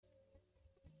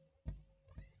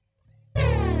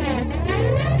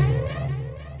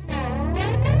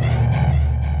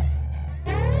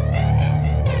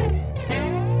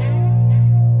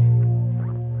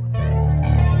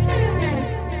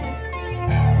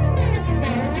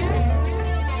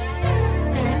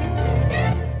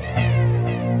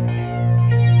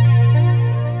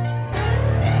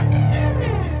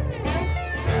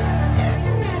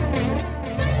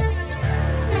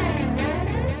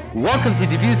Welcome to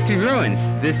Diffuse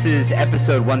Congruence. This is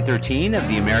episode 113 of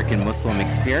the American Muslim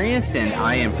Experience, and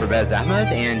I am Pervez Ahmed,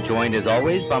 and joined as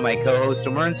always by my co-host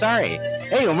Umar Ansari.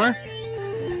 Hey, Umar.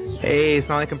 Hey,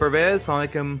 Assalamu alaikum, Pervez. Assalamu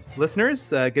alaikum, listeners.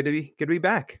 Good to be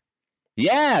back.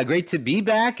 Yeah, great to be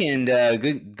back, and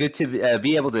good to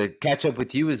be able to catch up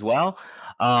with you as well.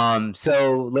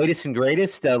 So, latest and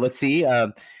greatest. Let's see.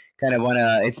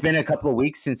 It's been a couple of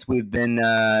weeks since we've been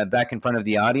back in front of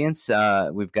the audience.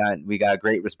 We got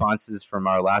great responses from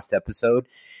our last episode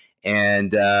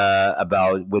and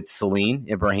with Celine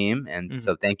Ibrahim. And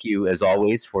so thank you as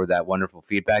always for that wonderful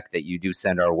feedback that you do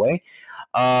send our way.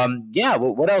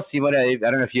 What else you want to, I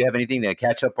don't know if you have anything to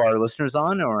catch up our listeners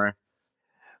on or.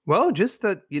 Well, just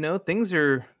that, things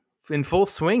are in full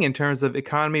swing in terms of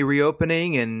economy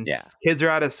reopening, and kids are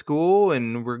out of school,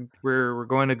 and we're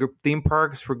going to theme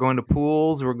parks, we're going to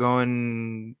pools, we're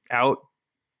going out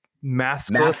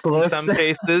maskless in some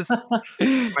cases.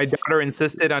 My daughter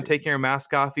insisted on taking her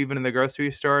mask off even in the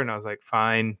grocery store, and I was like,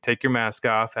 fine, take your mask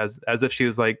off, as if she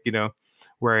was like,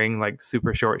 wearing like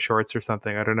super short shorts or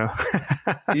something. I don't know.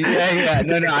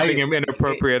 No, something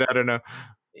inappropriate. I don't know.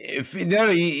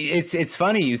 It's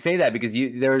funny you say that, because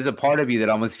there is a part of you that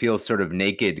almost feels sort of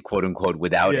naked, quote unquote,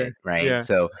 without it, right? Yeah.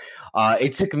 So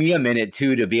it took me a minute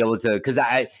too to be able to, because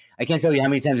I can't tell you how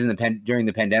many times during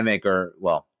the pandemic, or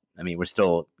well, I mean, we're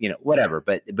still whatever,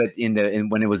 but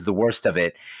when it was the worst of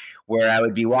it, where I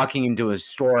would be walking into a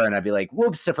store and I'd be like,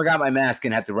 whoops, I forgot my mask,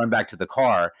 and have to run back to the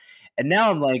car. And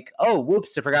now I'm like, oh,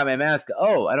 whoops, I forgot my mask.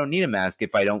 Oh, I don't need a mask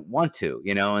if I don't want to,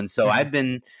 And so I've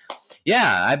been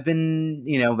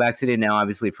vaccinated now,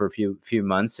 obviously, for a few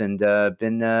months, and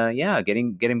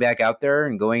getting back out there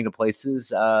and going to places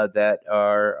that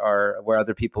are where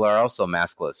other people are also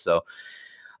maskless. So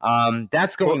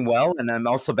that's going well. And I'm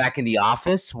also back in the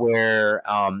office where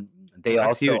they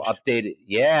also updated.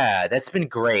 Yeah, that's been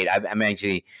great.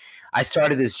 I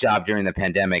started this job during the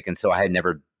pandemic, and so I had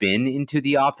never been into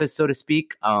the office, so to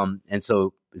speak. And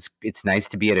so it's nice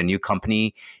to be at a new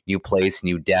company, new place,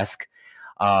 new desk.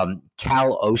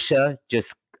 Cal OSHA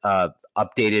just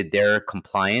updated their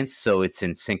compliance, so it's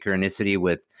in synchronicity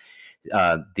with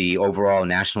the overall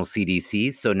national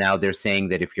CDC. So now they're saying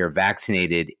that if you're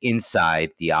vaccinated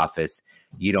inside the office,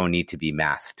 you don't need to be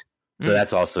masked. So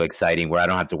that's also exciting, where I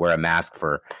don't have to wear a mask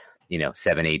for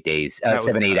 7-8 days,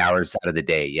 7-8 hours out of the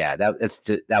day. Yeah,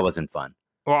 that wasn't fun.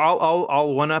 Well,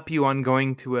 I'll one up you on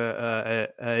going to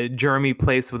a germy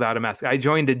place without a mask. I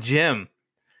joined a gym.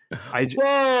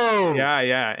 Whoa!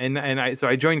 Yeah, and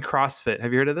I joined CrossFit.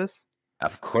 Have you heard of this?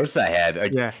 Of course I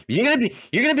have. Yeah, you're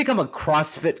gonna become a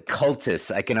CrossFit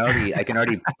cultist. I can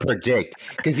already predict,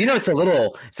 because it's a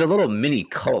little mini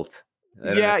cult.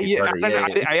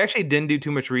 I actually didn't do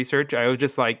too much research. I was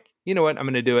just like, you know what, I'm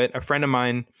gonna do it. A friend of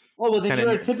mine. Well, then you're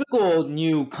a typical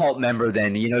new cult member.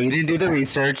 Then you didn't do the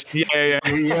research. Yeah.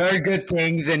 You heard good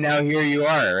things, and now here you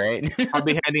are, right? I'll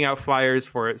be handing out flyers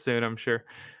for it soon, I'm sure.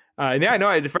 A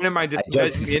friend of mine just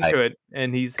nudged me into it,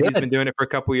 and he's been doing it for a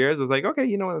couple of years. I was like,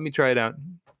 okay, let me try it out.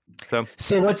 So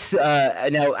what's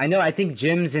now? I think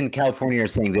gyms in California are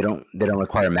saying they don't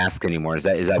require masks anymore. Is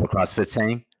that what CrossFit's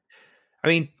saying? I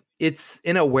mean, it's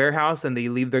in a warehouse, and they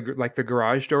leave the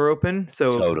garage door open,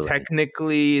 so totally.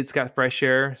 Technically it's got fresh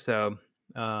air. So,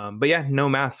 but yeah, no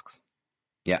masks.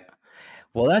 Yeah.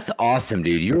 Well, that's awesome,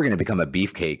 dude. You were going to become a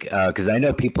beefcake, because I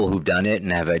know people who've done it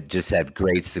and have just had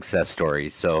great success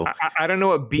stories. So I don't know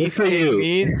what beefcake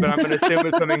means, but I'm going to assume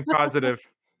it's something positive.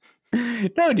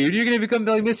 No, dude, you're going to become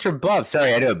like Mr. Buff.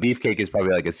 Sorry, I know beefcake is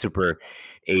probably like a super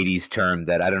 80s term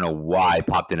that I don't know why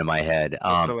popped into my head.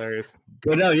 That's hilarious.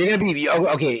 But no, you're going to be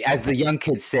okay. As the young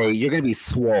kids say, you're going to be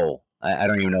swole. I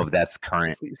don't even know if that's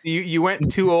current. You went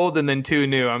too old and then too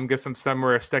new. I'm guessing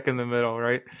somewhere stuck in the middle,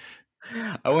 right?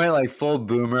 I went like full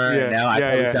boomer. Yeah, now I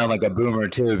probably sound like a boomer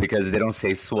too, because they don't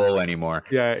say swole anymore.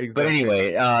 Yeah, exactly. But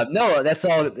anyway, no, that's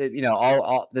all.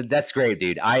 All that's great,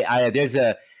 dude.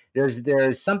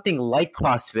 There's something like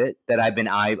CrossFit that I've been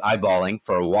eyeballing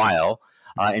for a while.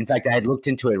 In fact, I had looked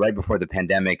into it right before the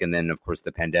pandemic, and then of course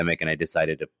the pandemic, and I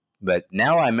decided to. But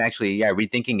now I'm actually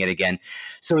rethinking it again.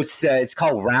 So it's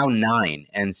called Round 9,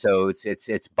 and so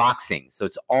it's boxing. So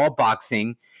it's all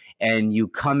boxing. And you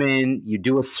come in, you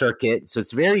do a circuit. So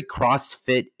it's very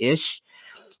CrossFit-ish.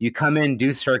 You come in,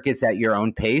 do circuits at your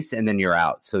own pace, and then you're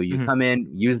out. So you come in,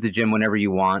 use the gym whenever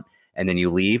you want, and then you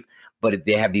leave. But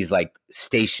they have these like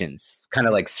stations, kind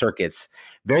of like circuits,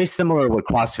 very similar to what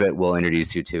CrossFit will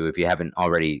introduce you to if you haven't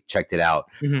already checked it out.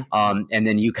 And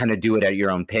then you kind of do it at your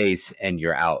own pace, and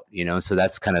you're out. So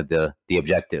that's kind of the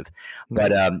objective. Nice.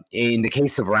 But in the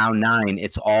case of Round 9,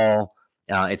 it's all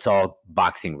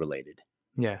boxing related.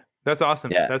 Yeah. That's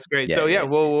awesome. Yeah. That's great. Yeah. So Yeah.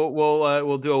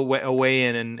 we'll do a weigh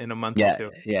in a month or Yeah,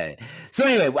 two. yeah. So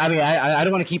anyway, I mean, I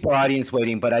don't want to keep our audience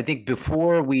waiting, but I think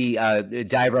before we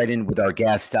dive right in with our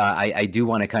guest, I do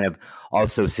want to kind of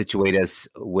also situate us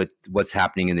with what's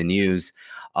happening in the news.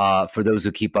 For those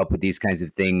who keep up with these kinds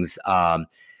of things,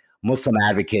 Muslim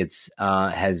Advocates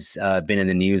has been in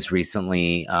the news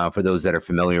recently. For those that are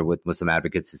familiar with Muslim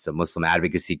Advocates, it's a Muslim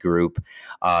advocacy group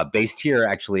based here,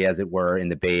 actually, as it were, in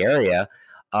the Bay Area.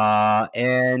 Yeah,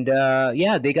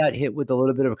 they got hit with a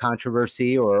little bit of a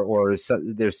controversy, or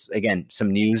there's again some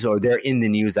news, or they're in the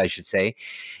news, I should say,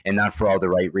 and not for all the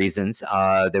right reasons.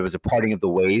 There was a parting of the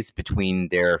ways between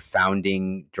their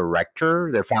founding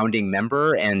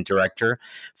member and director,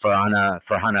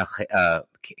 Farhana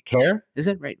Kher, is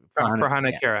it right?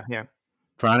 Farhana Kara, yeah.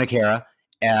 Farhana Kara,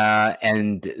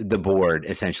 and the board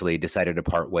essentially decided to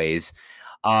part ways.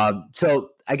 So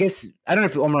I guess I don't know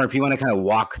if Omar, if you want to kind of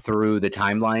walk through the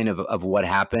timeline of what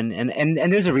happened,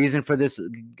 and there's a reason for this,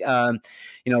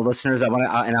 listeners.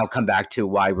 And I'll come back to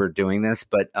why we're doing this.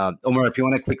 But Omar, if you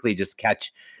want to quickly just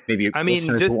catch maybe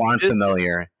listeners who aren't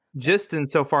familiar, just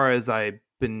insofar as I've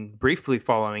been briefly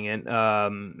following it,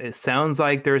 it sounds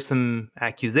like there's some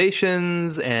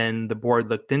accusations, and the board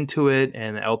looked into it,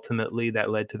 and ultimately that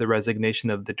led to the resignation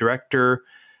of the director.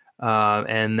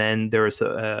 And then there was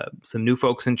some new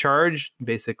folks in charge,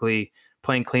 basically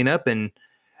playing cleanup, and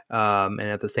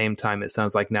at the same time, it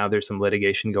sounds like now there's some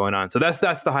litigation going on. So that's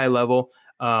the high level.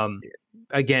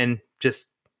 Again,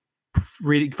 just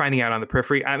finding out on the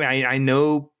periphery. I mean, I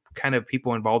know kind of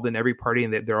people involved in every party,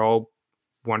 and they're all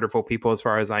wonderful people as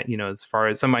far as as far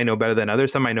as some I know better than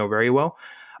others, some I know very well.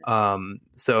 I'm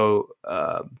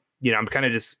kind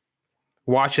of just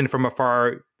watching from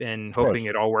afar and hoping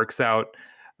it all works out.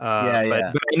 But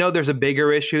I know there's a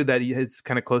bigger issue that is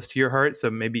kind of close to your heart, so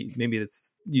maybe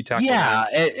it's you tackle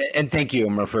that. And thank you,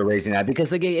 Umar, for raising that,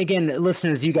 because again,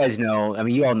 listeners, you guys know, I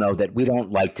mean, you all know that we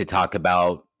don't like to talk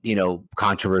about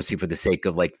controversy for the sake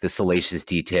of like the salacious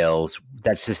details.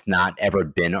 That's just not ever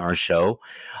been our show.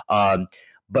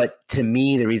 But to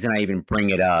me, the reason I even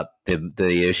bring it up,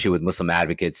 the issue with Muslim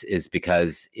Advocates, is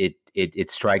because it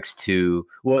strikes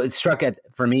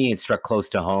for me, it struck close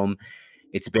to home.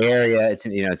 It's Bay Area. It's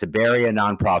a Bay Area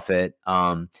nonprofit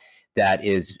that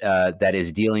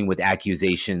is dealing with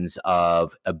accusations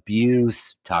of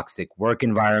abuse, toxic work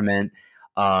environment,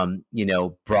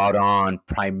 brought on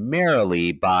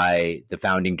primarily by the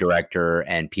founding director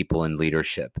and people in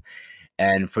leadership.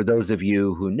 And for those of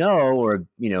you who know, or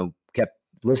kept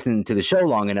listening to the show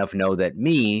long enough, know that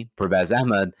me, Pervez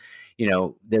Ahmed,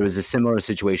 there was a similar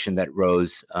situation that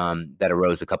arose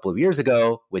a couple of years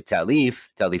ago with Ta'leef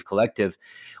Collective,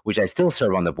 which I still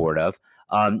serve on the board of.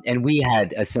 And we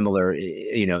had a similar,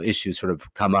 issue sort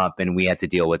of come up, and we had to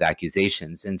deal with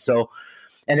accusations. And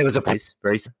it was a place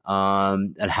very,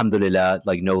 alhamdulillah,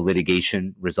 like no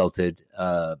litigation resulted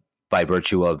by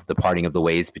virtue of the parting of the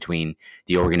ways between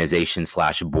the organization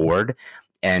 / board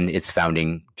and its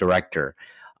founding director.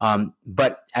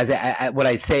 But as what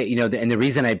I say, and the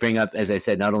reason I bring up, as I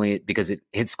said, not only because it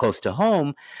hits close to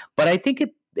home, but I think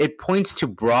it points to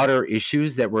broader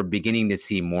issues that we're beginning to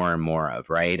see more and more of,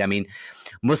 right? I mean,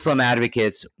 Muslim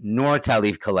Advocates, nor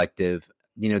Ta'leef Collective,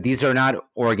 these are not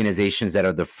organizations that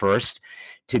are the first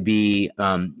to be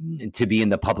in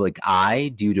the public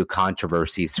eye due to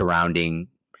controversy surrounding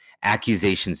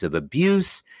accusations of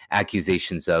abuse,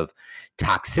 accusations of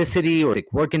toxicity or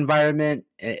work environment,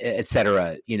 et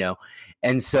cetera,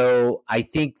 And so I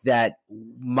think that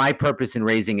my purpose in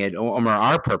raising it, or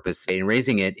our purpose in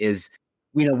raising it, is,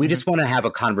 we just want to have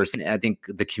a conversation. I think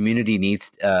the community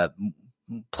needs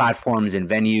platforms and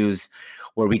venues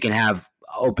where we can have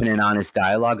open and honest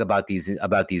dialogue about these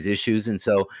issues. And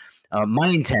so my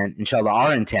intent, inshallah,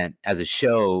 our intent as a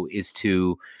show is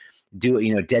to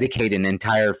dedicate an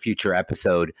entire future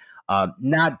episode,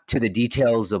 not to the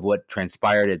details of what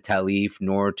transpired at Ta'leef,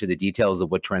 nor to the details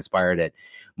of what transpired at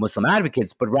Muslim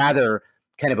Advocates, but rather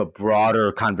kind of a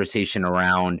broader conversation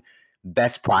around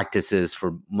best practices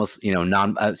for Muslim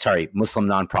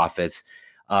nonprofits.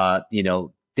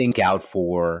 Think out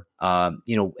for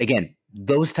again,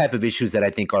 those type of issues that I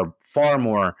think are far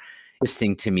more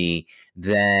interesting to me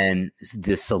than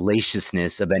the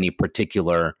salaciousness of any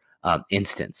particular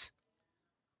instance.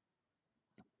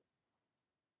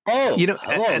 I'm in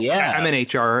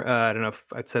HR. I don't know if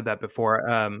I've said that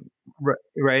before.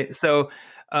 Right. So,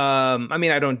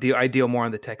 I deal more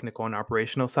on the technical and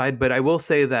operational side, but I will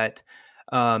say that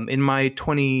in my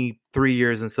 23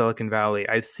 years in Silicon Valley,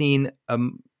 I've seen,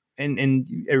 and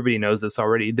everybody knows this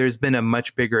already, there's been a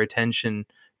much bigger attention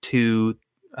to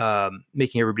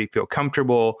making everybody feel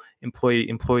comfortable, employee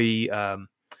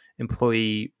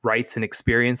employee rights and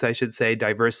experience, I should say,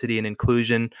 diversity and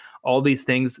inclusion, all these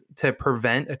things to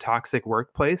prevent a toxic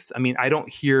workplace. I mean, I don't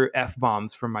hear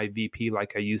F-bombs from my VP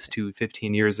like I used to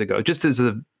 15 years ago, just as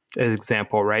an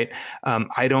example, right?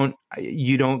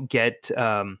 You don't get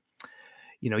the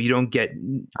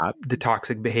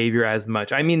toxic behavior as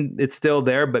much. I mean, it's still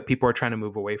there, but people are trying to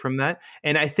move away from that.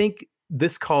 And I think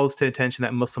this calls to attention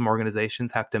that Muslim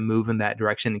organizations have to move in that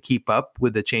direction and keep up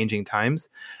with the changing times,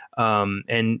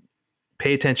 and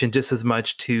pay attention just as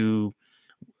much to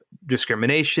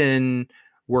discrimination,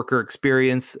 worker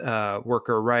experience,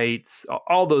 worker rights,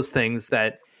 all those things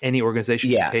that any organization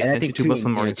Yeah, pay and I attention think to.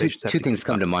 Muslim organizations two things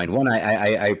come to mind. One,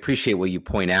 I appreciate what you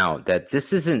point out, that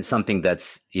this isn't something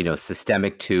that's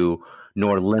systemic to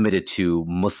nor limited to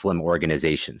Muslim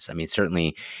organizations. I mean,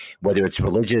 certainly, whether it's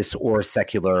religious or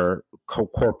secular,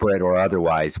 corporate or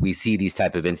otherwise, we see these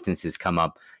type of instances come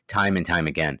up time and time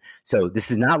again. So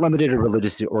this is not limited to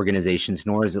religious organizations,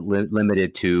 nor is it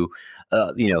limited to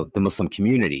the Muslim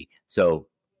community. So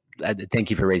thank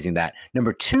you for raising that.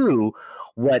 Number two,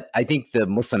 what I think the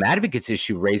Muslim advocates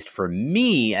issue raised for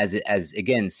me as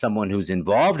again, someone who's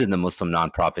involved in the Muslim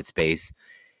nonprofit space,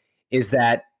 is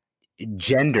that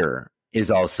gender is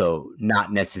also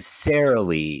not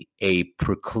necessarily a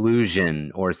preclusion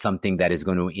or something that is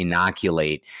going to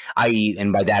inoculate, i.e.,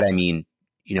 and by that I mean,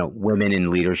 women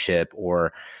in leadership,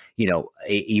 or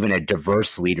even a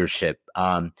diverse leadership,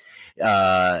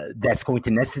 that's going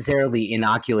to necessarily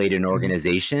inoculate an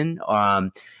organization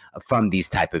from these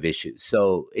type of issues.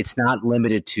 So it's not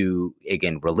limited to,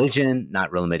 again, religion,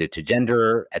 not limited to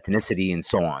gender, ethnicity, and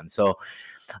so on. So,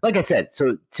 like I said,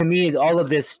 so to me, all of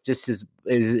this just is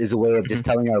a way of just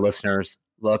telling our listeners,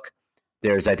 look,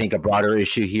 there's, I think, a broader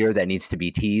issue here that needs to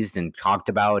be teased and talked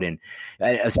about, and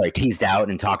teased out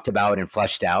and talked about and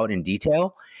fleshed out in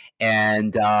detail.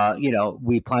 And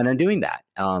we plan on doing that,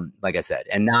 like I said,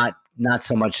 and not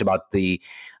so much about the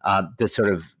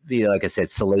sort of, like I said,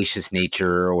 salacious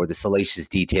nature or the salacious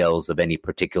details of any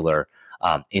particular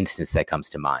instance that comes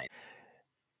to mind.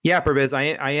 Yeah, Pervez, I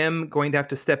am going to have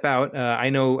to step out.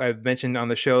 I know I've mentioned on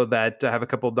the show that I have a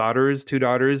couple daughters, 2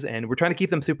 daughters, and we're trying to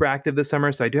keep them super active this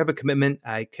summer. So I do have a commitment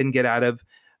I couldn't get out of.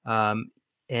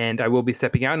 And I will be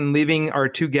stepping out and leaving our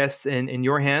 2 guests in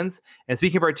your hands. And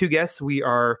speaking of our 2 guests, we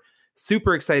are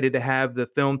super excited to have the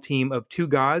film team of Two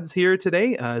Gods here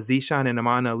today, Zeeshan and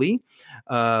Aman Ali.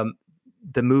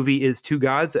 The movie is Two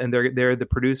Gods, and they're the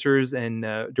producers and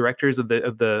directors of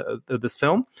this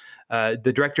film.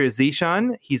 The director is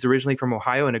Zeeshan. He's originally from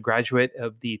Ohio and a graduate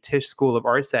of the Tisch School of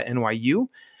Arts at NYU.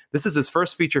 This is his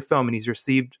first feature film, and he's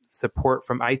received support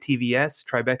from ITVS,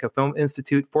 Tribeca Film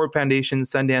Institute, Ford Foundation,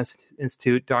 Sundance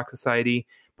Institute, Doc Society,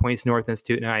 Points North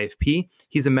Institute, and IFP.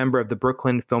 He's a member of the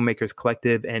Brooklyn Filmmakers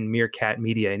Collective and Meerkat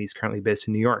Media, and he's currently based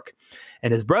in New York.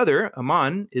 And his brother,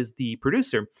 Aman, is the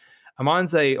producer.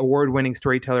 Aman's an award-winning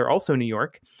storyteller, also in New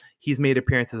York. He's made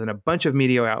appearances in a bunch of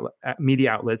media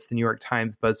outlets, the New York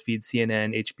Times, BuzzFeed,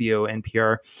 CNN, HBO,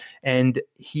 NPR. And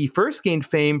he first gained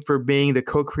fame for being the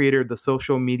co-creator of the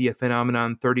social media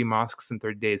phenomenon 30 Mosques in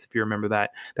 30 Days, if you remember that.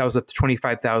 That was a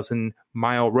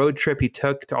 25,000-mile road trip he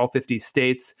took to all 50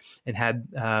 states and had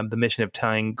the mission of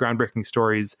telling groundbreaking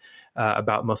stories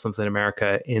about Muslims in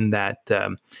America in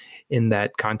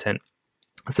that content.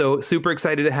 So super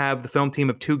excited to have the film team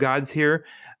of Two Gods here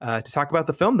to talk about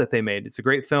the film that they made. It's a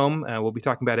great film. We'll be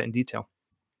talking about it in detail.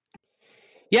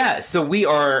 Yeah, so we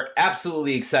are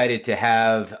absolutely excited to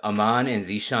have Aman and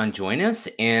Zeeshan join us,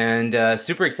 and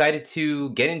super excited to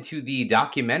get into the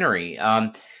documentary.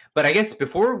 But I guess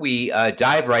before we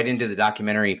dive right into the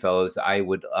documentary, fellows, I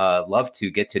would love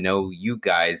to get to know you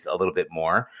guys a little bit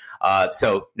more.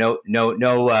 So no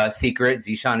secret,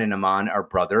 Zeeshan and Aman are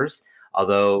brothers,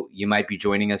 although you might be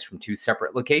joining us from 2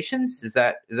 separate locations. Is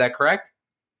that correct?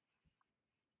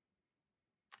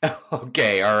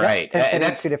 Okay, all right.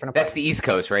 That's the East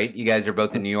Coast, right? You guys are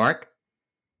both in New York?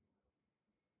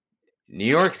 New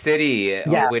York City,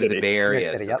 all the way to the Bay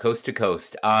Area, City, so coast to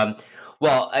coast.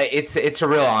 Well, it's a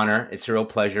real honor. It's a real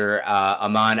pleasure.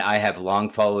 Aman, I have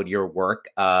long followed your work,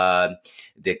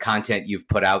 the content you've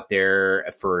put out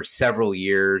there for several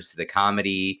years, the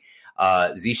comedy.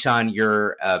 Zeeshan,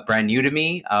 you're brand new to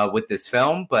me with this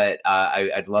film, but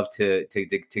I'd love to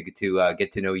get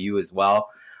to know you as well.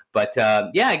 But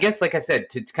yeah, I guess, like I said,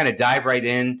 to kind of dive right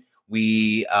in,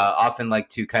 we often like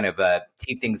to kind of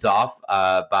tee things off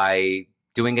by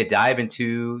doing a dive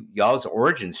into y'all's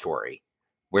origin story.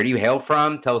 Where do you hail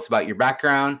from? Tell us about your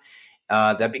background.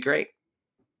 That'd be great.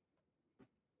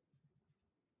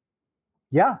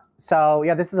 Yeah. So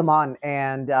yeah, this is Aman,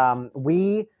 and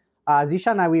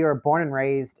Zeeshan and I, we were born and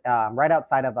raised right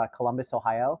outside of Columbus,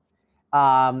 Ohio.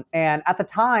 And at the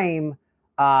time,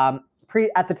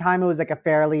 it was like a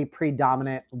fairly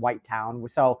predominant white town.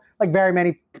 So like very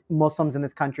many Muslims in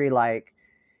this country, like,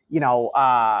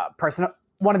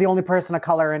 one of the only person of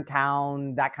color in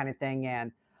town, that kind of thing.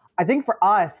 And I think for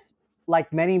us,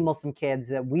 like many Muslim kids,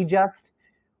 that we're just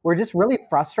really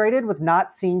frustrated with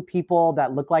not seeing people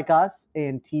that look like us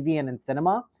in TV and in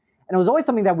cinema. And it was always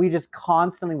something that we just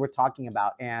constantly were talking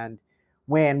about. And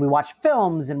when we watched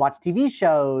films and watched TV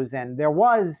shows, and there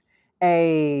was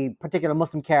a particular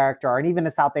Muslim character or even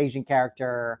a South Asian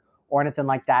character or anything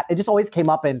like that, it just always came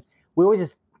up, and we always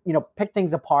just, pick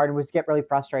things apart, and we just get really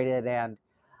frustrated. And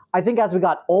I think as we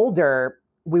got older,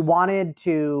 we wanted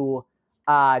to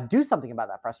do something about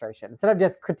that frustration. Instead of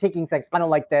just critiquing, saying, I don't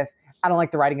like this, I don't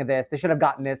like the writing of this, they should have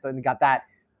gotten this and got that.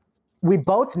 We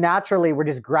both naturally were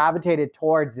just gravitated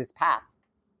towards this path,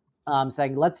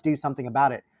 saying, let's do something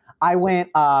about it. I went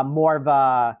more of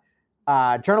a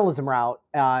journalism route.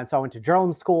 And so I went to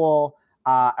journalism school.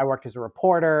 I worked as a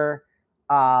reporter.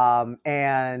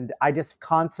 And I just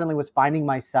constantly was finding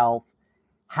myself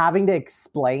having to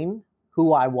explain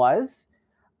who I was,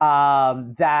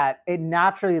 that it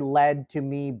naturally led to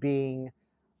me being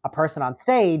a person on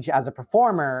stage as a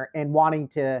performer and wanting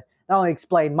to not only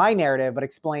explain my narrative, but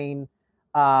explain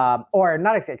other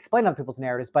people's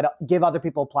narratives, but give other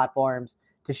people platforms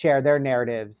to share their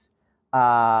narratives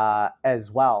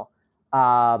as well.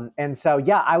 And so,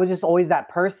 yeah, I was just always that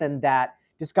person that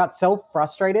just got so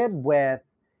frustrated with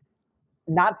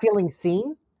not feeling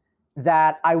seen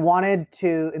that I wanted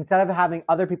to, instead of having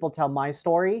other people tell my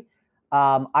story,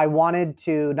 I wanted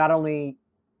to not only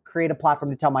create a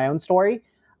platform to tell my own story,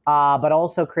 but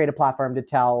also create a platform to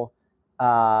tell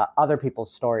other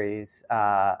people's stories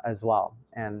as well.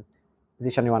 And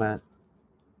Zeeshan, you want to?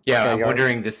 Yeah, I'm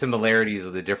wondering the similarities or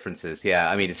the differences.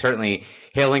 Yeah, I mean, certainly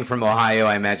hailing from Ohio,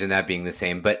 I imagine that being the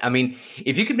same. But I mean,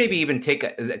 if you could maybe even take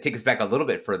us back a little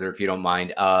bit further, if you don't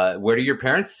mind, where do your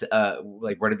parents,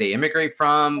 where did they immigrate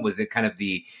from? Was it kind of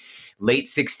the late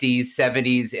 60s,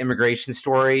 70s immigration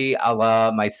story a la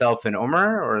myself and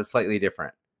Omar, or slightly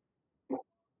different?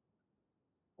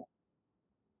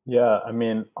 Yeah, I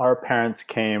mean, our parents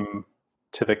came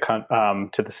to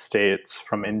the States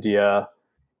from India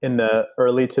in the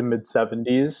early to mid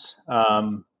 70s.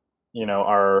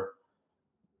 Our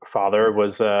father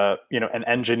was an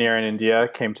engineer in India,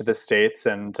 came to the States,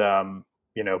 and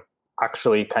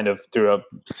actually kind of through a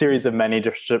series of many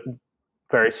just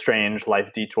very strange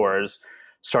life detours,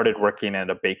 started working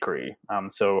at a bakery.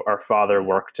 So our father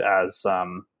worked as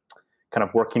kind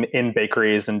of working in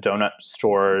bakeries and donut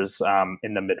stores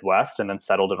in the Midwest, and then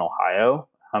settled in Ohio.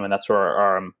 And that's where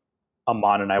our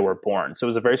Aman and I were born. So it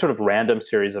was a very sort of random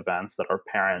series of events that our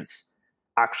parents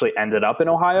actually ended up in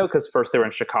Ohio, because first they were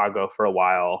in Chicago for a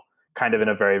while, kind of in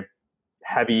a very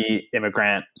heavy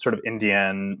immigrant sort of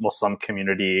Indian Muslim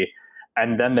community.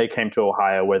 And then they came to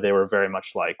Ohio, where they were very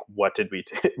much like, what did we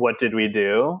do? What did we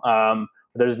do?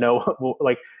 There's no,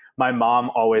 like, my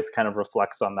mom always kind of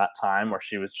reflects on that time where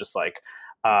she was just like,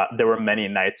 there were many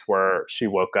nights where she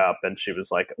woke up and she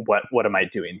was like, what am I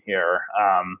doing here?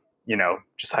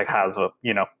 Just like has a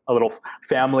little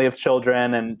family of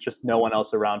children and just no one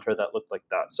else around her that looked like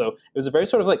that. So it was a very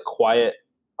sort of like quiet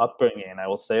upbringing. I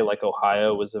will say, like,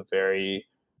 Ohio was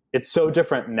it's so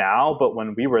different now, but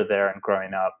when we were there and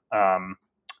growing up,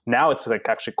 now it's like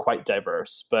actually quite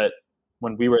diverse. But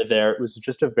when we were there, it was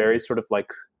just a very sort of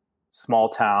like small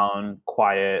town,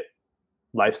 quiet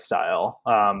lifestyle.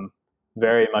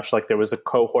 Very much like there was a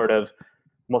cohort of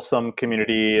Muslim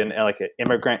community and like an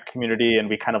immigrant community, and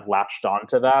we kind of latched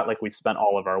onto that. Like, we spent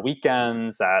all of our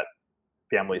weekends at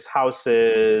families'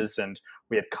 houses, and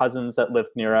we had cousins that lived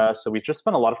near us. So we just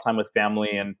spent a lot of time with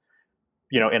family and,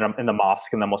 in the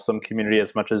mosque and the Muslim community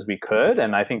as much as we could.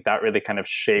 And I think that really kind of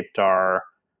shaped our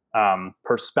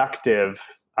perspective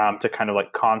to kind of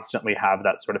like constantly have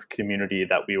that sort of community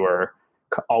that we were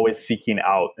always seeking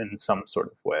out in some sort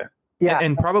of way. Yeah,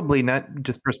 and probably not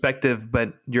just perspective,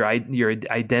 but your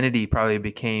identity probably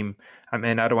became. I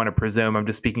mean, I don't want to presume. I'm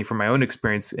just speaking from my own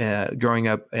experience growing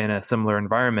up in a similar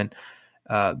environment.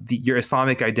 Your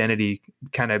Islamic identity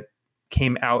kind of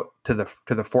came out to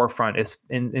the forefront.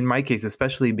 In my case,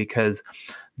 especially because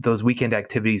those weekend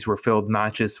activities were filled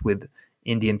not just with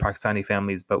Indian Pakistani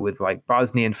families, but with like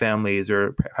Bosnian families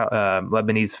or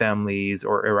Lebanese families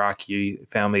or Iraqi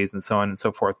families and so on and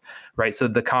so forth, right? So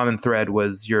the common thread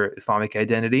was your Islamic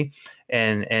identity,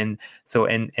 and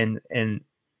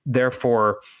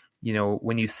therefore,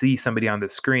 when you see somebody on the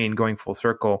screen going full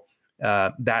circle,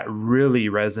 that really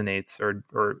resonates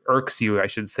or irks you, I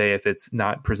should say, if it's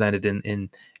not presented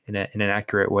in an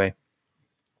accurate way.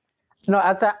 No,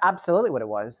 that's absolutely what it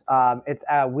was. It's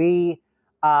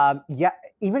yeah,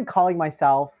 even calling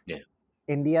myself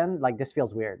Indian like just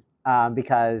feels weird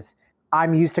because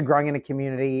I'm used to growing in a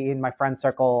community in my friend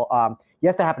circle.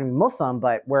 Yes, I happen to be Muslim,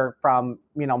 but we're from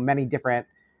many different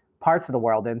parts of the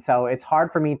world, and so it's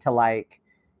hard for me to like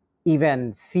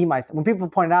even see myself. When people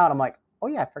point it out, I'm like, oh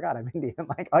yeah, I forgot I'm Indian.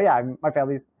 Like, oh yeah, my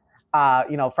family's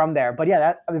from there. But yeah,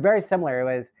 that very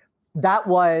similar. That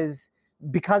was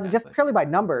because just purely by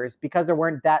numbers, because there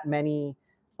weren't that many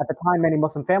at the time, many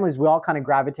Muslim families, we all kind of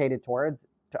gravitated towards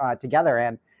together.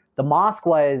 And the mosque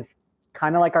was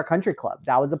kind of like our country club.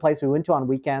 That was the place we went to on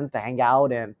weekends to hang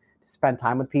out and spend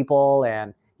time with people.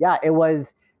 And yeah, it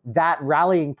was that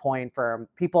rallying point for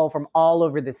people from all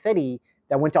over the city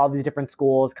that went to all these different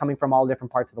schools, coming from all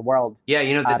different parts of the world. Yeah,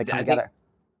 to come together.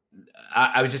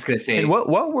 I was just going to say. And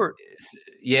what were?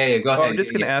 Yeah, go ahead. I'm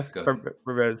just going to ask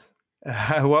Pervez,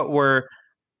 what were?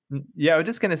 Yeah, I was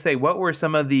just going to say, what were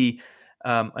some of the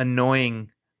annoying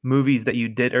movies that you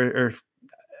did, or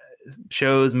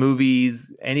shows,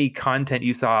 movies, any content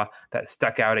you saw that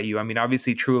stuck out at you? I mean,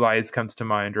 obviously, True Lies comes to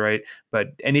mind, right? But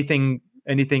anything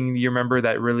you remember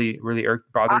that really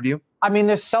bothered you? I mean,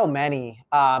 there's so many.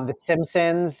 The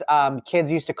Simpsons. Kids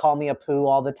used to call me a poo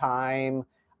all the time.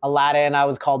 Aladdin, I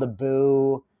was called a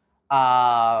boo. So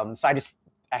I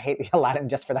hate Aladdin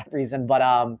just for that reason. But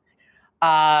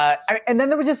and then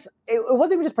there was just it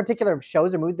wasn't even just particular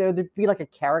shows or movies. There'd be like a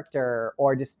character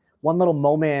or just one little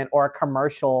moment or a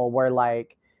commercial where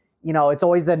like, it's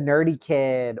always the nerdy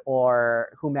kid or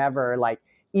whomever. Like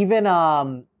even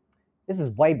this is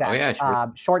way back. Oh, yeah,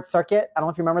 sure. Short Circuit. I don't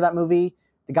know if you remember that movie.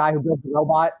 The guy who built the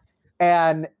robot,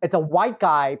 and it's a white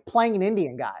guy playing an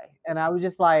Indian guy, and I was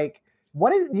just like,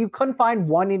 "What is?" You couldn't find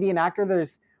one Indian actor.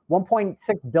 There's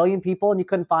 1.6 billion people, and you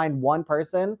couldn't find one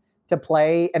person to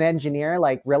play an engineer.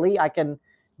 Like, really? I can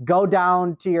go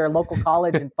down to your local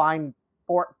college and find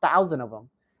 4,000 of them.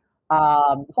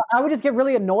 So I would just get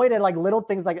really annoyed at like little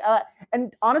things like that.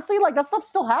 And honestly, like that stuff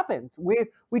still happens.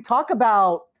 We talk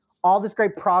about all this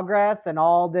great progress and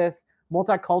all this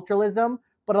multiculturalism,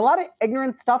 but a lot of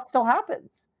ignorant stuff still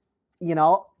happens.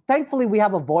 Thankfully we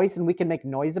have a voice and we can make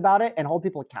noise about it and hold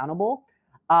people accountable.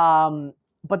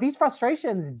 But these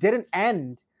frustrations didn't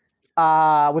end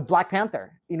with Black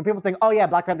Panther. People think, oh yeah,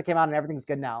 Black Panther came out and everything's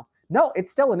good now. No,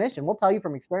 it's still an issue. We'll tell you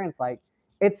from experience, like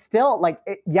it's still like,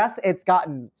 yes, it's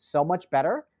gotten so much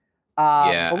better.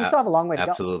 But we still have a long way to go.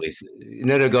 Absolutely.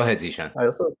 No, go ahead, Zeeshan.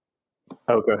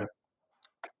 Go ahead.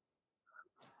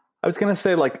 I was going to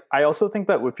say, like, I also think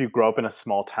that if you grow up in a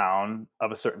small town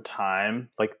of a certain time,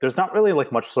 like, there's not really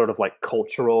like much sort of like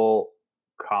cultural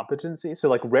competency. So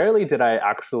like rarely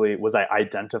was I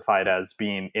identified as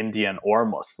being Indian or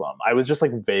Muslim. I was just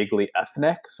like vaguely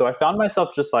ethnic. So I found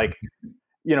myself just like,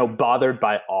 bothered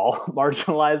by all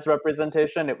marginalized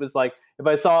representation. It was like, if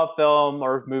I saw a film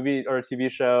or a movie or a TV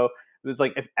show, it was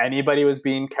like, if anybody was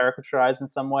being caricaturized in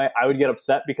some way, I would get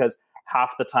upset because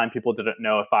half the time people didn't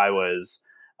know if I was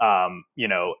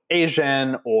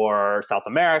Asian or South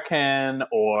American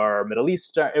or Middle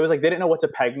Eastern. It was like, they didn't know what to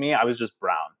peg me. I was just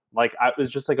brown. Like I was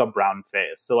just like a brown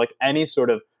face. So like any sort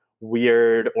of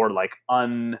weird or like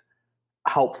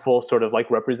unhelpful sort of like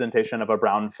representation of a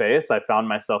brown face, I found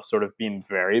myself sort of being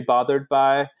very bothered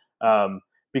by,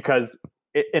 because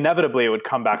inevitably it would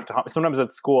come back to sometimes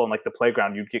at school and like the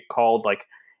playground, you'd get called like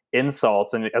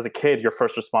insults. And as a kid, your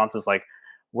first response is like,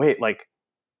 wait, like,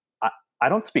 I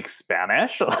don't speak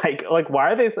Spanish. Like,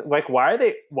 why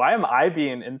am I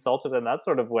being insulted in that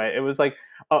sort of way? It was like,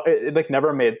 it like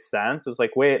never made sense. It was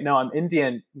like, wait, no, I'm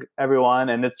Indian, everyone.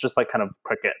 And it's just like kind of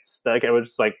crickets. Like, it was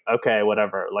just like, okay,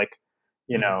 whatever. Like,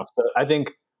 so I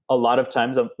think a lot of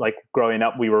times like growing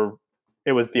up,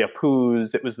 it was the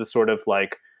Apu's, it was the sort of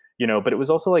like, but it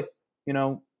was also like,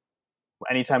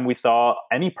 anytime we saw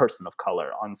any person of color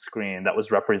on screen that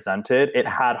was represented, it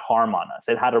had harm on us.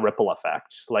 It had a ripple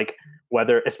effect. Like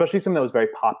especially something that was very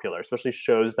popular, especially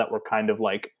shows that were kind of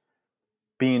like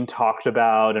being talked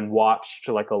about and watched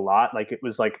like a lot. Like it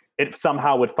was like, it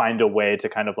somehow would find a way to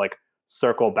kind of like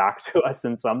circle back to us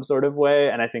in some sort of way.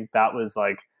 And I think that was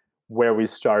like where we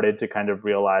started to kind of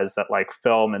realize that like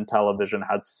film and television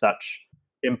had such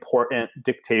important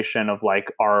dictation of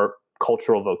like our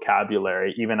cultural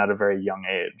vocabulary, even at a very young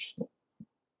age.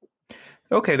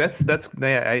 Okay, that's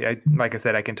I like I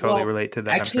said, I can totally relate to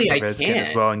that. Actually, I can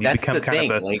as well, and you become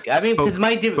kind of a because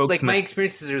my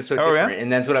experiences are so different,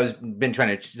 and that's what I was been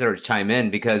trying to sort of chime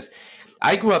in, because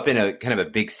I grew up in a kind of a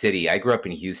big city. I grew up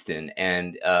in Houston,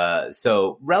 and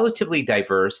so relatively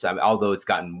diverse, although it's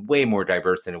gotten way more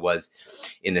diverse than it was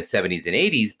in the 70s and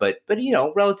 80s, but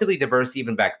relatively diverse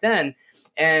even back then.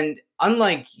 And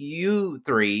unlike you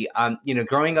three,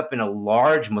 growing up in a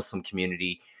large Muslim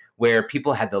community where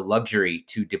people had the luxury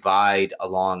to divide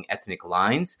along ethnic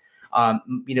lines,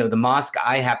 the mosque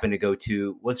I happened to go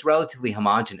to was relatively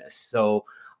homogenous. So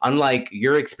unlike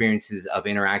your experiences of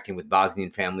interacting with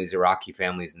Bosnian families, Iraqi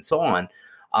families, and so on,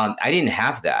 I didn't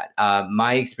have that.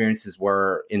 My experiences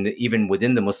were even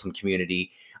within the Muslim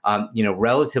community,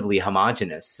 relatively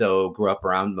homogenous. So grew up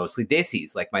around mostly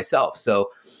Desis like myself.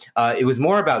 So it was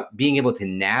more about being able to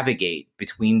navigate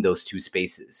between those two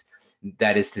spaces.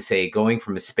 That is to say, going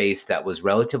from a space that was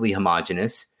relatively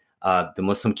homogenous, the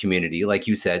Muslim community, like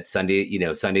you said,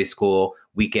 Sunday school,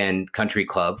 weekend country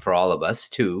club for all of us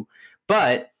too,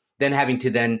 but then having to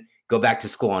then go back to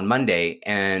school on Monday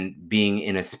and being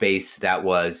in a space that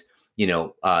was,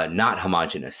 not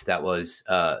homogenous, that was,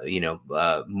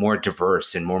 more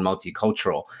diverse and more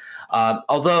multicultural.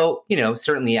 Although,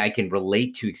 certainly I can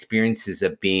relate to experiences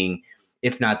of being,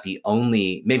 if not the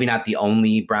only, maybe not the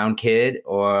only brown kid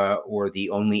or the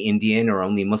only Indian or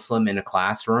only Muslim in a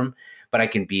classroom, but I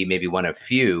can be maybe one of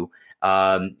few.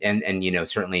 And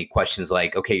certainly questions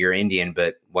like, okay, you're Indian,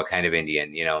 but what kind of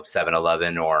Indian,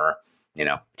 7-Eleven or,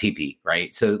 TP,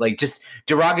 right? So like just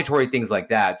derogatory things like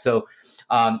that. So,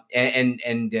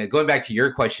 going back to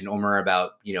your question, Omar,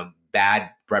 about, bad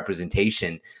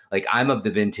representation, like I'm of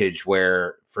the vintage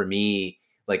where for me,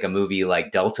 like a movie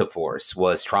like Delta Force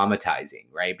was traumatizing,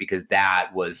 right? Because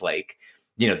that was like,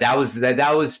 that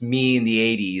was me in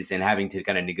the 80s and having to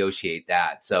kind of negotiate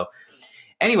that. So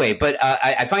anyway, but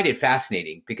I find it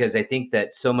fascinating because I think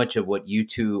that so much of what you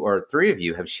two or three of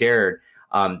you have shared,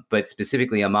 but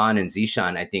specifically Aman and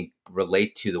Zeeshan, I think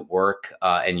relate to the work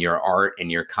and your art and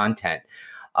your content.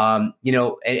 And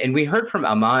we heard from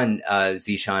Aman,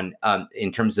 Zeeshan,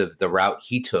 in terms of the route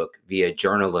he took via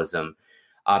journalism.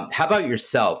 How about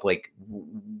yourself? Like,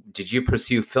 did you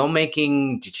pursue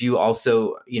filmmaking? Did you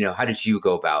also, how did you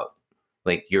go about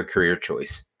like your career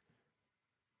choice?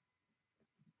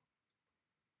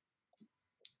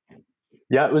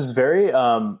 Yeah, it was very,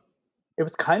 it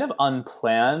was kind of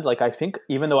unplanned. Like, I think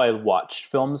even though I watched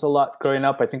films a lot growing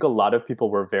up, I think a lot of people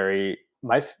were very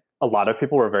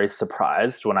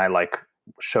surprised when I like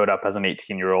showed up as an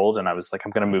 18-year-old and I was like,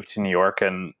 I'm going to move to New York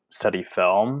and study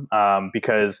film,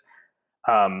 because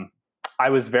I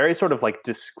was very sort of like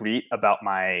discreet about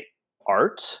my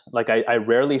art. Like I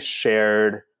rarely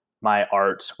shared my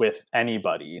art with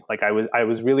anybody. Like I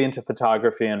was really into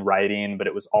photography and writing, but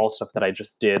it was all stuff that I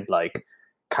just did like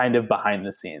kind of behind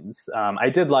the scenes. I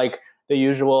did like the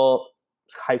usual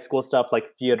high school stuff like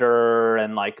theater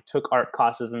and like took art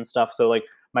classes and stuff. So like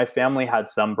my family had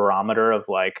some barometer of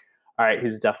like, all right,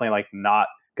 he's definitely like not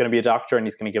going to be a doctor and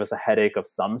he's going to give us a headache of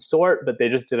some sort, but they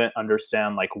just didn't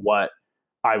understand like what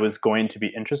I was going to be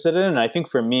interested in. And I think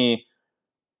for me,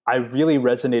 I really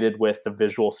resonated with the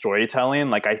visual storytelling.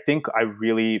 Like I think I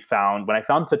really found when I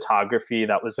found photography,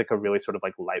 that was like a really sort of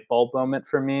like light bulb moment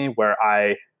for me where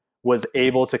I was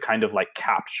able to kind of like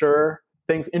capture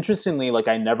things. Interestingly, like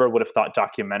I never would have thought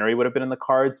documentary would have been in the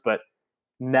cards, but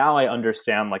now I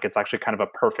understand like it's actually kind of a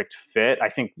perfect fit. I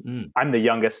think I'm the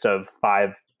youngest of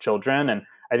 5 children, and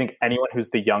I think anyone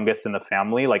who's the youngest in the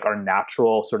family like are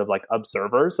natural sort of like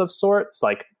observers of sorts.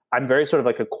 Like I'm very sort of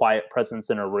like a quiet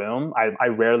presence in a room. I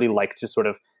rarely like to sort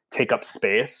of take up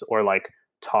space or like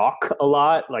talk a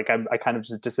lot. Like I kind of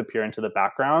just disappear into the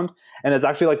background. And it's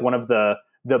actually like one of the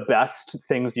best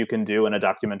things you can do in a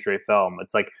documentary film.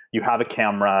 It's like you have a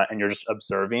camera and you're just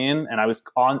observing. And I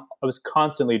was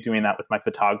constantly doing that with my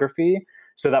photography,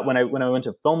 so that when I went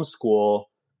to film school,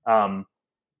 I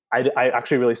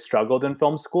actually really struggled in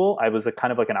film school. I was a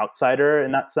kind of like an outsider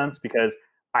in that sense because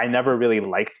I never really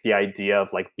liked the idea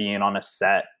of like being on a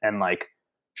set and like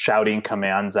shouting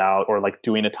commands out or like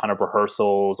doing a ton of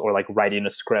rehearsals or like writing a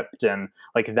script. And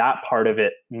like that part of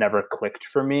it never clicked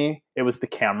for me. It was the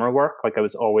camera work. Like I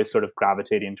was always sort of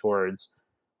gravitating towards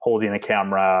holding a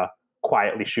camera,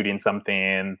 quietly shooting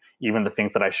something. Even the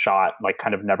things that I shot like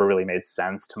kind of never really made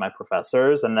sense to my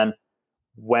professors. And then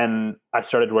when I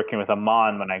started working with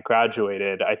Aman when I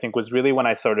graduated, I think was really when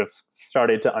I sort of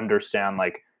started to understand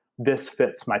like this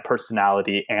fits my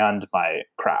personality and my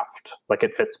craft. Like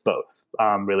it fits both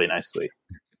really nicely.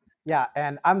 Yeah,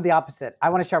 and I'm the opposite. I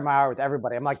want to share my art with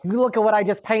everybody. I'm like, you look at what I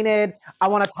just painted. I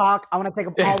want to talk. I want to take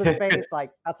up all the space.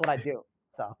 Like that's what I do.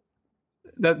 So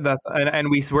that's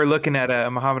we're looking at a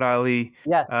Muhammad Ali.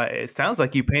 Yes, it sounds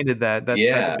like you painted that. That's,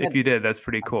 if you did, that's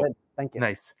pretty cool. Thank you.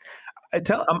 Nice.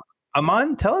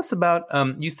 Aman, tell us about.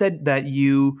 You said that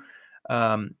you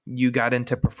got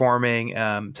into performing.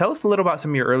 Tell us a little about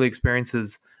some of your early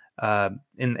experiences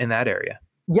in that area.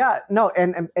 Yeah, no,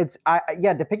 and it's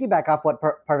yeah, to piggyback off what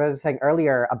Parvez was saying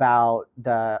earlier about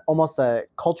the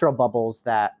cultural bubbles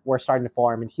that were starting to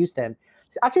form in Houston.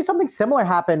 Actually, something similar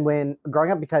happened when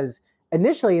growing up, because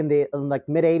initially in like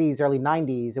mid '80s, early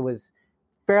 '90s, it was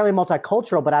fairly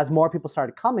multicultural, but as more people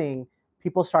started coming,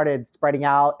 people started spreading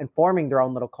out and forming their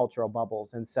own little cultural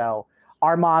bubbles. And so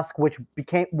our mosque, which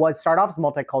started off as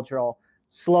multicultural,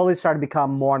 slowly started to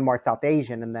become more and more South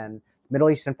Asian, and then Middle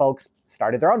Eastern folks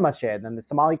started their own masjid, and then the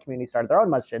Somali community started their own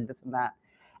masjid, this and that.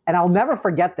 And I'll never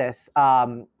forget this.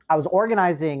 I was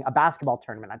organizing a basketball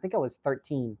tournament. I think I was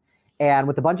 13, and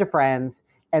with a bunch of friends,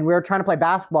 and we were trying to play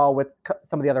basketball with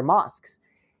some of the other mosques.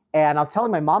 And I was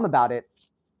telling my mom about it,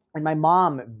 and my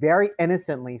mom very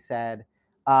innocently said,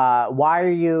 why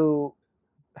are you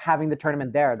having the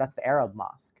tournament there? That's the Arab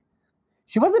mosque.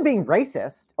 She wasn't being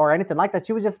racist or anything like that.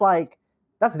 She was just like,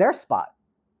 that's their spot.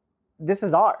 This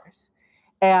is ours.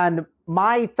 And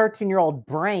my 13-year-old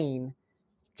brain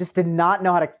just did not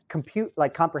know how to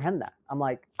comprehend that. I'm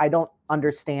like, I don't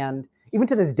understand. Even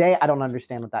to this day, I don't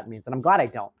understand what that means. And I'm glad I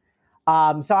don't.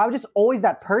 So I was just always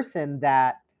that person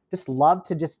that just loved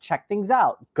to just check things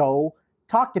out, go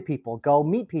talk to people, go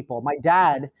meet people. My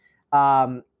dad,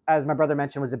 as my brother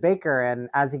mentioned, was a baker. And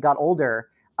as he got older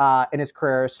in his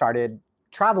career, started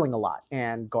traveling a lot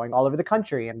and going all over the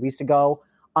country. And we used to go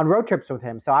on road trips with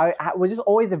him. So I was just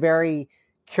always a very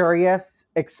curious,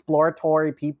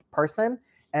 exploratory person,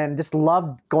 and just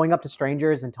loved going up to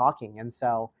strangers and talking. And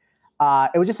so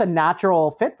it was just a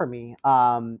natural fit for me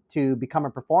to become a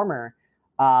performer,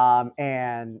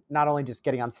 and not only just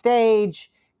getting on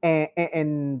stage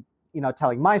and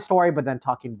telling my story, but then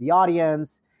talking to the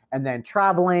audience, and then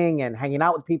traveling and hanging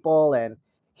out with people and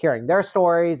hearing their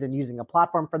stories and using a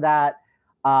platform for that.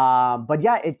 But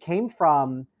yeah, it came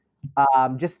from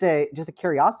just a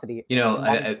curiosity.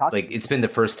 Like it's been the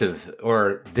first of,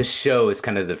 or this show is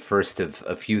kind of the first of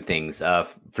a few things.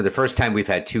 For the first time, we've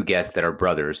had two guests that are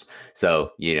brothers.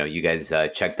 So, you guys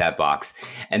check that box.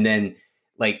 And then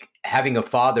like having a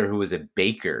father who was a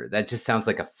baker, that just sounds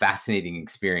like a fascinating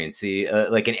experience. See,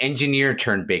 like an engineer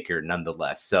turned baker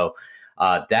nonetheless. So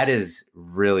that is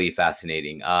really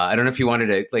fascinating. I don't know if you wanted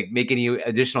to like make any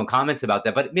additional comments about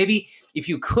that, but maybe if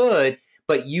you could,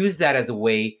 but use that as a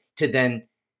way to then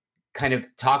kind of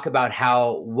talk about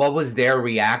what was their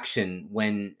reaction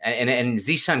when, and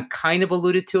Zeeshan kind of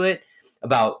alluded to it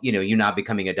about, you not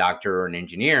becoming a doctor or an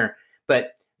engineer,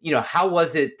 but, how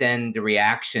was it then the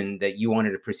reaction that you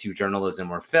wanted to pursue journalism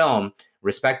or film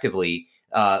respectively,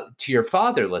 to your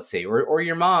father, let's say, or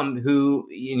your mom, who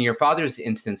in your father's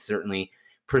instance, certainly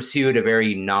pursued a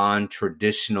very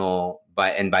non-traditional,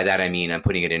 and by that, I mean, I'm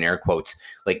putting it in air quotes,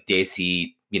 like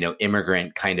Desi,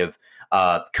 immigrant kind of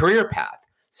career path.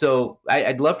 So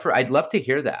I'd love to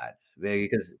hear that,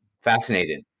 because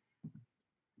fascinated.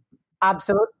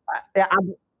 Absolutely. Yeah,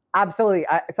 absolutely.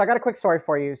 So I got a quick story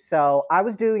for you. So I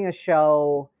was doing a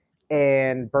show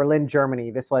in Berlin,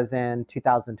 Germany. This was in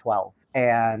 2012.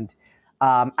 And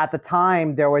at the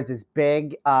time, there was this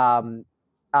big, it was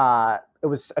a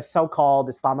so-called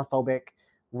Islamophobic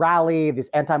rally. This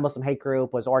anti-Muslim hate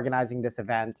group was organizing this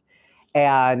event.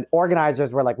 And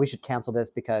organizers were like, we should cancel this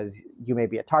because you may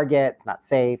be a target. It's not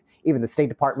safe. Even the State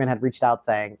Department had reached out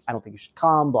saying, I don't think you should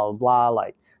come, blah, blah, blah.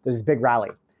 Like, there's this big rally.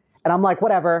 And I'm like,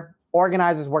 whatever.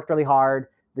 Organizers worked really hard.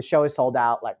 The show is sold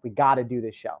out. Like, we got to do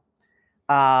this show.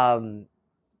 And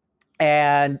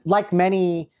like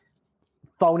many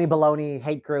phony baloney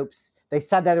hate groups, they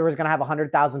said that there was going to have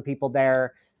 100,000 people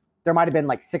there. There might have been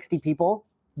like 60 people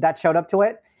that showed up to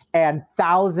it. And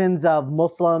thousands of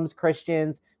Muslims,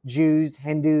 Christians, Jews,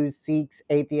 Hindus, Sikhs,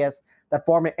 atheists that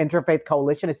form an interfaith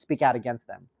coalition to speak out against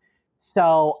them.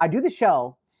 So I do the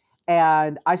show,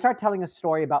 and I start telling a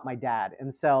story about my dad.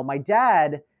 And so my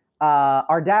dad,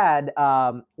 our dad,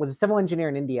 was a civil engineer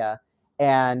in India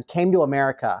and came to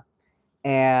America.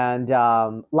 And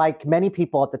like many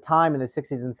people at the time in the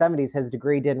 60s and 70s, his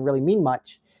degree didn't really mean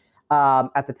much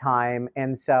at the time.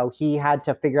 And so he had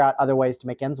to figure out other ways to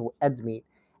make ends meet.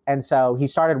 And so he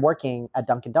started working at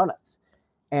Dunkin' Donuts.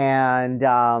 And,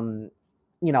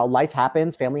 life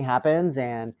happens, family happens,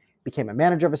 and became a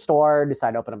manager of a store,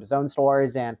 decided to open up his own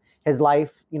stores, and his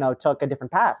life, took a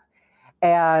different path.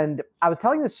 And I was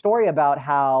telling this story about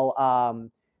how,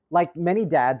 like many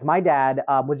dads, my dad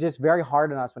was just very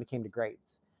hard on us when it came to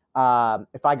grades.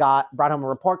 If I brought home a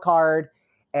report card,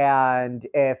 and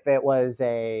if it was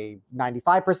a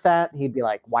 95%, he'd be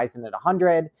like, why isn't it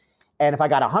 100? And if I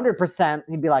got 100%,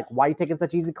 he'd be like, why are you taking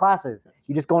such easy classes?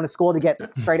 You just going to school to get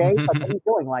straight A's? Like, what are you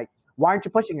doing? Like, why aren't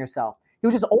you pushing yourself? He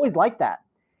was just always like that.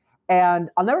 And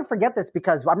I'll never forget this,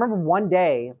 because I remember one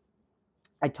day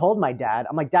I told my dad,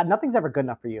 I'm like, Dad, nothing's ever good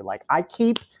enough for you. Like, I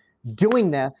keep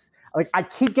doing this. Like, I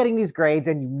keep getting these grades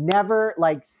and you never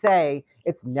like say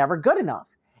it's never good enough.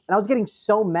 And I was getting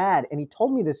so mad. And he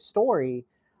told me this story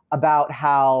about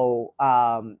how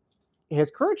his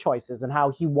career choices and how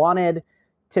he wanted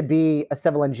to be a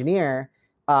civil engineer.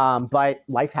 But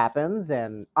life happens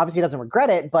and obviously he doesn't regret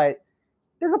it, but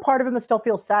there's a part of him that still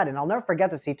feels sad. And I'll never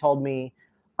forget this. He told me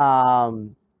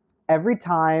every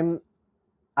time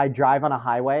I drive on a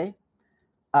highway,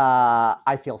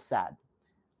 I feel sad.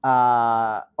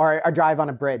 Or I drive on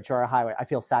a bridge or a highway, I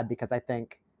feel sad because I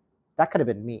think that could have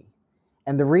been me.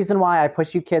 And the reason why I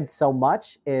push you kids so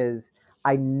much is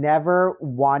I never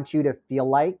want you to feel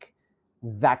like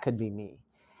that could be me.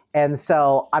 And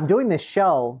so I'm doing this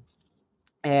show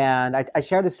and I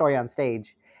share this story on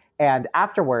stage. And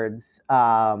afterwards,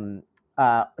 some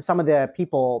of the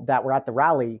people that were at the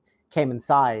rally came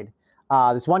inside.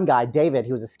 This one guy, David,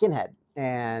 he was a skinhead,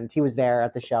 and he was there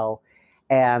at the show.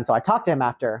 And so I talked to him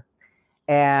after,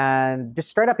 and just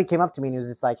straight up, he came up to me and he was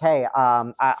just like, "Hey,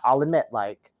 I'll admit,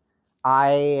 like,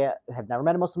 I have never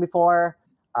met a Muslim before.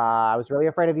 I was really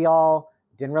afraid of y'all.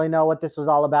 Didn't really know what this was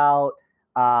all about.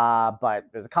 But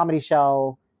there's a comedy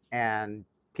show, and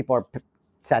people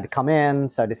said to come in,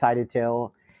 so I decided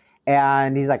to."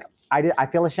 And he's like, I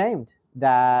feel ashamed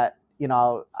that,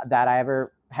 that I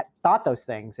ever thought those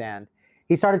things. And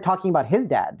he started talking about his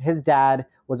dad. His dad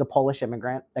was a Polish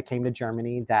immigrant that came to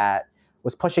Germany that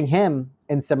was pushing him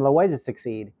in similar ways to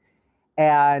succeed.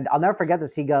 And I'll never forget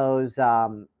this. He goes,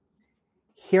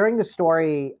 hearing the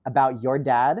story about your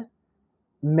dad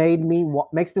makes me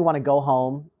want to go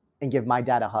home and give my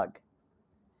dad a hug.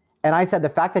 And I said, the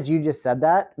fact that you just said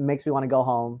that makes me want to go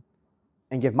home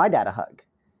and give my dad a hug.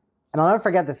 And I'll never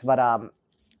forget this, but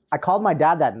I called my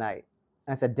dad that night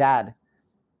and I said, Dad,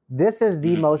 this is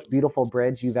the most beautiful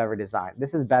bridge you've ever designed.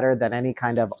 This is better than any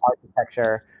kind of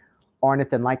architecture or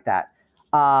anything like that.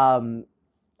 And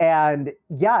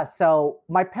yeah, so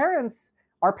our parents,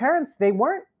 they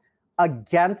weren't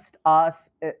against us.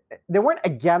 They weren't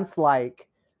against like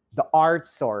the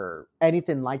arts or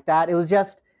anything like that. It was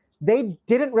just, they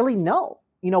didn't really know,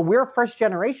 we're first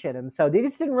generation. And so they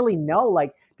just didn't really know,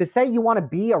 like, to say you want to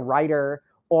be a writer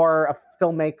or a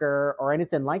filmmaker or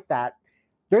anything like that.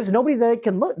 There's nobody that they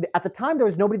can look at the time. There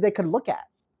was nobody they could look at.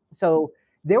 So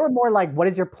they were more like, what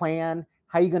is your plan?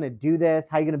 How are you going to do this?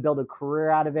 How are you going to build a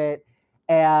career out of it?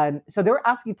 And so they were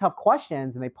asking tough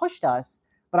questions and they pushed us,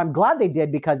 but I'm glad they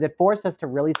did because it forced us to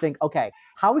really think, okay,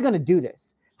 how are we going to do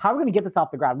this? How are we going to get this off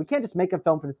the ground? We can't just make a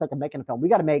film for the sake of making a film. We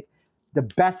got to make the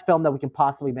best film that we can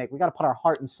possibly make. We got to put our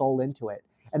heart and soul into it.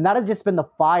 And that has just been the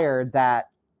fire that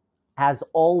has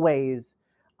always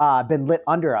been lit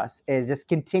under us, is just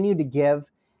continue to give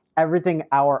everything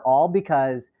our all,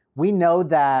 because we know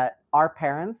that our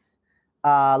parents,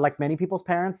 like many people's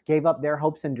parents, gave up their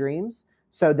hopes and dreams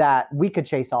so that we could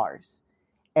chase ours.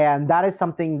 And that is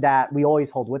something that we always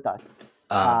hold with us.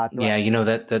 Yeah,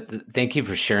 that thank you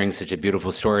for sharing such a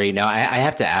beautiful story. Now, I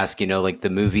have to ask, like the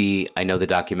movie, I know the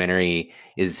documentary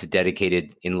is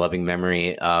dedicated in loving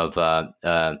memory of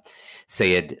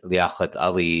Sayyid Liaquat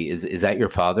Ali. Is that your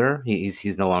father?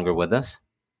 He's no longer with us?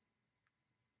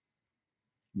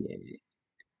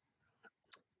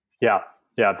 Yeah,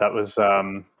 that was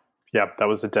that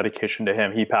was a dedication to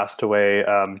him. He passed away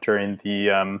during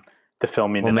the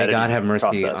filming. Well, may God have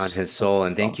mercy on his soul,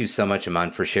 and thank you so much,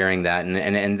 Aman, for sharing that.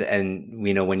 And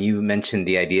when you mentioned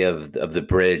the idea of the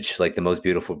bridge, like the most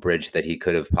beautiful bridge that he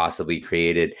could have possibly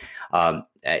created, that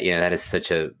is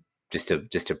such a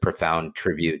profound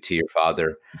tribute to your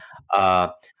father.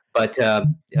 But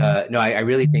no, I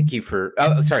really thank you for.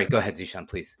 Oh, sorry. Go ahead, Zeeshan,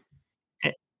 please.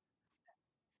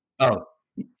 Oh,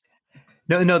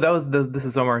 no, this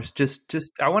is Omar.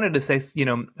 Just I wanted to say,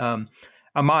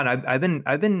 Aman,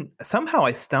 I've been somehow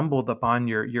I stumbled upon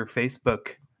your Facebook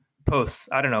posts.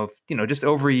 I don't know, just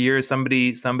over a year,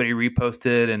 somebody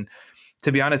reposted, and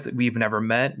to be honest, we've never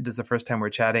met. This is the first time we're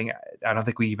chatting. I don't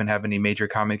think we even have any major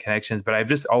common connections, but I've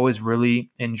just always really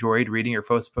enjoyed reading your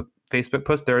Facebook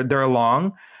posts. They're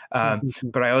long,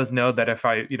 but I always know that if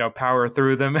I power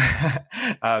through them,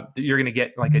 you're going to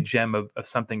get like a gem of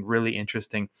something really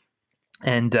interesting.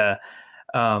 And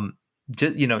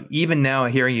just even now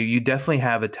hearing you definitely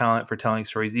have a talent for telling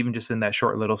stories, even just in that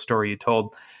short little story you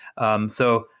told.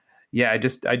 So yeah, I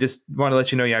just want to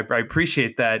let you know, I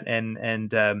appreciate that.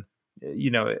 And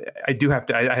I do have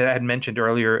to, I had mentioned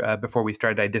earlier before we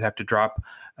started, I did have to drop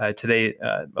today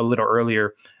a little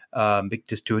earlier,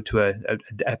 just due to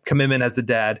a commitment as the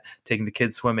dad, taking the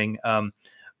kids swimming.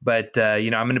 But I'm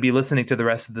going to be listening to the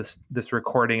rest of this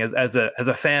recording as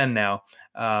a fan now.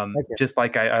 Just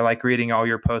like I like reading all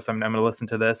your posts, I'm going to listen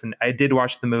to this. And I did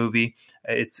watch the movie.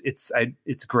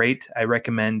 It's great. I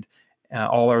recommend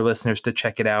all our listeners to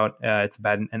check it out. It's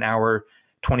about an hour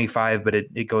 25, but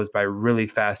it goes by really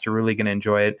fast. You're really going to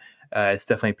enjoy it. It's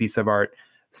definitely a piece of art.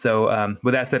 So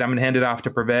with that said, I'm going to hand it off to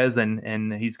Pervez,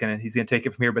 and he's going to take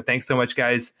it from here. But thanks so much,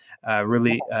 guys.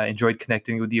 Really enjoyed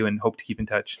connecting with you and hope to keep in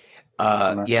touch.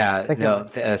 So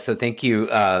thank you,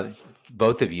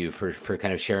 both of you, for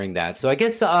kind of sharing that. So I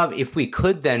guess if we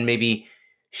could then maybe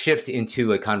shift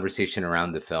into a conversation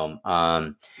around the film.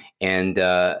 I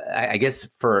guess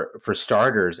for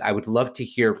starters, I would love to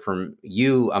hear from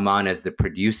you, Aman, as the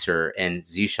producer, and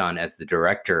Zeeshan as the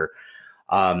director.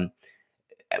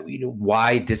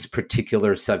 Why this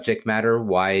particular subject matter?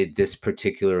 Why this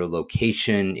particular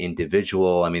location,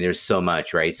 individual? I mean, there's so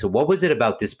much, right? So what was it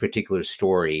about this particular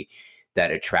story that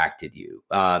attracted you?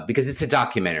 Because it's a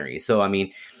documentary. So, I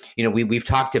mean, we've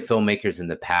talked to filmmakers in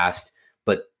the past,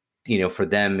 but, for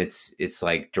them, it's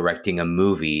like directing a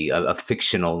movie, a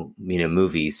fictional,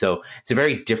 movie. So it's a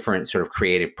very different sort of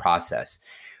creative process.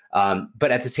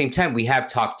 But at the same time, we have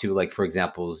talked to, like, for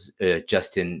example,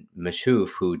 Justin Mashouf,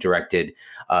 who directed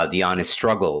The Honest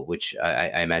Struggle, which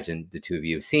I imagine the two of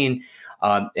you have seen.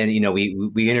 And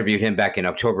we interviewed him back in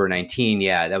October 19.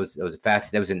 Yeah, that was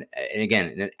an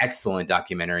excellent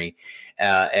documentary,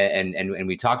 and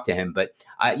we talked to him. But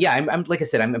I'm like I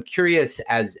said, I'm curious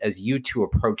as you two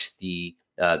approach the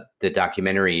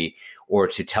documentary, or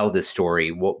to tell this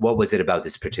story. What was it about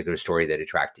this particular story that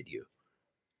attracted you?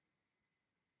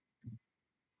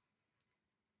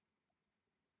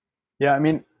 Yeah, I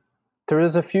mean, there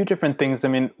was a few different things. I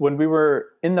mean, when we were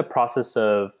in the process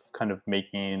of kind of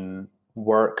making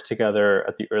work together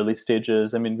at the early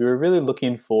stages, I mean, we were really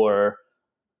looking for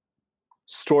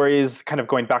stories, kind of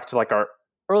going back to like our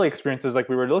early experiences. Like,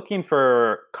 we were looking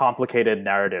for complicated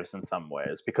narratives in some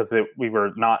ways, because we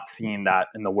were not seeing that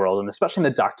in the world, and especially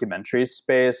in the documentary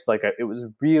space. Like, it was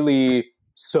really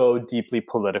so deeply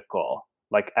political.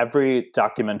 Like, every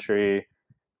documentary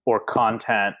or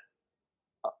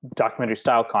documentary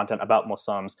style content about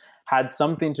Muslims had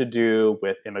something to do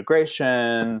with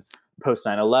immigration, post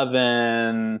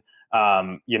 9/11.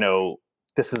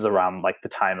 This is around like the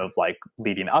time of like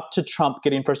leading up to Trump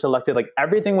getting first elected. Like,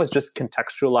 everything was just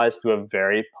contextualized through a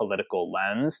very political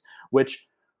lens, which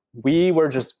we were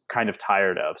just kind of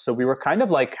tired of. So we were kind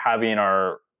of like having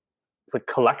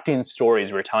collecting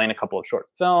stories. We were telling a couple of short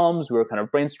films. We were kind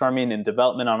of brainstorming in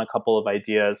development on a couple of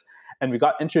ideas. And we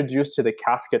got introduced to the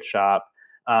Casket Shop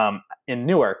in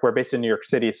Newark. We're based in New York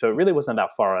City, so it really wasn't that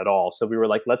far at all. So we were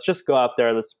like, let's just go out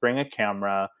there. Let's bring a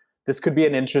camera. This could be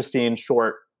an interesting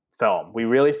short film. We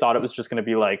really thought it was just going to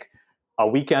be like a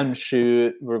weekend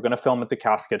shoot. We were going to film at the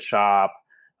Casket Shop,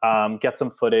 get some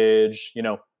footage.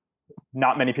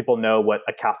 Not many people know what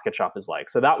a casket shop is like.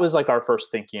 So that was like our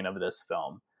first thinking of this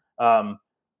film.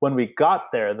 When we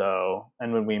got there, though,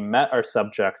 and when we met our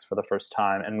subjects for the first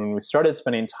time, and when we started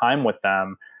spending time with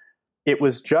them, it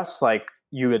was just like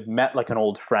you had met like an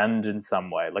old friend in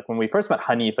some way. Like, when we first met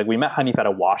Hanif, like, we met Hanif at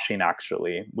a washing,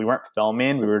 actually. We weren't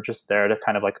filming. We were just there to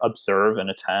kind of like observe and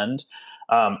attend.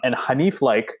 And Hanif,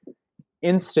 like,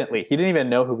 instantly, he didn't even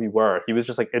know who we were. He was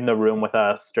just like in the room with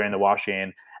us during the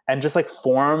washing, and just like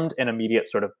formed an immediate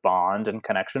sort of bond and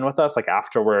connection with us. Like,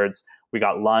 afterwards, we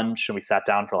got lunch and we sat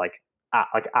down for like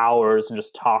hours and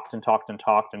just talked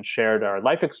and shared our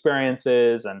life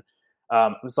experiences. And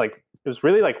it was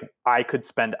really like I could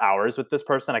spend hours with this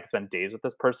person. I could spend days with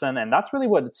this person. And that's really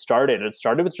what it started. It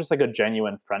started with just like a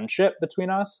genuine friendship between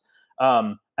us.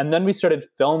 And then we started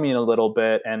filming a little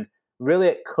bit, and really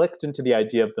it clicked into the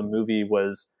idea of the movie.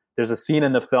 There's a scene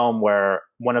in the film where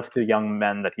one of the young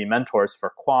men that he mentors,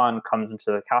 Furqan, comes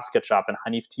into the casket shop, and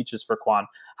Hanif teaches Furqan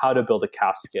how to build a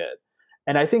casket.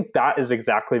 And I think that is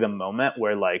exactly the moment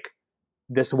where like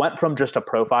this went from just a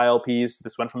profile piece,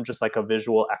 this went from just like a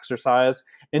visual exercise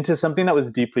into something that was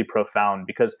deeply profound.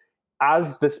 Because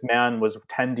as this man was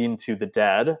tending to the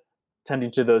dead,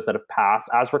 tending to those that have passed,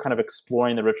 as we're kind of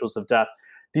exploring the rituals of death,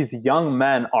 these young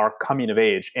men are coming of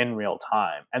age in real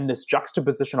time. And this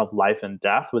juxtaposition of life and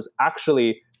death was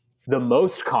actually the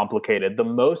most complicated, the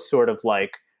most sort of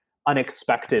like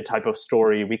unexpected type of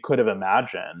story we could have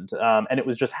imagined. And it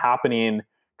was just happening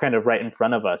kind of right in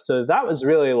front of us. So that was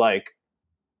really like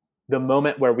the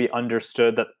moment where we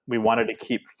understood that we wanted to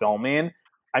keep filming.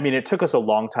 I mean, it took us a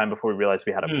long time before we realized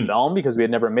we had a film, because we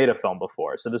had never made a film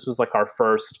before. So this was like our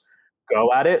first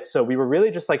go at it. So we were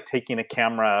really just like taking a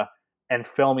camera and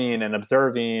filming and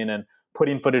observing and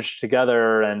putting footage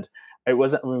together. And it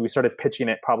wasn't when we started pitching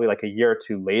it probably like a year or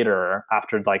two later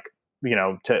after like,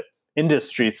 to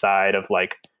industry side of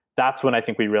like, that's when I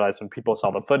think we realized when people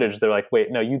saw the footage, they're like, wait,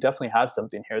 no, you definitely have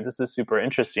something here. This is super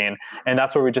interesting. And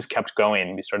that's where we just kept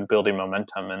going. We started building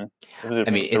momentum. And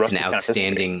it's an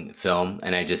outstanding film.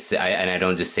 And I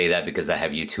don't just say that because I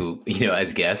have you two,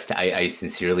 as guests. I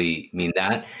sincerely mean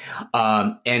that.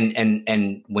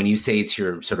 And when you say it's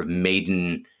your sort of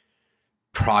maiden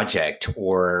project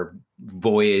or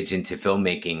voyage into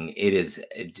filmmaking,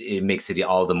 it makes it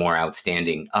all the more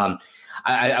outstanding.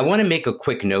 I want to make a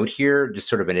quick note here, just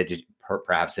sort of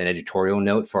perhaps an editorial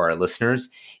note for our listeners,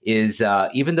 is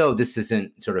even though this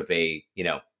isn't sort of a,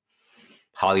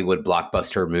 Hollywood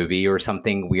blockbuster movie or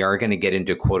something, we are going to get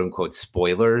into quote unquote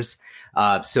spoilers.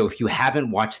 So if you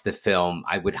haven't watched the film,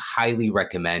 I would highly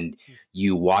recommend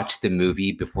you watch the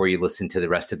movie before you listen to the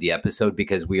rest of the episode,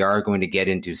 because we are going to get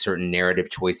into certain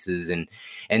narrative choices and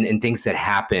things that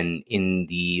happen in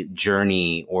the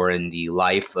journey or in the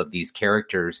life of these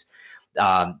characters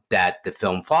that the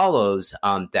film follows,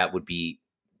 that would be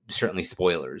certainly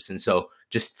spoilers. And so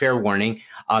just fair warning.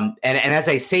 And as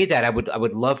I say that, I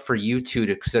would love for you two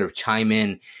to sort of chime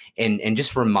in and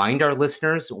just remind our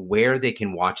listeners where they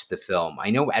can watch the film.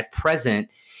 I know at present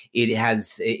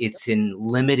it's in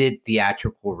limited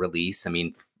theatrical release. I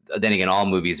mean, then again, all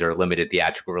movies are limited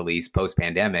theatrical release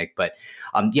post-pandemic. But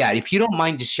if you don't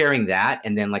mind just sharing that.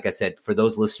 And then, like I said, for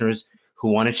those listeners who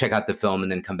want to check out the film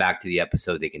and then come back to the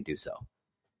episode, they can do so.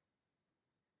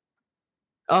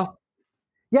 Oh,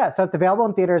 yeah. So it's available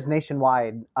in theaters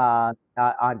nationwide on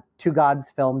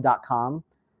twogodsfilm.com.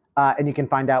 And you can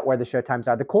find out where the showtimes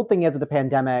are. The cool thing is with the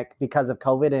pandemic, because of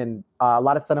COVID, and a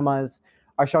lot of cinemas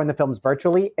are showing the films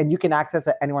virtually, and you can access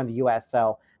it anywhere in the U.S.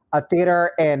 So a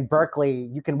theater in Berkeley,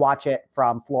 you can watch it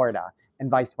from Florida and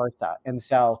vice versa. And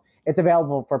so it's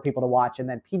available for people to watch. And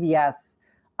then PBS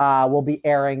will be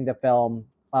airing the film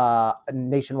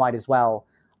nationwide as well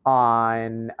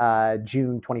on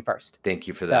June 21st. Thank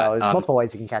you for that. So there's multiple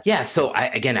ways you can catch it. Yeah, so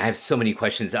I have so many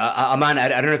questions. Aman, I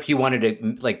don't know if you wanted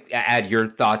to add your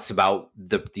thoughts about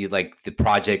the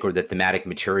project or the thematic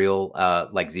material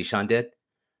like Zeeshan did.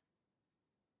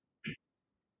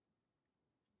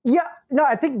 Yeah, no,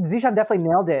 I think Zeeshan definitely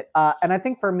nailed it. And I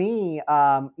think for me,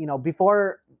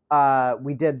 before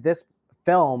we did this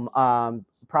film,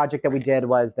 project that we did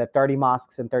was the 30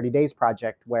 Mosques in 30 Days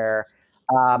project, where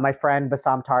my friend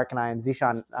Bassam Tarek and I and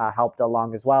Zeeshan helped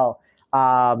along as well.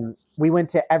 We went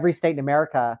to every state in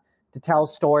America to tell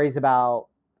stories about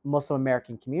Muslim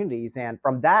American communities. And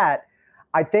from that,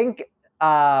 I think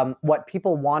what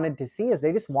people wanted to see is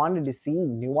they just wanted to see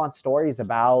nuanced stories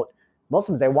about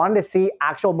Muslims. They wanted to see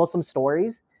actual Muslim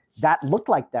stories that looked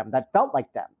like them, that felt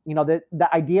like them. The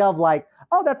idea of like,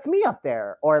 oh, that's me up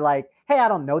there. Or like, hey, I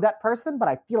don't know that person, but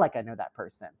I feel like I know that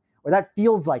person. Or that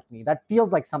feels like me. That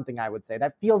feels like something I would say.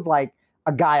 That feels like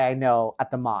a guy I know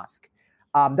at the mosque.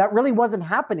 That really wasn't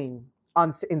happening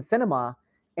in cinema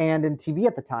and in TV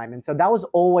at the time. And so that was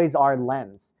always our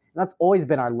lens. And that's always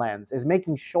been our lens, is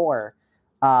making sure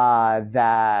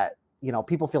that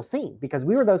people feel seen, because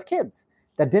we were those kids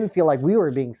that didn't feel like we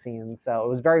were being seen. So it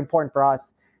was very important for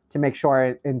us to make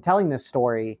sure in telling this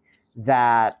story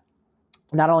that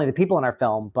not only the people in our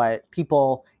film, but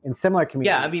people in similar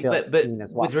communities. Yeah, I mean, but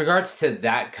as well. With regards to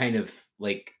that kind of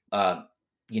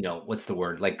what's the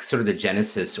word? Like sort of the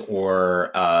genesis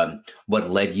or what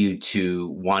led you to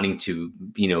wanting to,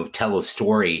 tell a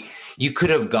story, you could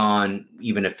have gone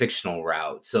even a fictional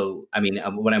route. So, I mean,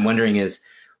 what I'm wondering is,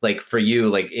 like for you,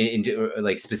 like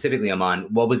specifically, Aman,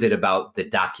 what was it about the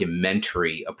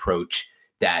documentary approach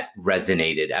that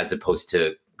resonated as opposed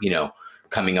to,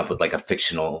 coming up with like a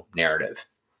fictional narrative?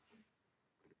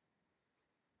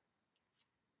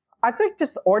 I think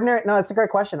just ordinary. No, it's a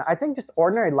great question. I think just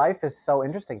ordinary life is so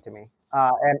interesting to me.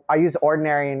 And I use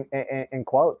ordinary in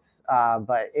quotes,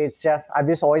 but it's just, I've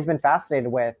just always been fascinated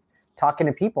with talking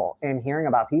to people and hearing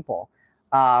about people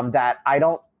that I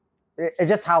don't, it's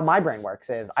just how my brain works.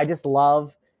 Is I just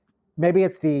love, maybe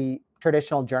it's the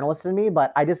traditional journalist in me,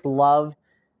 but I just love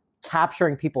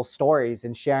capturing people's stories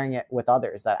and sharing it with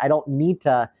others, that I don't need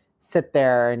to sit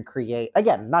there and create.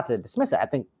 Again, not to dismiss it. I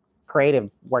think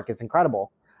creative work is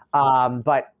incredible.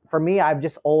 But for me, I've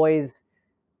just always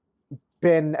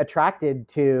been attracted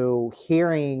to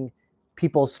hearing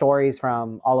people's stories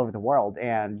from all over the world.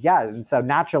 And so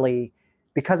naturally,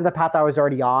 because of the path I was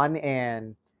already on,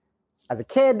 and as a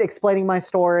kid explaining my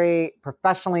story,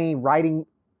 professionally writing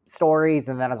stories,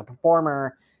 and then as a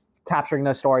performer capturing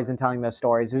those stories and telling those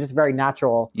stories. It was just very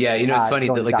natural. Yeah, it's funny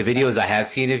that like the videos I have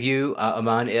seen of you,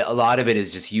 Aman, a lot of it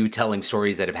is just you telling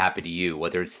stories that have happened to you,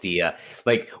 whether it's the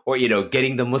or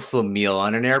getting the Muslim meal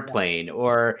on an airplane,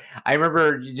 or I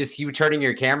remember just you turning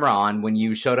your camera on when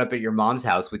you showed up at your mom's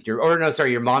house with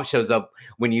your mom shows up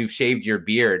when you've shaved your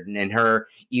beard, and her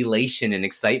elation and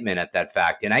excitement at that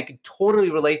fact, and I could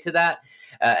totally relate to that.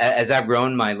 As I've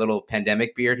grown my little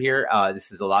pandemic beard here,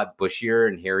 this is a lot bushier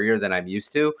and hairier than I'm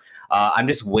used to. I'm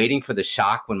just waiting for the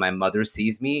shock when my mother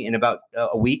sees me in about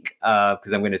a week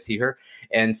because I'm going to see her.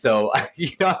 And so, I'm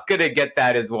going to get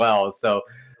that as well. So,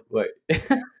 what? You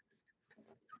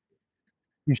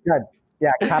should.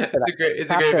 Yeah, capture that. It's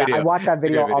a great video. I watch that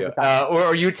video all the time. Or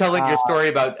are you telling your story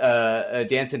about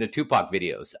dancing to Tupac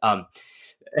videos?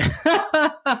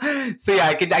 So yeah,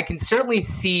 I can certainly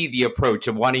see the approach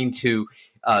of wanting to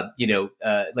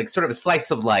like sort of a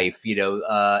slice of life,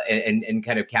 and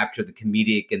kind of capture the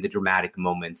comedic and the dramatic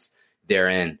moments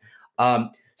therein.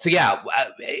 So yeah,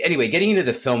 anyway, getting into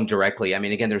the film directly, I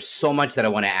mean, again, there's so much that I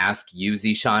want to ask you,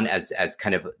 Zeeshan, as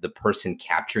kind of the person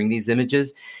capturing these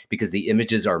images, because the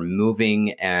images are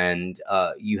moving and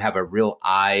you have a real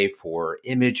eye for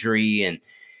imagery.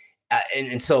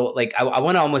 And so like, I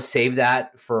want to almost save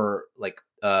that for like,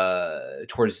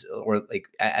 towards or like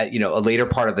a later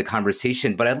part of the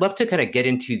conversation, but I'd love to kind of get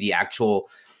into the actual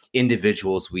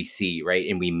individuals we see, right,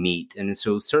 and we meet. And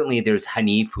so certainly there's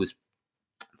Hanif, who's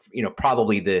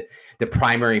probably the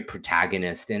primary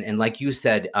protagonist, and like you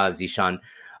said, Zeeshan,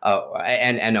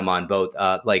 and Aman both,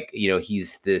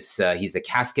 he's he's a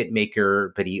casket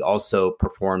maker, but he also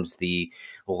performs the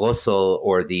ghusl,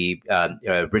 or the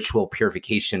ritual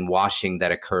purification washing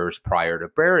that occurs prior to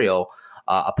burial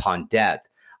upon death.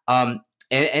 And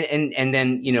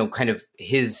then kind of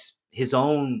his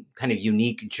own kind of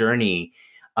unique journey,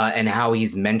 and how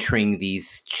he's mentoring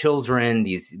these children,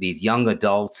 these young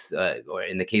adults, or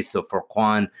in the case of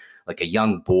Furqan, like a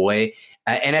young boy,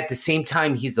 and at the same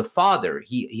time he's a father.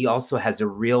 He also has a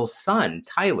real son,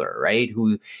 Tyler, right,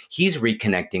 who he's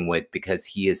reconnecting with because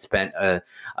he has spent a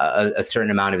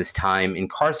certain amount of his time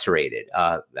incarcerated,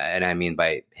 and I mean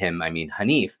by him, I mean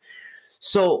Hanif.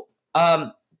 So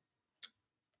I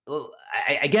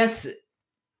guess,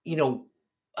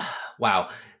 wow.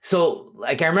 So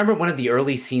like, I remember one of the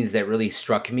early scenes that really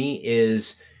struck me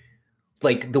is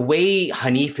like the way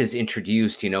Hanif is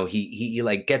introduced. He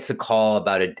like gets a call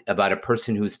about a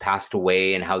person who's passed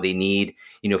away and how they need,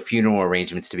 funeral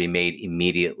arrangements to be made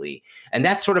immediately. And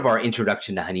that's sort of our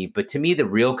introduction to Hanif. But to me, the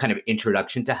real kind of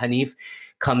introduction to Hanif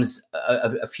comes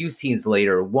a few scenes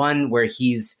later. One where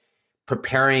he's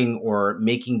preparing or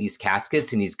making these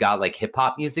caskets and he's got like hip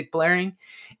hop music blaring.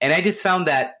 And I just found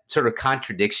that sort of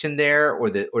contradiction there, or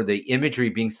the imagery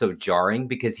being so jarring,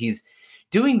 because he's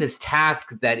doing this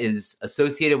task that is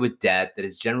associated with death, that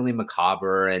is generally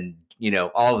macabre and,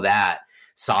 all of that,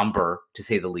 somber to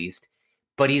say the least,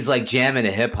 but he's like jamming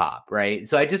a hip hop, right?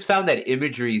 So I just found that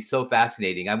imagery so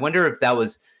fascinating. I wonder if that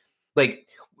was like,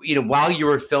 while you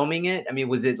were filming it, I mean,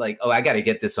 was it like, oh, I got to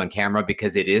get this on camera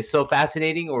because it is so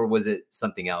fascinating, or was it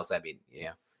something else? I mean,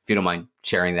 if you don't mind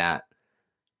sharing that.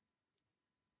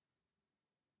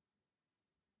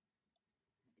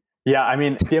 Yeah, I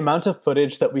mean, the amount of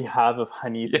footage that we have of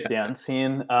Hanif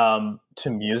dancing to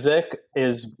music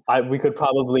we could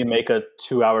probably make a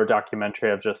 2-hour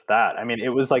documentary of just that. I mean, it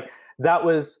was like, that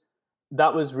was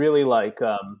really like,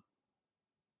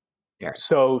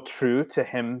 so true to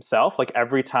himself. Like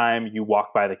every time you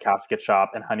walk by the casket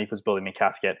shop and Hanif was building a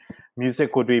casket,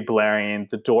 music would be blaring,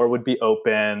 the door would be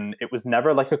open. It was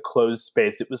never like a closed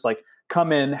space. It was like,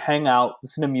 come in, hang out,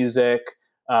 listen to music.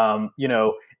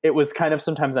 It was kind of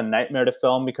sometimes a nightmare to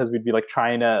film because we'd be like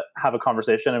trying to have a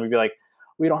conversation and we'd be like,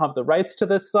 we don't have the rights to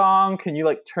this song. Can you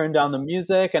like turn down the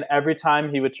music? And every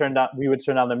time we would turn down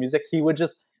the music, he would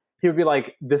be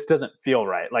like, this doesn't feel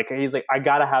right. Like, he's like, I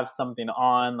gotta have something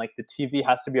on, like the TV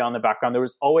has to be on the background. There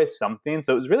was always something.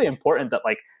 So it was really important that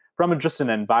like, from just an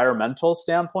environmental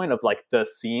standpoint of like the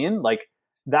scene, like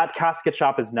that casket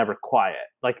shop is never quiet.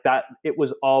 Like that, it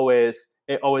always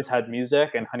had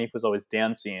music and Hanif was always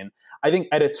dancing. I think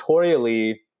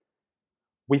editorially,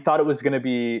 we thought it was going to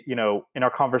be, in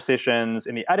our conversations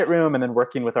in the edit room and then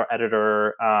working with our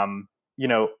editor,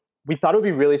 we thought it would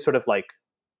be really sort of like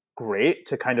great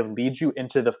to kind of lead you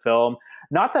into the film.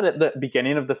 Not that at the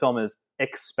beginning of the film is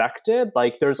expected,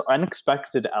 like there's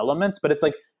unexpected elements, but it's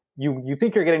like you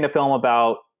think you're getting a film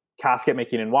about casket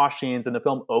making and washings, and the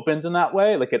film opens in that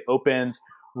way. Like it opens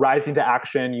rising to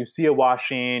action. You see a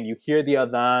washing, you hear the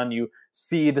adhan, you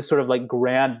see the sort of like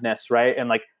grandness, right? And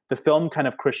like the film kind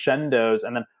of crescendos,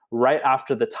 and then right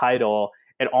after the title,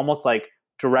 it almost like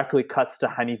directly cuts to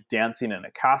Hanif dancing in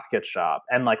a casket shop.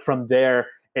 And like from there,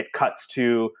 it cuts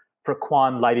to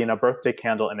Frequan lighting a birthday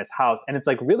candle in his house. And it's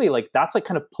like really like that's like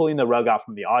kind of pulling the rug out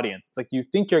from the audience. It's like you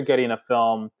think you're getting a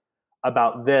film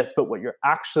about this, but what you're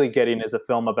actually getting is a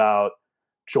film about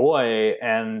joy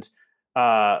and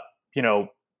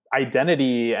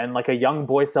identity and like a young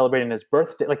boy celebrating his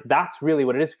birthday. Like that's really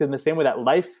what it is, because in the same way that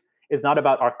life is not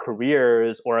about our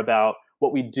careers or about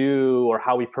what we do or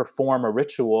how we perform a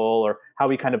ritual or how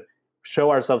we kind of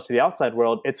show ourselves to the outside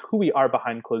world, it's who we are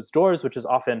behind closed doors, which is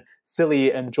often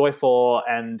silly and joyful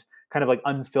and kind of like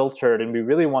unfiltered. And we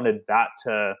really wanted that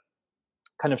to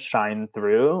kind of shine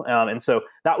through. And so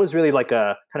that was really like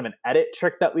a kind of an edit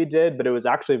trick that we did, but it was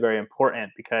actually very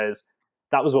important because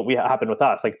that was what happened with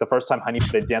us. Like the first time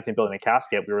Hanif did Dancing Building a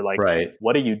Casket, we were like, right.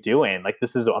 What are you doing? Like,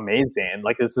 this is amazing.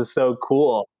 Like, this is so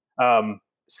cool.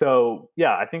 So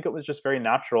yeah, I think it was just very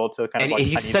natural to kind of and like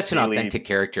he's such an authentic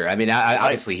character. I mean,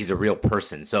 obviously he's a real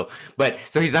person. So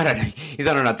he's not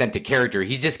an authentic character.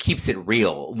 He just keeps it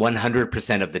real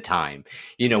 100% of the time.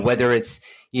 Whether it's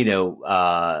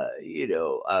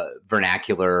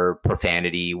vernacular,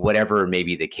 profanity, whatever may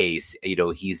be the case.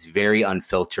 He's very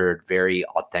unfiltered, very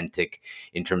authentic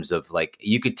in terms of like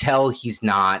you could tell he's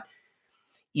not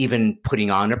even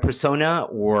putting on a persona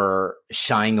or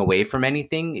shying away from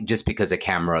anything just because a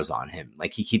camera's on him.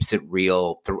 Like he keeps it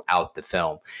real throughout the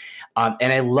film.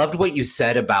 And I loved what you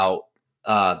said about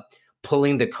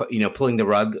pulling the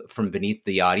rug from beneath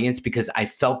the audience, because I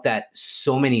felt that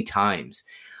so many times.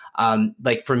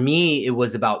 Like for me, it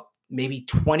was about maybe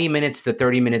 20 minutes to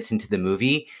 30 minutes into the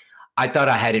movie. I thought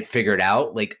I had it figured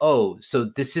out. Like, oh, so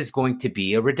this is going to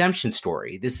be a redemption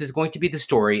story. This is going to be the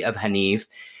story of Hanif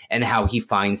and how he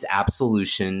finds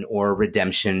absolution or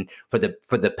redemption for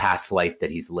the past life that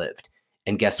he's lived.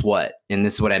 And guess what? And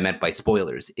this is what I meant by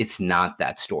spoilers. It's not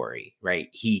that story, right?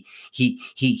 He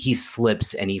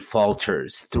slips and he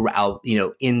falters throughout,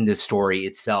 in the story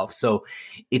itself. So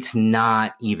it's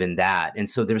not even that. And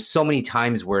so there's so many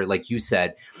times where, like you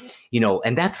said,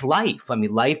 and that's life. I mean,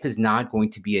 life is not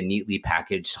going to be a neatly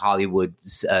packaged Hollywood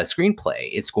screenplay.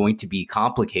 It's going to be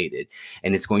complicated,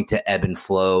 and it's going to ebb and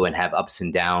flow and have ups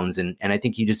and downs. And I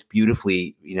think you just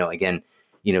beautifully, again,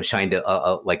 shined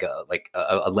a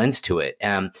lens to it.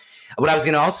 What I was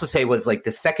going to also say was like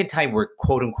the second time we're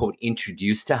quote unquote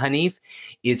introduced to Hanif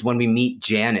is when we meet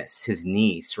Janice, his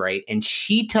niece, right? And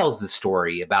she tells the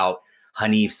story about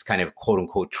Hanif's kind of quote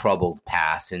unquote troubled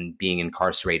past and being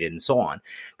incarcerated and so on,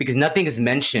 because nothing is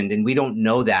mentioned and we don't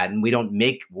know that. And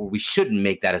we shouldn't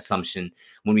make that assumption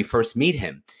when we first meet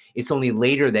him. It's only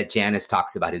later that Janice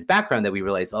talks about his background that we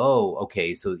realize, oh,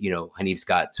 okay, so, Hanif's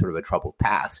got sort of a troubled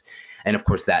past. And of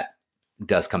course, that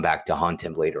does come back to haunt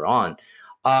him later on.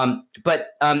 And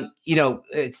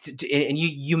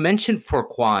you mentioned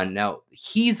Frequan. Now,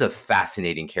 he's a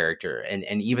fascinating character.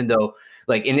 And even though,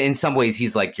 like, in some ways,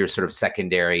 he's like your sort of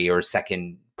secondary or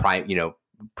second prime,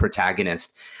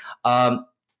 protagonist.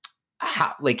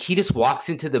 He just walks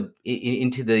into the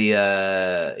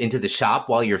shop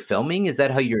while you're filming. Is that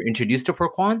how you're introduced to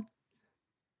Frequan?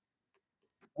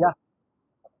 Yeah.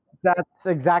 That's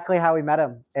exactly how we met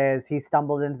him. Is he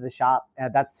stumbled into the shop?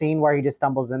 That scene where he just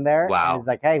stumbles in there. Wow. And he's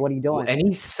like, "Hey, what are you doing?" And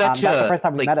he's such that's the first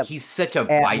time we met him. He's such a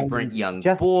vibrant young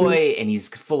boy, and he's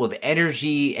full of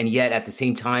energy, and yet at the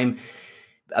same time,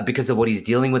 because of what he's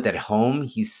dealing with at home,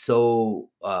 he's so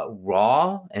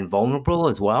raw and vulnerable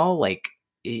as well. Like,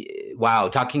 wow,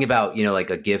 talking about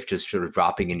like a gift just sort of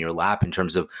dropping in your lap in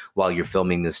terms of while you're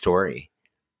filming the story.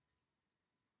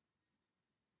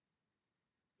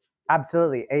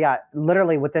 Absolutely. Yeah.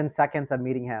 Literally within seconds of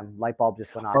meeting him, light bulb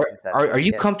just went off. And said, are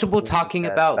you comfortable talking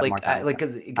about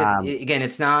because again,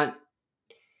 it's not,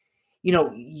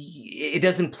 it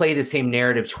doesn't play the same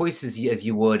narrative choices as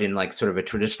you would in like sort of a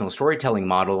traditional storytelling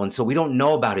model. And so we don't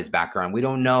know about his background. We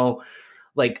don't know,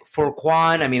 like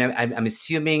Frequan. I mean, I'm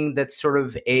assuming that's sort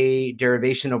of a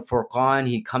derivation of Frequan.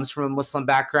 He comes from a Muslim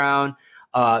background.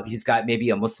 He's got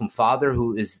maybe a Muslim father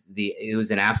who's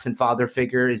an absent father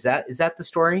figure. Is that the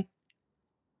story?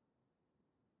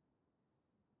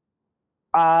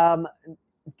 To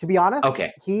be honest,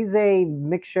 okay, he's a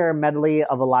mixture medley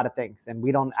of a lot of things, and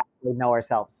we don't actually know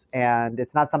ourselves. And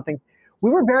it's not something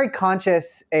we were very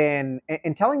conscious in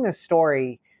telling this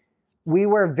story. We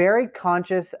were very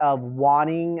conscious of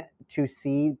wanting to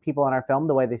see people in our film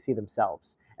the way they see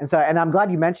themselves. And so, and I'm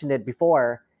glad you mentioned it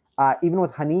before. Even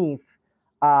with Hanif,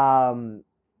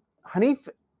 Hanif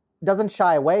doesn't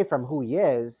shy away from who he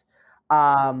is,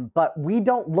 but we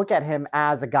don't look at him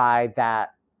as a guy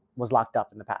that was locked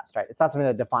up in the past, right? It's not something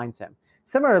that defines him.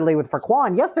 Similarly with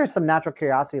Frequan, yes, there's some natural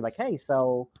curiosity, like, hey,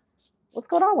 so what's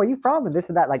going on? Where are you from? And this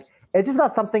and that. Like, It's just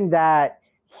not something that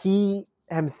he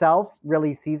himself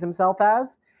really sees himself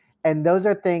as. And those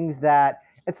are things that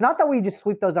it's not that we just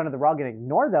sweep those under the rug and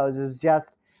ignore those. It's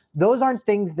just those aren't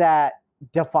things that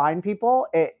define people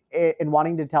in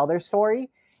wanting to tell their story.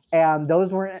 And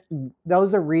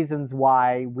those are reasons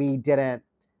why we didn't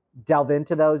delve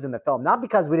into those in the film. Not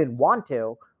because we didn't want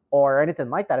to or anything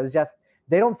like that. It was just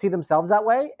they don't see themselves that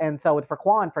way. And so with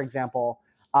Frequan, for example,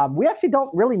 we actually don't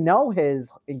really know his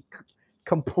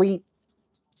complete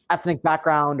ethnic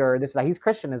background or this. He's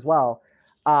Christian as well.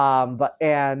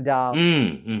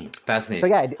 Fascinating. But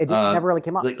yeah, it just never really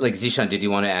came up. Like Zishan, did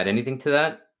you want to add anything to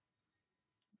that?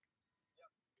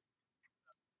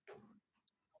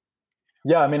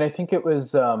 Yeah, I mean, I think it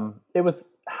was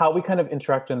how we kind of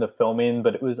interacted in the filming,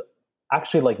 but it was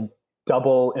actually like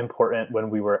double important when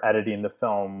we were editing the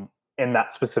film in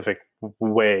that specific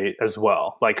way as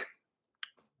well. Like,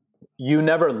 you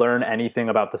never learn anything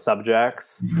about the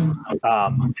subjects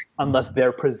unless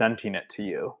they're presenting it to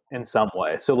you in some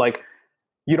way. So like,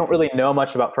 you don't really know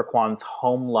much about Frequan's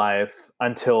home life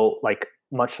until like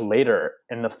much later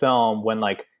in the film when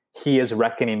like he is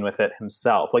reckoning with it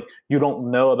himself. Like, you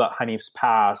don't know about Hanif's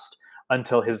past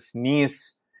until his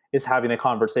niece is having a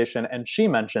conversation and she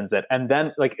mentions it. And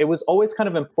then like, it was always kind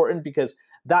of important because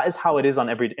that is how it is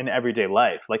in everyday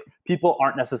life. Like, people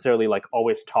aren't necessarily like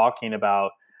always talking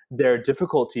about their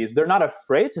difficulties. They're not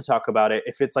afraid to talk about it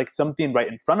if it's like something right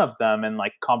in front of them and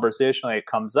like conversationally it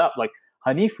comes up. Like,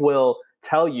 Hanif will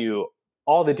tell you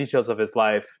all the details of his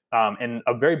life in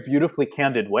a very beautifully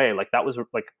candid way. Like, that was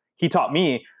like, he taught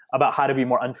me about how to be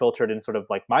more unfiltered and sort of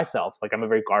like myself. Like, I'm a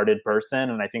very guarded person,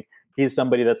 and I think he's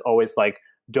somebody that's always like,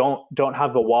 don't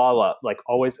have the wall up, like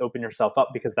always open yourself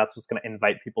up, because that's what's going to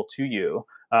invite people to you.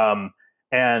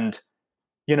 And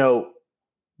you know,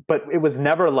 but it was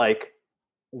never like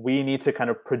we need to kind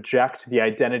of project the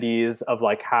identities of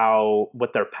like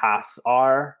what their pasts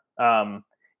are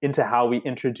into how we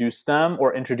introduce them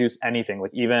or introduce anything.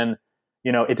 Like, even,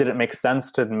 you know, it didn't make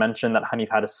sense to mention that Hanif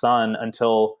had a son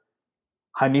until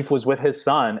Hanif was with his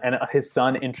son and his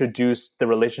son introduced the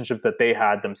relationship that they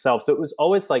had themselves. So it was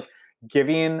always like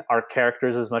giving our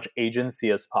characters as much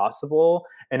agency as possible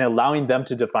and allowing them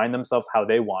to define themselves how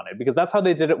they wanted, because that's how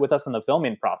they did it with us in the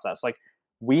filming process. Like,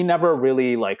 we never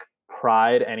really like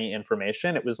pried any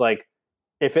information. It was like,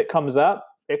 if it comes up,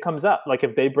 it comes up. Like,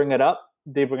 if they bring it up,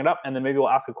 they bring it up, and then maybe we'll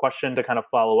ask a question to kind of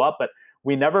follow up. But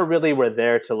we never really were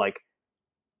there to like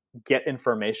get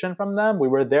information from them. We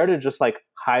were there to just like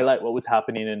highlight what was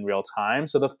happening in real time.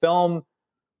 So the film,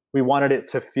 we wanted it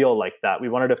to feel like that. We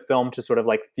wanted a film to sort of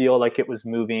like feel like it was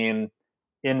moving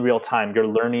in real time. You're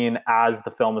learning as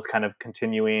the film is kind of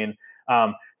continuing.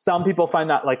 Some people find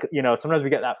that like, you know, sometimes we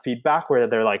get that feedback where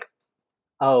they're like,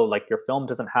 oh, like your film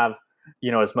doesn't have,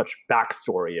 you know, as much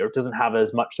backstory, or it doesn't have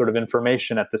as much sort of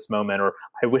information at this moment, or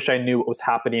I wish I knew what was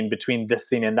happening between this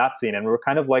scene and that scene. And we're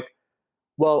kind of like,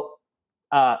 well,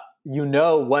 you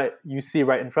know what you see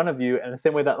right in front of you, and the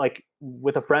same way that like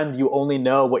with a friend, you only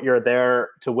know what you're there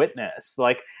to witness.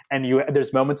 Like, and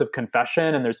there's moments of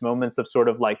confession and there's moments of sort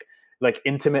of like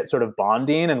intimate sort of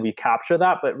bonding, and we capture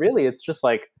that. But really, it's just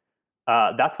like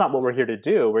that's not what we're here to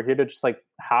do. We're here to just like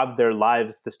have their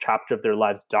lives, this chapter of their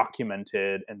lives,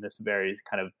 documented in this very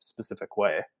kind of specific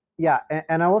way. Yeah,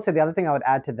 and I will say the other thing I would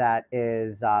add to that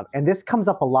is, and this comes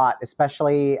up a lot,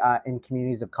 especially in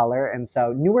communities of color. And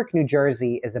so Newark, New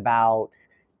Jersey is about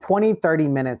 20, 30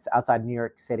 minutes outside New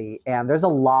York City. And there's a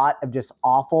lot of just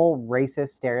awful racist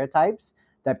stereotypes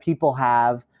that people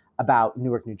have about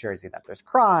Newark, New Jersey, that there's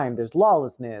crime, there's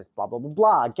lawlessness, blah, blah, blah,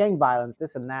 blah, gang violence,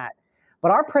 this and that.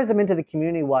 But our prism into the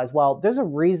community was, well, there's a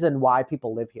reason why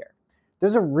people live here.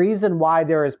 There's a reason why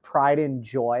there is pride and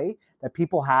joy that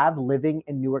people have living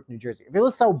in Newark, New Jersey. If it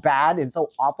was so bad and so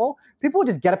awful, people would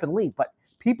just get up and leave. But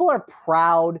people are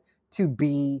proud to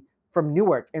be from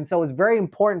Newark. And so it's very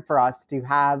important for us to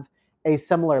have a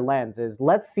similar lens, is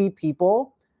let's see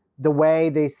people the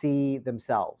way they see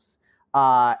themselves.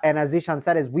 And as Zishan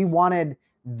said, is we wanted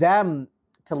them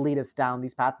to lead us down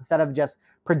these paths instead of just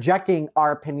projecting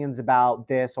our opinions about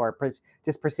this or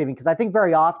just perceiving. Because I think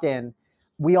very often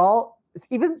we all,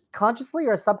 even consciously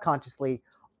or subconsciously,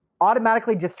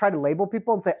 automatically just try to label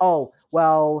people and say, oh,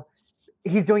 well,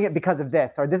 he's doing it because of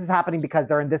this, or this is happening because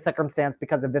they're in this circumstance,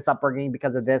 because of this upbringing,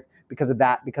 because of this, because of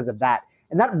that, because of that.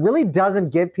 And that really doesn't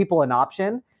give people an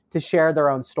option to share their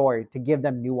own story, to give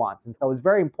them nuance. And so it's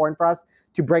very important for us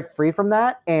to break free from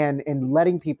that and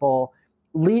letting people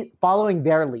following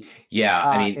their lead. Yeah,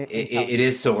 I mean, it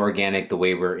is so organic the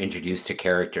way we're introduced to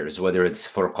characters, whether it's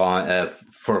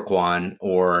Furqan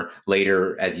or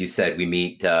later, as you said, we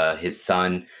meet his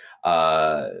son.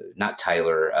 not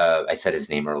Tyler. I said his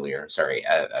name earlier. Sorry.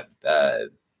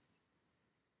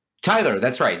 Tyler,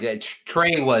 that's right.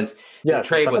 Trey was I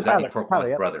think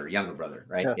Farquaad's brother, younger brother,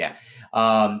 right? Yeah.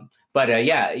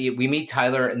 We meet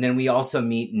Tyler, and then we also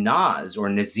meet Nas, or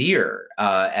Nazir,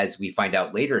 as we find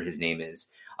out later his name is,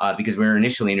 because we were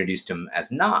initially introduced to him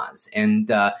as Nas.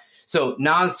 And so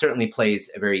Nas certainly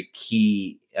plays a very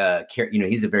key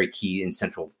he's a very key and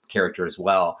central character as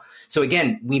well. So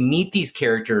again, we meet these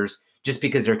characters just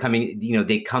because they're coming,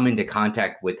 they come into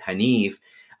contact with Hanif.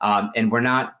 And we're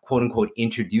not, quote unquote,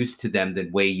 introduced to them the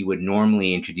way you would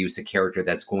normally introduce a character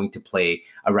that's going to play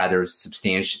a rather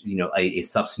substantial, a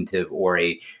substantive or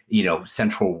a,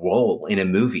 central role in a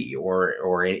movie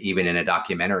or even in a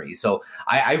documentary. So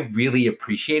I really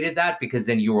appreciated that, because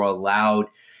then you were allowed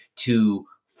to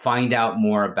find out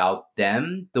more about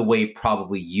them the way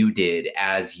probably you did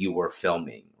as you were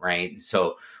filming, right?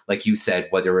 So like you said,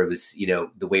 whether it was,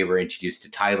 the way we're introduced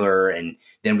to Tyler, and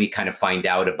then we kind of find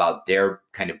out about their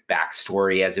kind of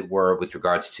backstory, as it were, with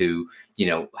regards to,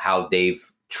 how they've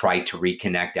tried to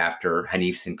reconnect after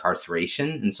Hanif's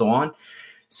incarceration and so on.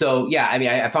 So, yeah, I mean,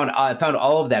 I found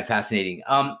all of that fascinating.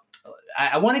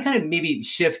 I want to kind of maybe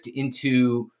shift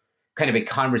into kind of a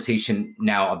conversation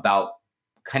now about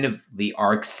kind of the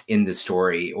arcs in the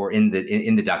story, or in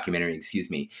the documentary,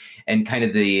 excuse me, and kind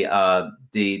of the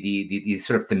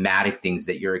sort of thematic things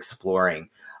that you're exploring.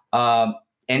 And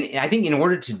I think in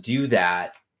order to do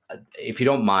that, if you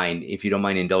don't mind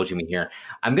indulging me here,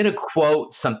 I'm going to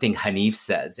quote something Hanif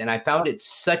says, and I found it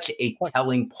such a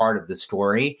telling part of the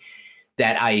story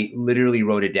that I literally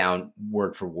wrote it down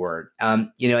word for word.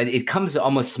 It comes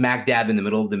almost smack dab in the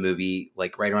middle of the movie,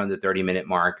 like right around the 30-minute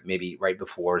mark, maybe right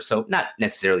before. So not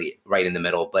necessarily right in the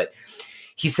middle, but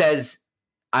he says,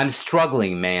 "I'm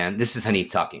struggling, man." This is Hanif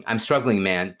talking. "I'm struggling,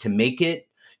 man, to make it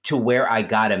to where I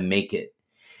gotta make it,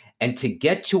 and to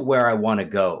get to where I want to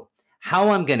go. How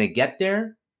I'm going to get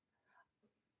there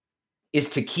is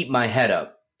to keep my head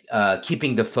up,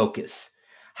 keeping the focus.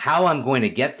 How I'm going to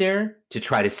get there to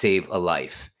try to save a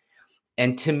life."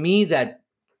 And to me, that,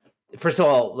 first of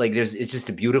all, like it's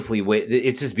just beautiful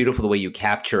the way you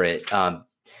capture it,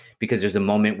 because there's a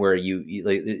moment where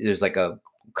there's like a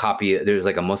copy, there's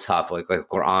like a mushaf, like a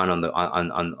Quran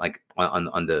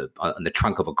on the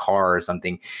trunk of a car or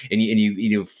something, and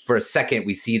you for a second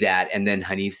we see that, and then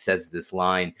Hanif says this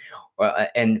line,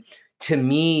 and to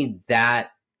me,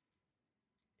 that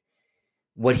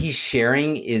what he's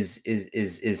sharing is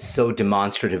so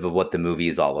demonstrative of what the movie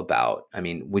is all about. I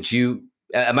mean,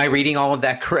 am I reading all of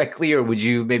that correctly, or would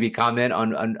you maybe comment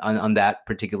on that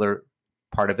particular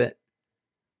part of it?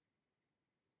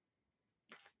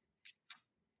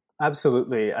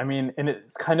 Absolutely. I mean, and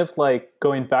it's kind of like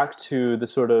going back to the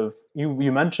sort of,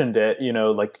 you mentioned it,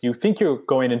 like you think you're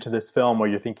going into this film where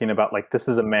you're thinking about like, this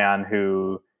is a man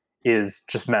who is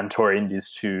just mentoring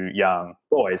these two young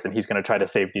boys, and he's going to try to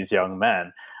save these young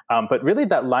men. But really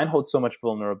that line holds so much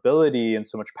vulnerability and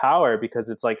so much power, because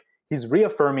it's like he's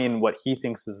reaffirming what he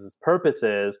thinks is his purpose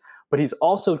is, but he's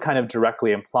also kind of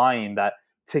directly implying that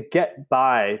to get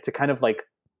by, to kind of like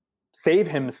save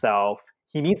himself,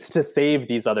 he needs to save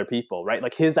these other people, right?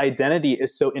 Like his identity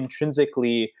is so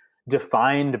intrinsically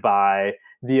defined by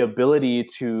the ability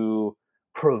to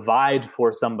provide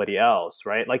for somebody else,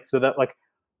 right? Like, so that like,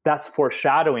 that's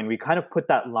foreshadowing. We kind of put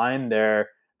that line there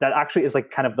that actually is like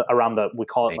kind of we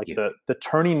call it the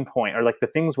turning point, or like the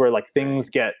things where like things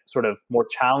get sort of more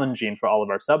challenging for all of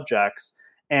our subjects.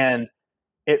 And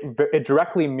it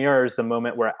directly mirrors the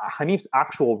moment where Hanif's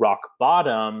actual rock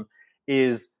bottom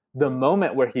is the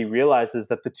moment where he realizes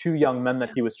that the two young men that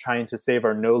he was trying to save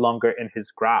are no longer in his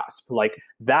grasp. Like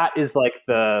that is like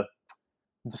the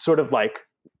sort of like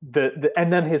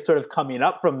and then his sort of coming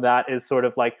up from that is sort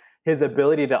of like his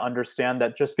ability to understand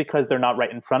that just because they're not right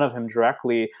in front of him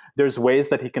directly, there's ways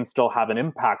that he can still have an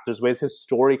impact. There's ways his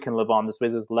story can live on. There's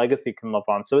ways his legacy can live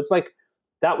on. So it's like,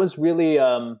 that was really,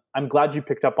 I'm glad you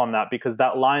picked up on that, because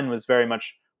that line was very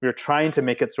much, we were trying to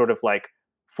make it sort of like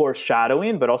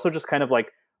foreshadowing, but also just kind of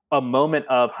like a moment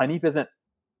of Hanif isn't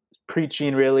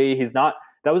preaching really. He's not,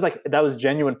 that was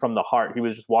genuine from the heart. He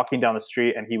was just walking down the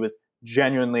street and he was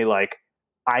genuinely like,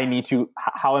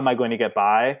 how am I going to get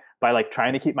by like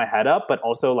trying to keep my head up, but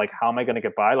also like, how am I going to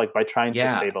get by? Like by trying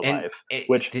to save a life,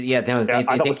 thank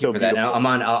you for that.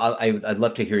 I'd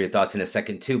love to hear your thoughts in a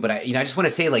second too, but I just want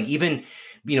to say, like, even,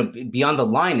 beyond the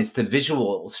line, it's the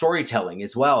visual storytelling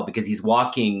as well, because he's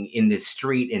walking in this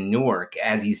street in Newark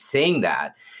as he's saying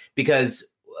that,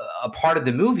 because a part of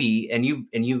the movie, and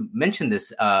you mentioned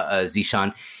this,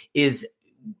 Zishan, is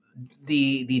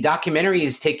the documentary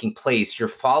is taking place. You're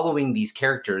following these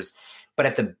characters But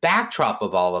at the backdrop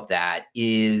of all of that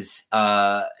is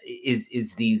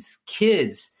these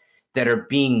kids that are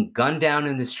being gunned down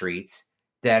in the streets,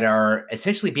 that are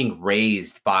essentially being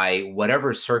raised by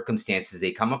whatever circumstances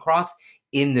they come across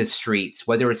in the streets,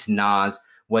 whether it's Nas,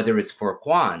 whether it's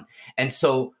Furqan. And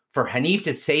so for Hanif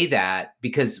to say that,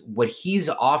 because what he's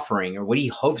offering, or what he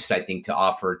hopes, I think, to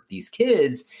offer these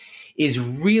kids, is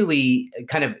really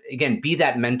kind of, again, be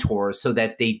that mentor so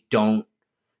that they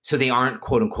aren't,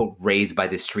 quote unquote, raised by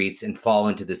the streets and fall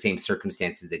into the same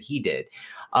circumstances that he did.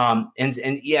 And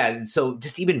yeah, so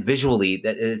just even visually,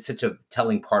 that it's such a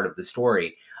telling part of the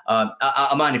story.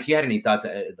 Aman, if you had any thoughts,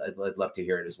 I'd love to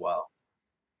hear it as well.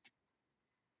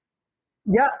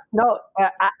 Yeah, no,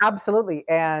 absolutely.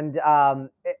 And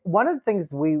one of the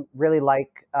things we really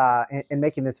like in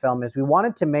making this film is we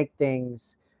wanted to make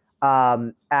things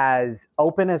as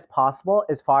open as possible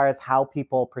as far as how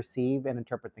people perceive and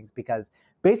interpret things, because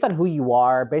based on who you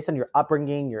are, based on your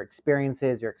upbringing, your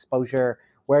experiences, your exposure,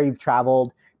 where you've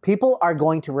traveled, people are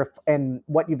going to and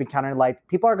what you've encountered in life,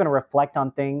 people are going to reflect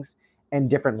on things in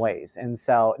different ways. And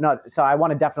so I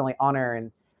want to definitely honor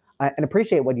and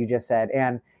appreciate what you just said.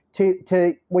 And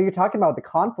to what you're talking about with the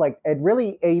conflict, it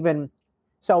really even,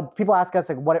 so people ask us,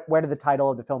 like, where did the title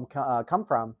of the film come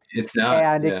from? It's not,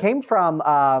 and it came from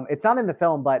it's not in the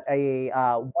film, but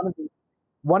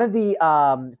one of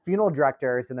the funeral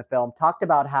directors in the film talked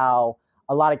about how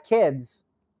a lot of kids,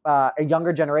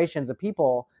 younger generations of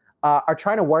people, are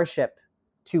trying to worship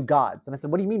two gods. And I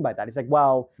said, what do you mean by that? He's like,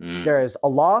 well, there's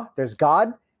Allah, there's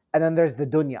God, and then there's the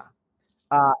dunya.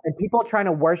 And people trying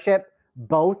to worship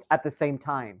both at the same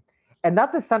time. And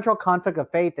that's a central conflict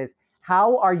of faith, is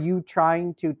how are you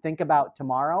trying to think about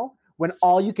tomorrow when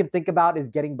all you can think about is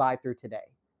getting by through today,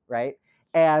 right?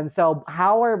 And so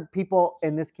how are people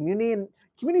in this community and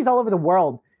communities all over the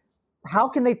world, how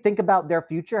can they think about their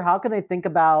future? How can they think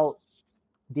about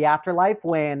the afterlife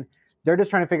when they're just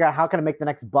trying to figure out, how can I make the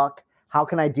next buck? How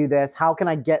can I do this? How can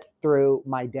I get through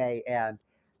my day? And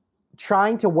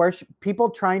trying to worship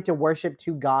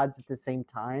two gods at the same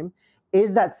time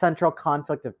is that central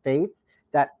conflict of faith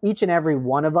that each and every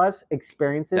one of us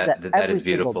experiences. That is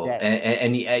beautiful.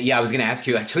 And yeah, I was going to ask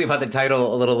you actually about the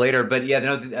title a little later, but yeah,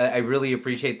 no, I really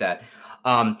appreciate that.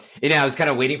 I was kind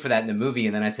of waiting for that in the movie,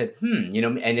 and then I said, and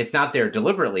it's not there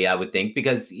deliberately, I would think,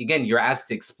 because again, you're asked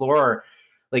to explore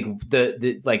like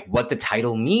the like what the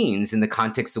title means in the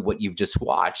context of what you've just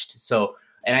watched. So,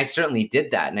 and I certainly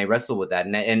did that, and I wrestled with that,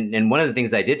 and one of the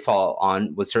things I did fall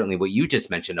on was certainly what you just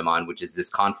mentioned, Aman, which is this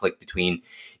conflict between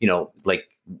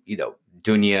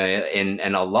dunya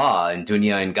and Allah, and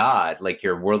dunya and God, like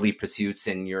your worldly pursuits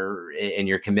and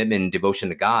your commitment and devotion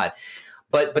to God.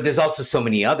 But there's also so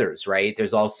many others, right?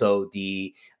 There's also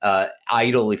the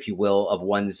idol, if you will, of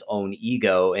one's own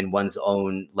ego and one's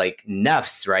own like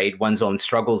nafs, right? One's own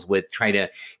struggles with trying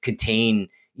to contain,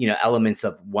 elements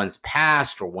of one's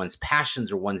past or one's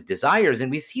passions or one's desires. And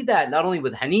we see that not only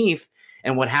with Hanif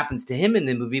and what happens to him in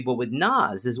the movie, but with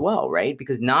Nas as well, right?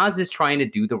 Because Nas is trying to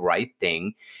do the right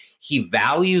thing. He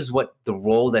values what the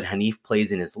role that Hanif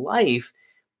plays in his life,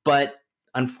 but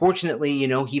unfortunately,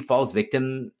 he falls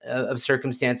victim of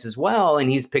circumstance as well, and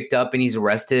he's picked up and he's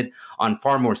arrested on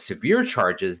far more severe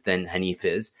charges than Hanif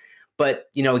is.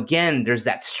 But, again, there's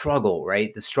that struggle,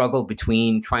 right? The struggle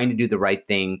between trying to do the right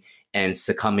thing and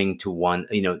succumbing to one,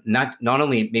 not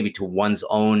only maybe to one's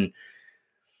own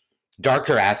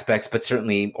darker aspects, but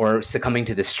certainly, or succumbing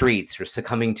to the streets or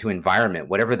succumbing to environment,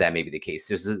 whatever that may be the case.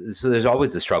 There's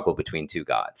always the struggle between two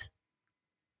gods.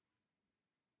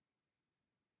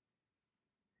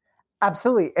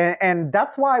 Absolutely. And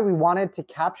that's why we wanted to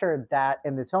capture that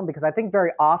in this film, because I think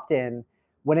very often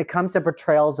when it comes to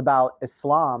portrayals about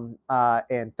Islam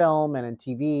in film and in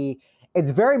TV,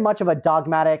 it's very much of a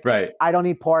dogmatic, right? I don't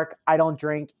eat pork, I don't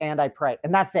drink, and I pray.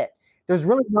 And that's it. There's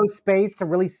really no space to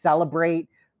really celebrate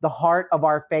the heart of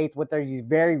our faith with these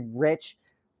very rich,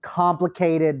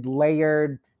 complicated,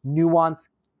 layered, nuanced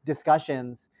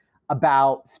discussions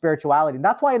about spirituality. And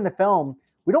that's why in the film,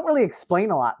 we don't really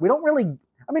explain a lot. We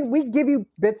give you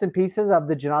bits and pieces of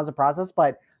the janazah process,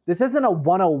 but this isn't a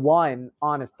 101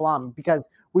 on Islam, because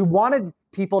we wanted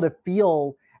people to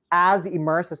feel as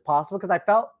immersed as possible. Because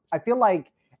I feel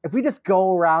like if we just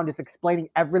go around just explaining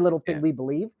every little thing we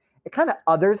believe, it kind of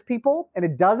others people, and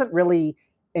it doesn't really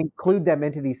include them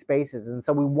into these spaces. And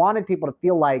so we wanted people to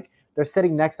feel like they're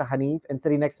sitting next to Hanif and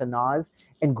sitting next to Nas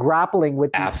and grappling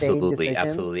with these same decisions.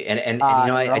 Absolutely. And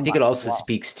I think it also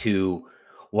speaks to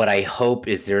what I hope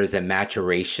is there is a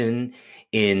maturation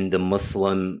in the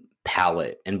Muslim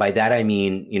palette. And by that, I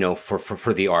mean,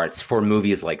 for the arts, for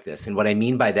movies like this. And what I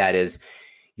mean by that is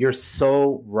you're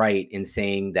so right in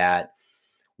saying that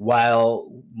while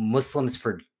Muslims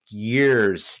for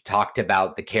years talked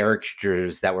about the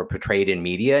caricatures that were portrayed in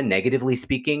media, negatively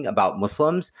speaking, about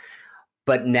Muslims.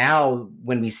 But now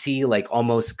when we see like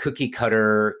almost cookie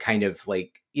cutter kind of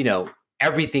like,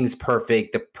 everything's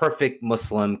perfect, the perfect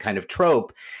Muslim kind of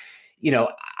trope,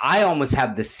 I almost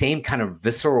have the same kind of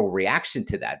visceral reaction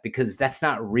to that, because that's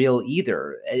not real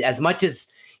either. As much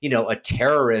as, a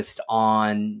terrorist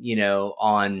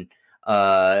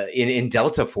in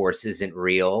Delta Force isn't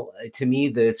real, to me,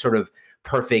 the sort of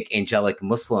perfect angelic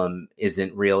Muslim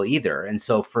isn't real either. And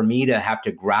so for me to have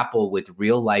to grapple with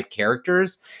real life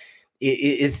characters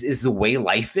is the way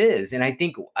life is. And I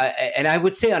think, and I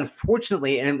would say,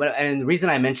 unfortunately, and the reason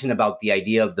I mentioned about the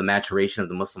idea of the maturation of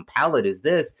the Muslim palette is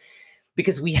this,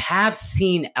 because we have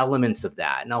seen elements of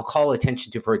that. And I'll call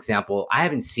attention to, for example, I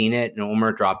haven't seen it, and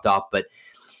Omar dropped off, but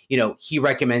he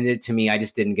recommended it to me. I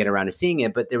just didn't get around to seeing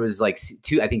it, but there was like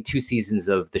two seasons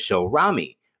of the show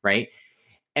Ramy, right?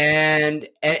 And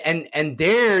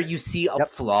there you see a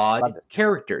flawed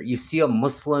character. You see a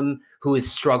Muslim who is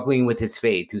struggling with his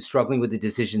faith, who's struggling with the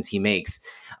decisions he makes,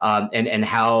 and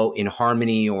how in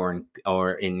harmony or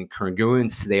in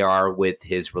congruence they are with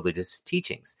his religious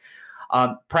teachings.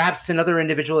 Perhaps another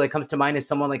individual that comes to mind is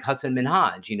someone like Hasan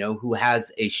Minhaj, who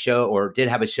has a show, or did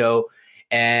have a show,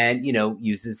 and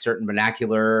uses certain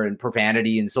vernacular and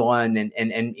profanity and so on.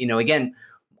 And again,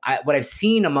 what I've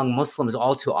seen among Muslims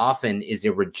all too often is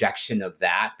a rejection of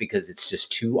that, because it's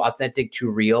just too authentic, too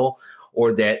real,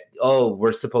 or that,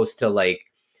 we're supposed to like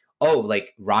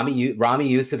Ramy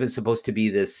Youssef is supposed to be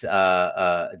this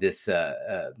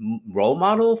role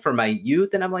model for my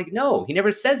youth. And I'm like, no, he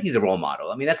never says he's a role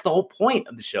model. I mean, that's the whole point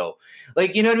of the show.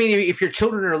 Like, you know what I mean? If your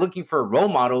children are looking for role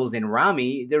models in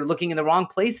Ramy, they're looking in the wrong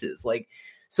places. Like,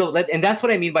 and that's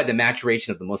what I mean by the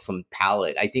maturation of the Muslim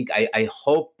palette. I think I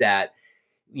hope that,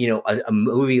 a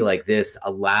movie like this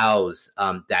allows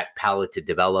that palette to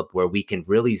develop, where we can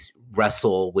really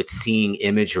wrestle with seeing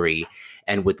imagery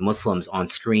and with Muslims on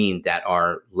screen that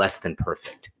are less than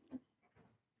perfect.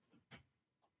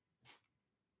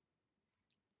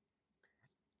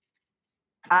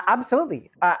 Absolutely.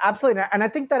 And I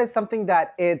think that is something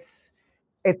that it's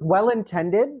well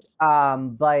intended,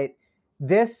 but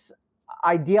this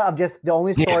idea of just the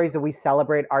only stories that we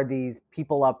celebrate are these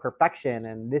people of perfection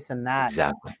and this and that.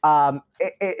 Exactly.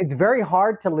 It's very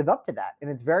hard to live up to that, and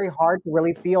it's very hard to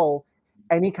really feel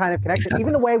any kind of connection. Exactly.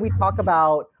 Even the way we talk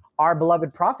about our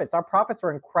beloved prophets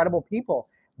were incredible people.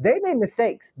 They made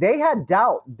mistakes. They had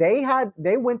doubt. They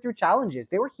went through challenges.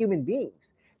 They were human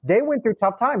beings. They went through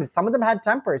tough times. Some of them had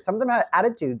tempers. Some of them had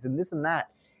attitudes and this and that.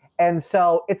 And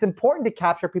so it's important to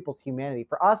capture people's humanity.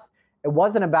 For us, it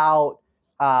wasn't about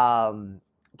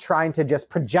trying to just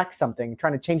project something,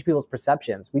 trying to change people's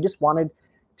perceptions. We just wanted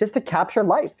to capture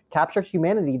life, capture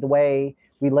humanity the way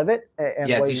we live it.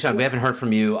 Zeeshan, we haven't heard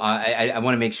from you. I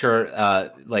want to make sure,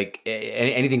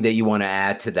 anything that you want to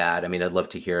add to that. I mean, I'd love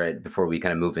to hear it before we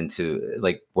kind of move into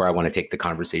like where I want to take the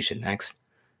conversation next.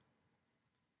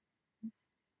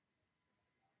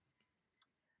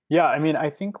 Yeah, I mean,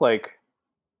 I think like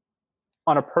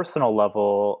on a personal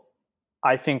level,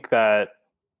 I think that,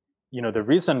 the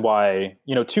reason why,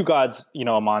 two gods,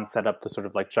 Aman set up the sort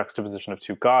of like juxtaposition of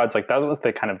two gods, like that was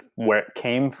the kind of where it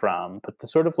came from. But the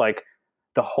sort of like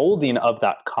the holding of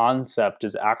that concept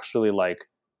is actually like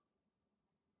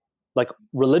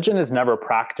religion is never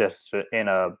practiced in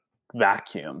a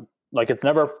vacuum. Like it's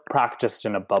never practiced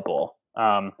in a bubble.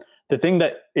 The thing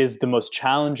that is the most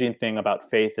challenging thing about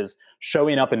faith is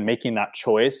showing up and making that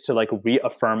choice to like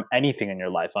reaffirm anything in your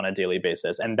life on a daily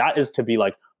basis. And that is to be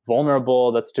like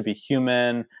vulnerable. That's to be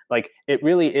human. Like it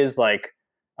really is like,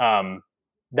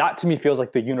 that to me feels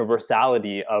like the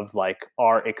universality of like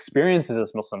our experiences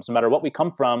as Muslims. No matter what we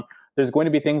come from, there's going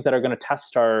to be things that are going to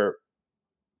test our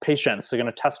patience. They're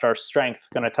going to test our strength,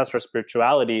 going to test our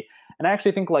spirituality. And I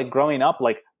actually think like growing up,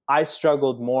 like I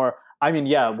struggled more. I mean,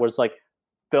 was like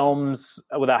films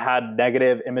that had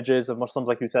negative images of Muslims,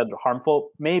 like you said,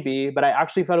 harmful, maybe, but I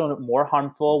actually found it more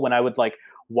harmful when I would like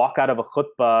walk out of a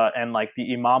khutbah and like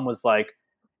the imam was like,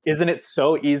 isn't it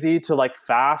so easy to like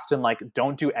fast and like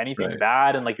don't do anything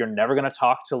bad and like you're never going to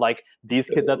talk to like these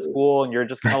kids at school and you're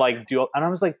just going to like do, and I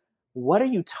was like, what are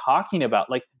you talking about?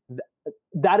 Like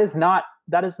that is not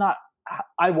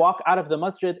I walk out of the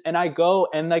masjid and I go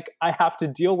and like I have to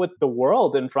deal with the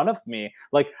world in front of me.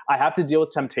 Like I have to deal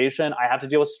with temptation, I have to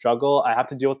deal with struggle, I have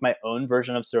to deal with my own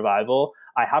version of survival,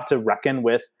 I have to reckon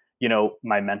with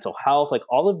my mental health, like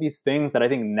all of these things that I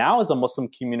think now as a Muslim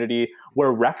community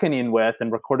we're reckoning with,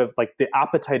 and like the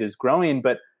appetite is growing.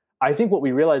 But I think what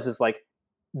we realize is like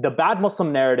the bad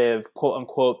Muslim narrative, quote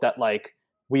unquote, that like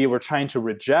we were trying to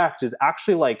reject is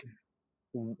actually like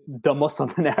the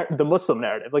Muslim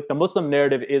narrative. Like the Muslim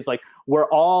narrative is like we're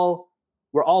all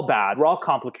bad, we're all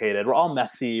complicated, we're all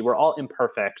messy, we're all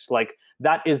imperfect. Like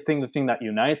that is the thing that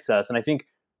unites us. And I think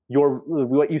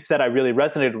what you said I really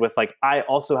resonated with. Like I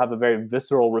also have a very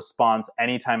visceral response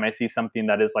anytime I see something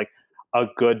that is like a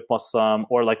good Muslim,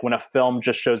 or like when a film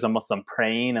just shows a Muslim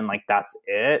praying and like that's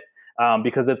it,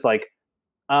 because it's like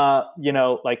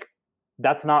like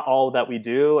that's not all that we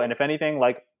do. And if anything,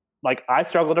 like I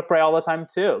struggle to pray all the time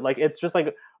too. Like it's just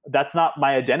like that's not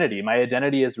my identity. My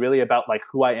identity is really about like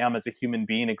who I am as a human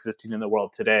being existing in the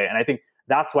world today. And I think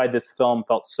that's why this film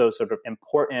felt so sort of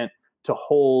important to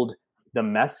hold the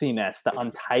messiness, the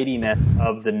untidiness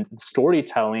of the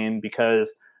storytelling,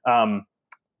 because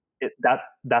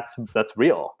that's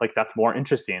real. Like that's more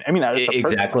interesting. I mean,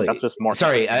 exactly. That's just more.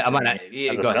 Sorry, I'm on as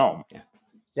a film.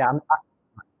 Yeah,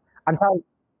 I'm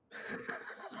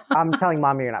telling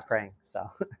mommy you're not praying. So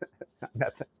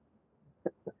that's it.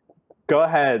 Go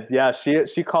ahead. Yeah,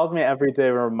 she calls me every day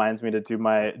and reminds me to do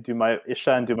my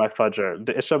Isha and do my Fajr.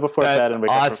 The Isha before bed and wake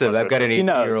awesome. up. I've got an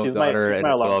 18-year-old daughter and a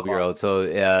 12-year-old.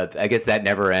 So I guess that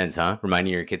never ends, huh?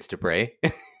 Reminding your kids to pray.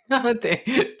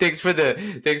 Thanks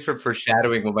for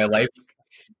foreshadowing what my life's.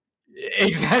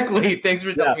 Exactly. Thanks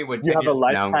for telling me what you have a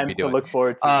lifetime to look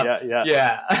forward to.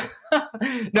 Yeah.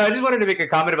 No, I just wanted to make a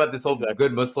comment about this whole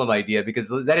good Muslim idea, because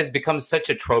that has become such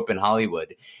a trope in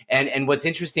Hollywood. And what's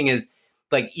interesting is,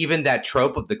 like, even that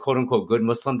trope of the quote unquote good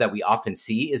Muslim that we often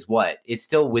see is what? It's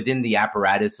still within the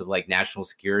apparatus of like national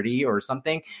security or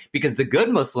something, because the good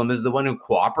Muslim is the one who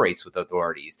cooperates with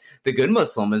authorities. The good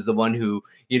Muslim is the one who,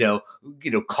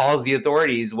 calls the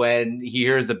authorities when he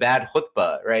hears a bad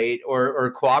khutbah, right? Or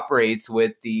cooperates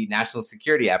with the national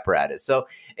security apparatus. So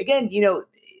again,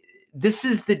 this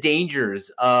is the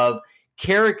dangers of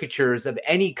caricatures of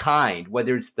any kind,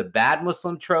 whether it's the bad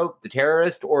Muslim trope, the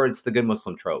terrorist, or it's the good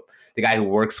Muslim trope, the guy who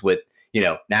works with,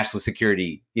 national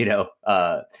security,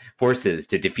 forces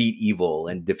to defeat evil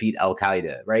and defeat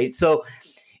Al-Qaeda, right? So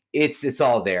it's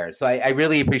all there. So I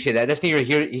really appreciate that. That's neither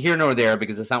here nor there,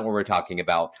 because that's not what we're talking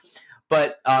about.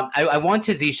 But I want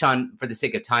to, Zeeshan, for the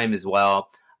sake of time as well,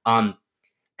 kind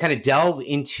of delve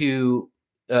into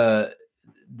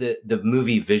the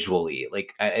movie visually,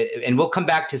 and we'll come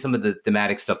back to some of the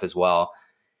thematic stuff as well,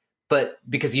 but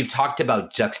because you've talked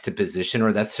about juxtaposition,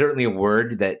 or that's certainly a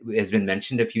word that has been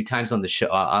mentioned a few times on the show,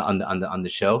 on the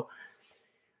show.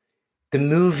 The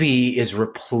movie is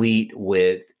replete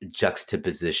with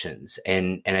juxtapositions,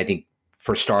 and I think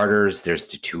for starters, there's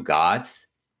the two gods.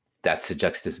 That's a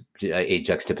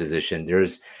juxtaposition.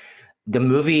 There's the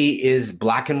movie is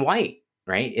black and white.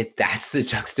 Right? That's the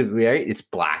juxtaposition, right? It's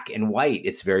black and white.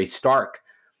 It's very stark.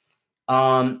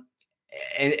 And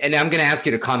I'm going to ask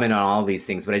you to comment on all these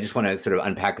things, but I just want to sort of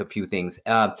unpack a few things.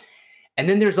 And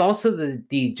then there's also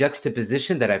the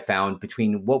juxtaposition that I found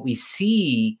between what we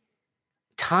see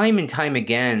time and time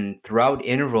again throughout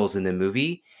intervals in the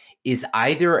movie is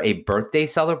either a birthday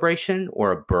celebration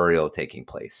or a burial taking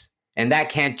place. And that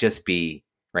can't just be,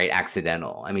 right,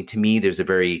 accidental. I mean, to me, there's a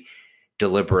very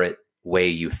deliberate way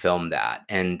you film that.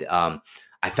 And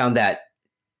I found that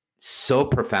so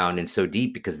profound and so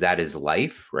deep, because that is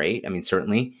life, right? I mean,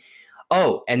 certainly.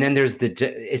 Oh, and then there's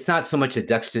it's not so much a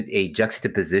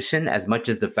juxtaposition as much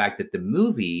as the fact that the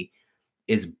movie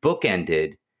is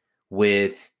bookended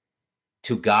with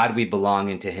 "To God we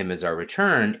belong and to him is our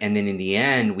return." And then in the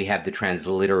end, we have the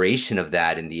transliteration of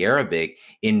that in the Arabic,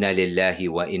 "Inna lillahi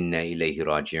wa inna ilayhi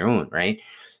raji'un," right?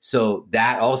 So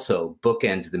that also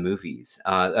bookends the movies.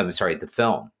 The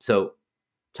film. So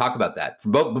talk about that for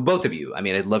both of you. I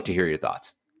mean, I'd love to hear your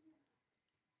thoughts.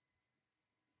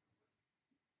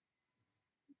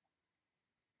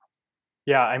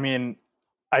 Yeah, I mean,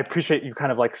 I appreciate you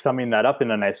kind of like summing that up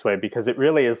in a nice way, because it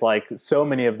really is like so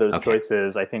many of those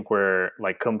choices, I think, were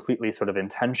like completely sort of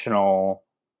intentional.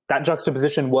 That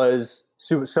juxtaposition was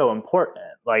so important.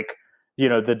 Like,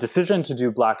 the decision to do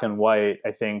black and white,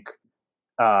 I think,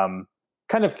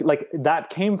 kind of like that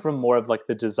came from more of like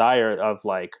the desire of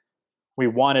like, we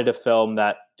wanted a film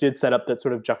that did set up that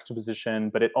sort of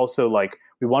juxtaposition, but it also like,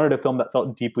 we wanted a film that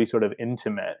felt deeply sort of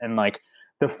intimate. And like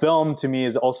the film to me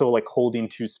is also like holding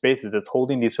two spaces. It's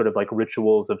holding these sort of like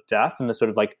rituals of death and the sort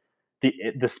of like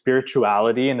the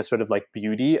spirituality and the sort of like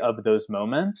beauty of those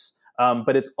moments.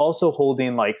 But it's also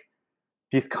holding like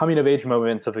these coming of age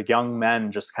moments of young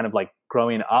men just kind of like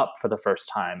growing up for the first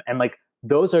time. And like,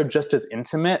 those are just as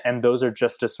intimate, and those are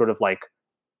just as sort of like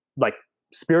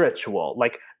spiritual.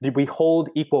 Like we hold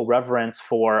equal reverence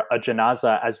for a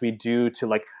janaza as we do to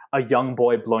like a young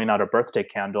boy blowing out a birthday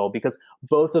candle, because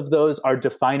both of those are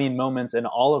defining moments in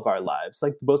all of our lives.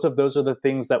 Like both of those are the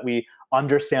things that we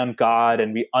understand God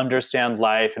and we understand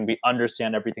life and we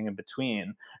understand everything in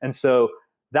between. And so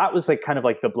that was like kind of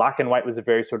like the black and white was a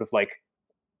very sort of like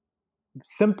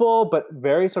simple but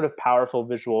very sort of powerful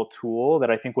visual tool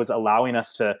that I think was allowing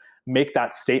us to make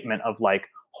that statement of like,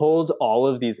 hold all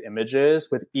of these images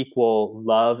with equal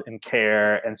love and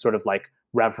care and sort of like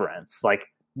reverence. Like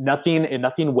nothing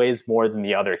weighs more than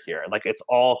the other here. Like it's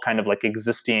all kind of like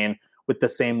existing with the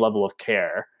same level of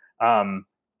care. And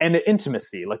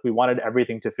intimacy, like we wanted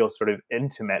everything to feel sort of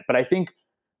intimate. But I think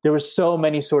there were so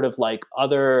many sort of like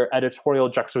other editorial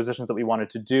juxtapositions that we wanted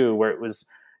to do where it was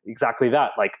exactly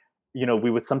that. Like, you know,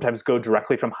 we would sometimes go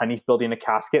directly from Hanif building a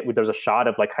casket. There's a shot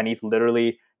of like Hanif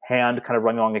literally hand kind of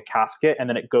running along a casket, and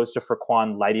then it goes to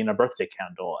Furquan lighting a birthday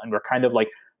candle. And we're kind of like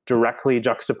directly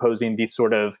juxtaposing these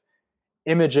sort of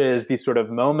images, these sort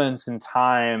of moments in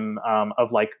time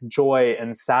of like joy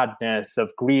and sadness,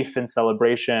 of grief and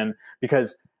celebration,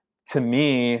 because to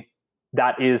me,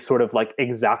 that is sort of like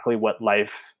exactly what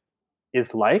life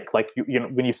is like. Like you know,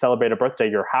 when you celebrate a birthday,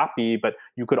 you're happy, but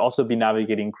you could also be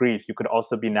navigating grief. You could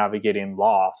also be navigating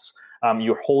loss.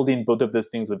 You're holding both of those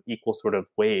things with equal sort of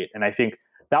weight. And I think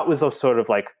that was a sort of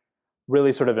like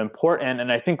really sort of important.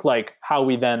 And I think like how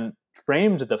we then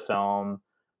framed the film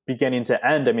beginning to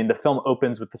end. I mean, the film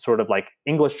opens with the sort of like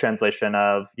English translation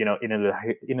of, you know, Inna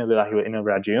lillahi wa inna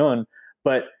raji'un,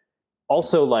 but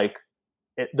also like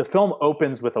the film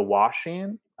opens with a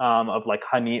washing of like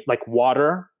Hanif, like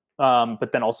water,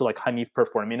 but then also like Hanif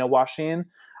performing a washing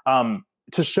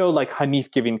to show like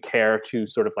Hanif giving care to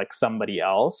sort of like somebody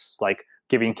else, like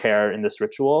giving care in this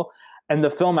ritual. And the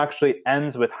film actually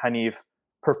ends with Hanif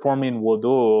performing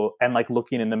wudu and like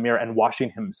looking in the mirror and washing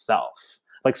himself.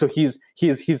 Like, so he's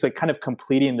like kind of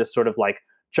completing this sort of like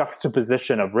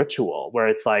juxtaposition of ritual where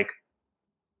it's like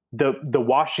the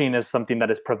washing is something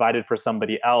that is provided for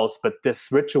somebody else, but this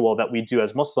ritual that we do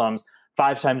as Muslims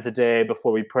 5 times a day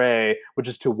before we pray, which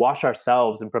is to wash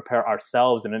ourselves and prepare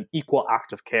ourselves in an equal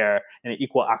act of care and an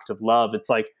equal act of love. It's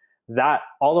like that,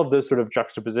 all of those sort of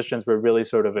juxtapositions were really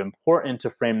sort of important to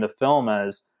frame the film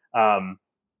as,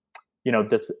 you know,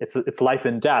 this, it's life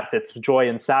and death, it's joy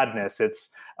and sadness, it's,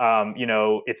 you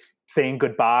know, it's saying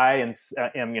goodbye and,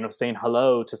 you know, saying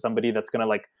hello to somebody that's going to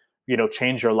like, you know,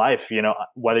 change your life, you know,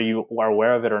 whether you are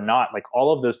aware of it or not. Like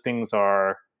all of those things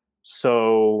are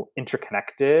so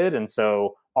interconnected. And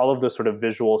so all of those sort of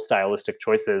visual stylistic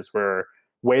choices were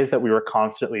ways that we were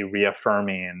constantly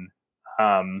reaffirming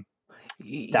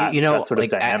that, you know, that sort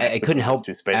like of dynamic. I couldn't help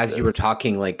as you were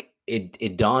talking, like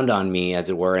it dawned on me, as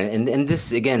it were, and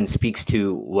this again speaks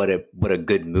to what a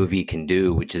good movie can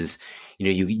do, which is, you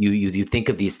know, you think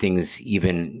of these things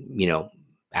even, you know,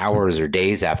 hours or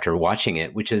days after watching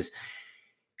it, which is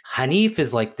Hanif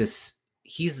is like this,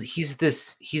 he's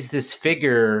this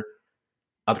figure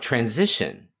of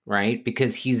transition, right?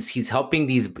 Because he's helping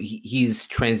he's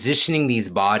transitioning these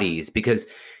bodies, because,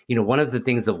 you know, one of the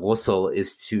things of ghusl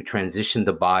is to transition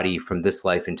the body from this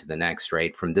life into the next,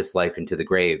 right? From this life into the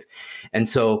grave. And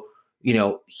so, you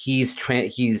know, he's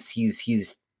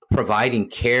providing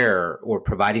care or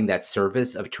providing that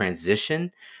service of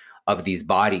transition of these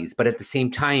bodies. But at the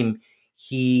same time,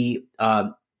 he,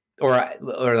 or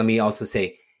let me also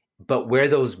say, but where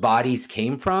those bodies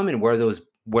came from and where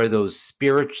those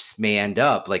spirits may end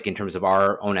up, like in terms of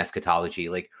our own eschatology,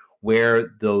 like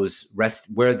where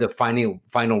the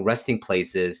final resting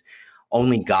place is,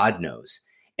 only God knows.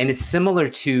 And it's similar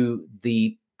to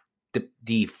the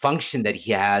function that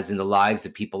he has in the lives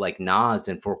of people like Naz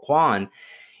and Furquan,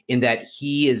 in that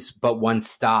he is but one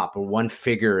stop or one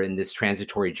figure in this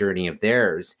transitory journey of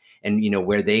theirs, and, you know,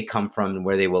 where they come from and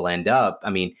where they will end up. I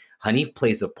mean, Hanif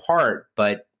plays a part,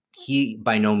 but he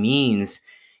by no means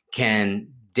can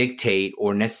dictate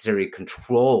or necessarily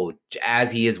control,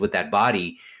 as he is with that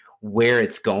body, where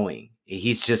it's going.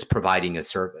 He's just providing a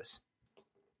service.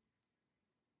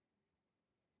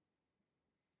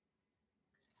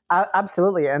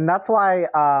 Absolutely. And that's why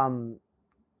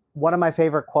one of my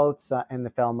favorite quotes in the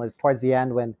film was towards the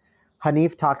end when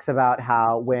Hanif talks about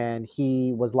how when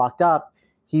he was locked up,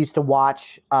 he used to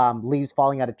watch leaves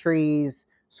falling out of trees,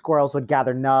 squirrels would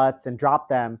gather nuts and drop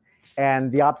them.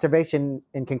 And the observation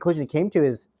and conclusion he came to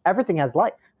is everything has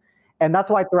life. And that's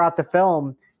why throughout the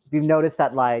film, you've noticed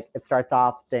that like it starts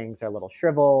off, things are a little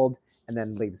shriveled, and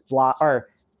then leaves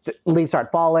leaves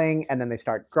start falling, and then they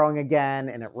start growing again,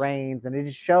 and it rains, and it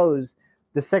just shows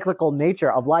the cyclical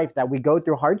nature of life, that we go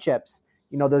through hardships.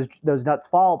 You know, those nuts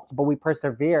fall, but we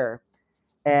persevere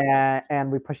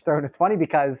and we push through. And it's funny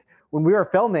because when we were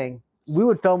filming, we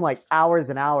would film like hours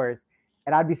and hours,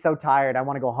 and I'd be so tired. I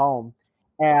want to go home.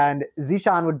 And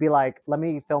Zishan would be like, let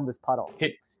me film this puddle.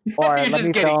 Or You're let just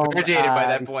me getting film irritated by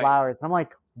that these point. flowers. And I'm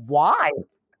like, why?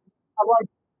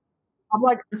 I'm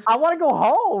like, I want to go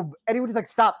home. And he was just like,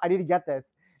 stop, I need to get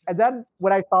this. And then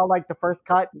when I saw like the first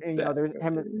cut, and, you know, there's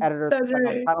him as editor.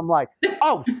 Right. I'm like,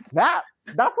 oh snap!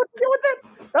 That's what you do with it.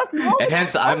 That's and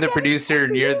hence, I'm the producer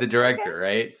near the director,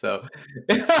 right? So,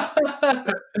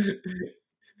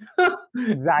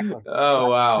 exactly.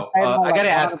 Oh wow! I got to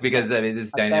ask because I mean,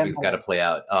 this dynamic's got to play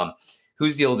out.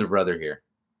 Who's the older brother here?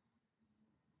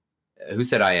 Who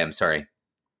said I am? Sorry.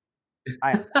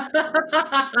 I am.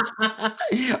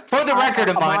 For the record,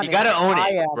 Aman, you got to own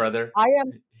it, brother. I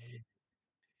am.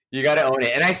 You got to own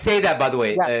it. And I say that, by the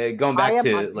way, going back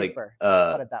to like, put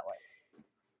it that way.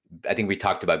 I think we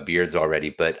talked about beards already,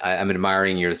 but I'm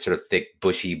admiring your sort of thick,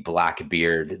 bushy black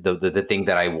beard, the thing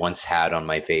that I once had on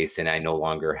my face and I no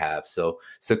longer have. So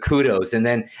kudos. And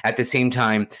then at the same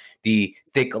time, the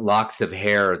thick locks of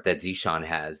hair that Zishan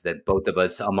has, that both of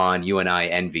us, Aman, you and I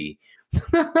envy.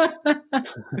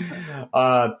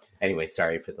 Anyway,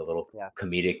 sorry for the little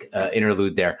comedic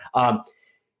interlude there.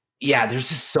 Yeah, there's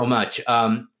just so much.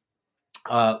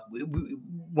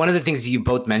 One of the things you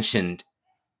both mentioned,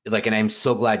 like, and I'm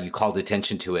so glad you called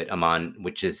attention to it, Aman,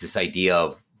 which is this idea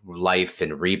of life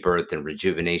and rebirth and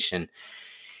rejuvenation,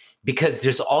 because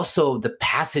there's also the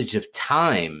passage of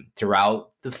time throughout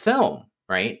the film,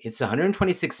 right? It's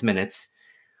 126 minutes,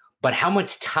 but how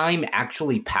much time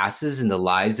actually passes in the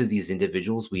lives of these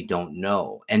individuals, we don't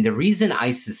know. And the reason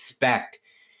I suspect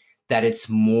that it's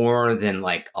more than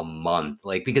like a month,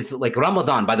 like, because like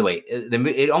Ramadan, by the way,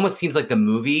 it almost seems like the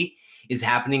movie is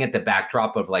happening at the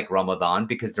backdrop of like Ramadan,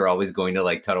 because they're always going to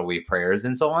like Tarawih prayers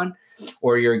and so on,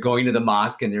 or you're going to the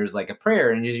mosque and there's like a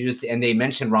prayer and and they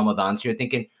mention Ramadan. So you're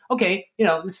thinking, okay, you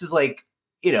know, this is like,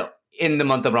 you know, in the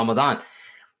month of Ramadan,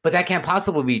 but that can't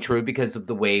possibly be true because of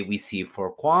the way we see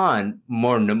Furqan,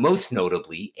 most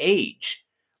notably age.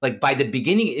 Like in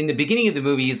the beginning of the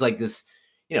movie, he's like this,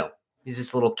 you know, he's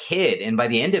this little kid. And by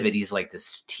the end of it, he's like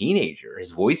this teenager.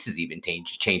 His voice is even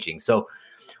changing. So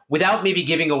without maybe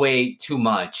giving away too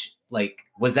much, like,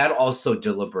 was that also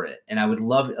deliberate? And I would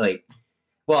love, like,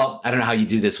 well, I don't know how you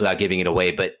do this without giving it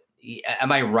away, but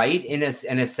am I right in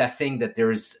assessing that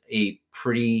there's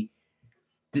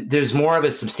more of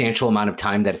a substantial amount of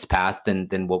time that has passed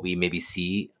than what we maybe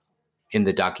see in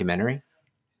the documentary?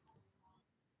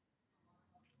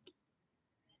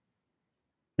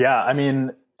 Yeah, I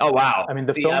mean, oh wow! I mean,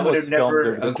 the film was filmed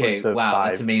over the course of 5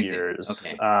 that's amazing.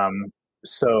 years. Okay.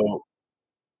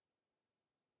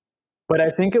 But I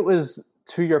think it was,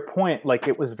 to your point, like,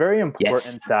 it was very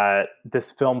important that this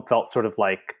film felt sort of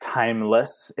like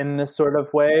timeless in this sort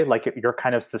of way. Like, you're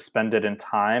kind of suspended in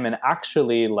time. And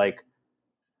actually, like,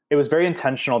 it was very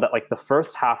intentional that like the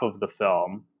first half of the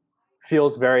film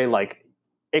feels very like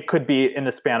it could be in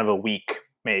the span of a week,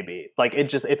 maybe. Like,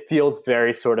 it feels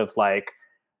very sort of like,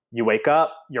 you wake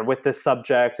up, you're with this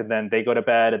subject, and then they go to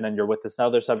bed, and then you're with this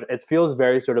other subject. It feels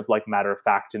very sort of like matter of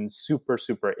fact and super,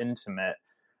 super intimate.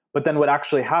 But then what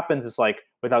actually happens is, like,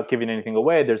 without giving anything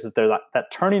away, there's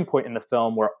that turning point in the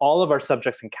film where all of our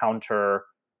subjects encounter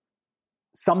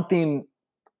something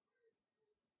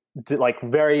like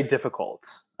very difficult,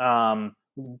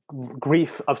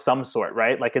 grief of some sort,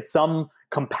 right? Like, it's some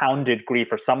compounded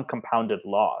grief or some compounded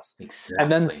loss. Exactly. And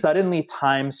then suddenly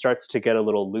time starts to get a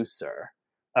little looser.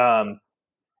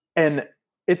 And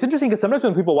it's interesting because sometimes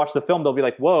when people watch the film, they'll be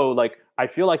like, whoa, like, I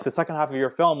feel like the second half of your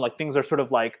film, like, things are sort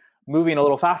of like moving a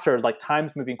little faster, like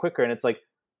time's moving quicker. And it's like,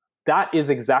 that is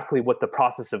exactly what the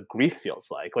process of grief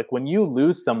feels like. Like, when you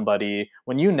lose somebody,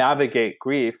 when you navigate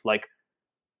grief, like,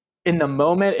 in the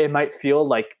moment, it might feel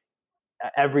like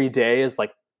every day is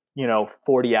like,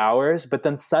 40 hours, but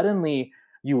then suddenly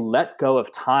you let go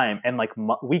of time, and like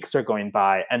weeks are going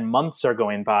by and months are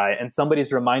going by, and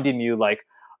somebody's reminding you like,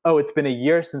 oh, it's been a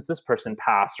year since this person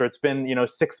passed, or it's been,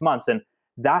 6 months. And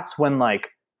that's when like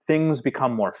things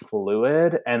become more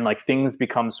fluid and like things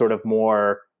become sort of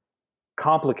more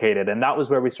complicated. And that was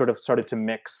where we sort of started to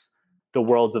mix the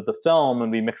worlds of the film,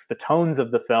 and we mixed the tones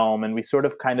of the film, and we sort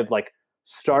of kind of like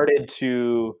started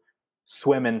to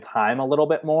swim in time a little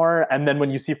bit more. And then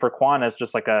when you see Furqan as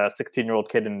just like a 16-year-old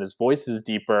kid and his voice is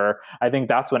deeper, I think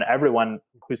that's when everyone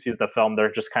who sees the film,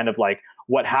 they're just kind of like,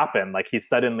 what happened? Like, he's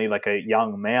suddenly like a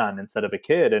young man instead of a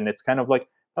kid. And it's kind of like,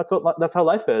 that's how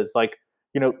life is. Like,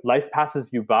 life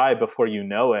passes you by before you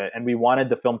know it. And we wanted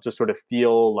the film to sort of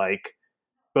feel like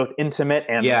both intimate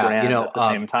and grand at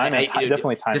the same time. And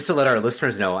definitely time. Just to let our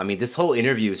listeners know, I mean, this whole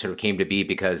interview sort of came to be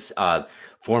because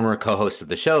former co-host of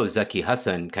the show, Zaki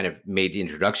Hassan, kind of made the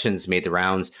introductions, made the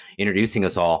rounds, introducing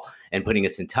us all and putting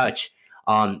us in touch.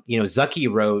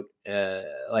 Zucky wrote,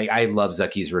 I love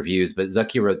Zucky's reviews, but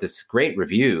Zucky wrote this great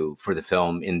review for the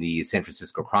film in the San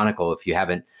Francisco Chronicle. If you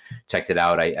haven't checked it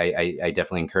out, I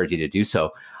definitely encourage you to do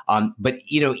so. But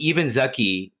even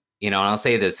Zucky, and I'll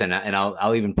say this, and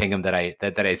I'll even ping him that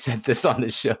I said this on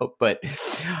the show, but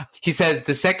he says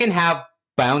the second half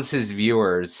bounces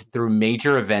viewers through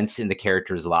major events in the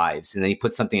characters' lives, and then he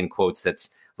puts something in quotes that's a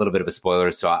little bit of a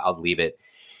spoiler, so I'll leave it.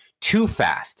 Too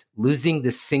fast, losing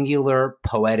the singular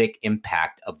poetic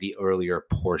impact of the earlier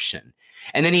portion.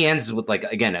 And then he ends with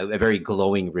again, a very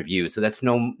glowing review. So that's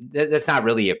not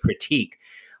really a critique,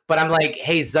 but I'm like,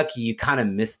 hey, Zucky, you kind of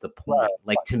missed the point.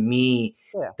 To me,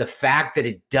 the fact that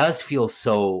it does feel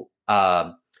so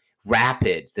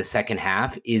rapid, the second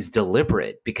half, is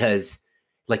deliberate because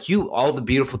all the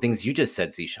beautiful things you just said,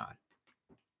 Zeeshan.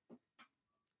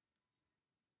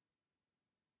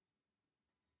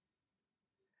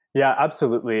 Yeah,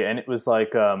 absolutely. And it was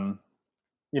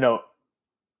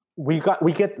we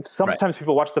get sometimes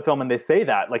people watch the film and they say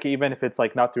that, even if it's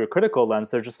not through a critical lens,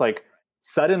 they're just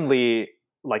suddenly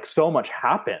so much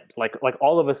happened.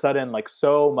 All of a sudden,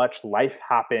 so much life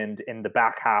happened in the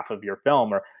back half of your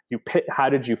film, or how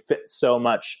did you fit so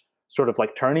much sort of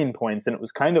turning points? And it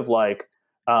was kind of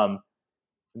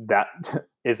that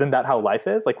isn't that how life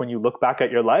is? When you look back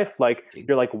at your life,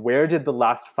 you're where did the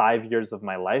last 5 years of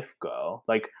my life go?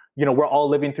 We're all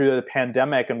living through the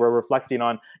pandemic and we're reflecting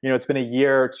on, it's been a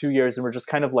year or 2 years and we're just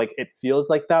kind of it feels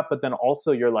like that. But then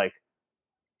also you're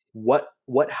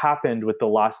what happened with the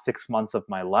last 6 months of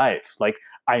my life?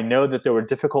 I know that there were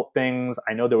difficult things.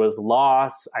 I know there was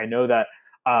loss. I know that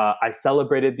I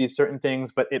celebrated these certain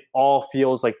things, but it all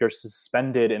feels like you're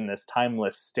suspended in this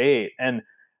timeless state. And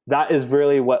that is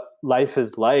really what life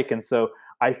is like. And so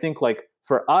I think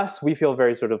for us, we feel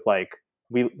very sort of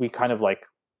we kind of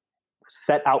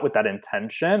set out with that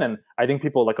intention. And I think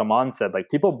people, like Aman said,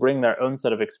 people bring their own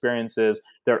set of experiences,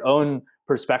 their own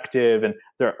perspective and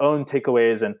their own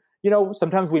takeaways. And,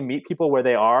 sometimes we meet people where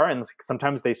they are and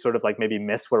sometimes they sort of maybe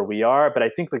miss where we are. But I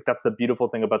think that's the beautiful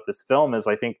thing about this film is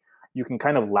I think you can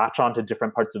kind of latch on to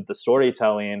different parts of the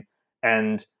storytelling.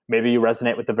 And maybe you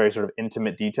resonate with the very sort of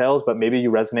intimate details, but maybe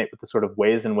you resonate with the sort of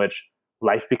ways in which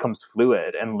life becomes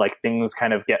fluid and things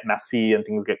kind of get messy and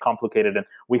things get complicated. And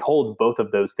we hold both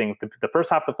of those things. The first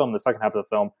half of the film, the second half of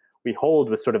the film, we hold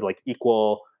with sort of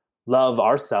equal love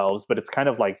ourselves, but it's kind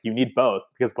of you need both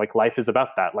because life is about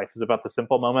that. Life is about the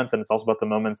simple moments and it's also about the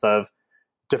moments of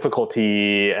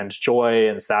difficulty and joy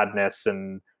and sadness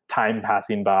and time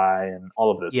passing by and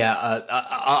all of those things.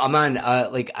 Aman,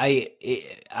 I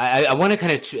want to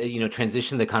kind of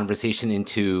transition the conversation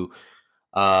into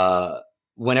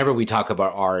whenever we talk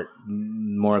about art,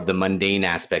 more of the mundane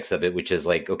aspects of it, which is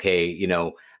okay,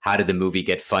 how did the movie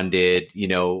get funded?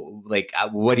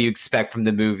 What do you expect from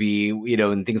the movie?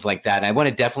 And things like that. And I want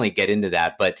to definitely get into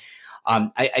that, but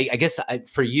I guess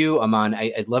for you, Aman,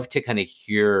 I'd love to kind of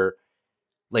hear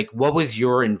what was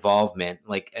your involvement?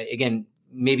 Again,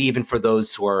 maybe even for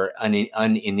those who are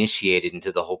uninitiated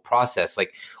into the whole process,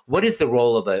 what is the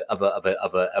role of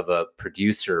a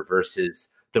producer versus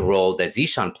the role that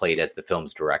Zeeshan played as the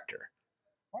film's director?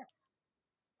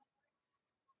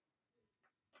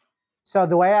 So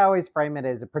the way I always frame it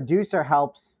is a producer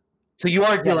helps. So you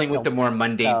are dealing with the more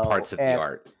mundane parts of the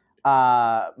art.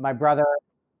 My brother.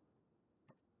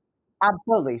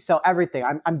 Absolutely. So everything.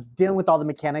 I'm dealing with all the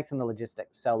mechanics and the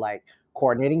logistics. So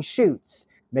coordinating shoots,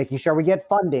 making sure we get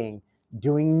funding,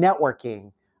 doing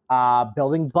networking,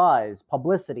 building buzz,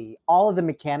 publicity, all of the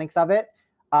mechanics of it,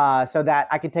 so that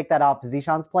I can take that off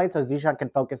Zeeshan's plate, so Zeeshan can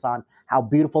focus on how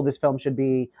beautiful this film should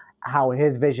be, how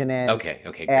his vision is. Okay,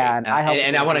 great. And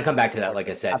I want to come back to that, like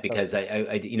I said, because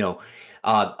I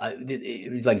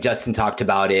like Justin talked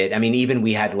about it. I mean, even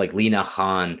we had Lena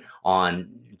Han on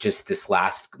just this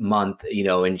last month,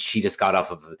 and she just got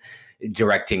off of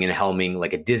directing and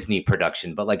helming a Disney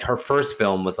production, but her first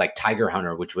film was Tiger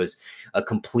Hunter, which was a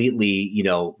completely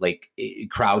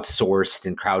crowdsourced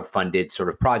and crowdfunded sort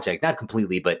of project. Not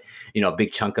completely, but a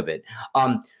big chunk of it.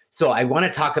 So I want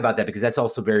to talk about that because that's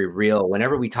also very real.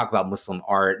 Whenever we talk about Muslim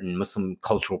art and Muslim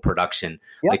cultural production,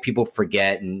 people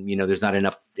forget, and there's not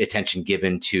enough attention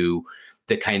given to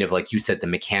the kind of, like you said, the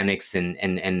mechanics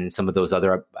and some of those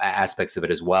other aspects of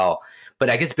it as well. But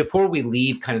I guess before we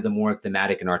leave kind of the more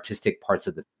thematic and artistic parts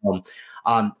of the film,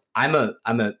 I'm a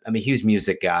huge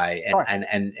music guy,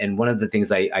 and one of the things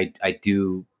I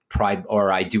do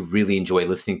really enjoy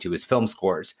listening to is film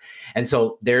scores. And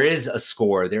so there is a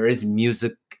score, there is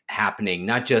music happening,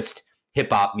 not just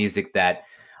hip hop music that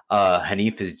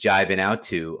Hanif is jiving out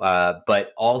to,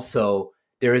 but also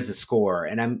there is a score.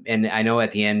 And I know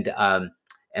at the end,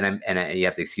 you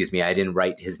have to excuse me, I didn't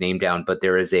write his name down, but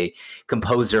there is a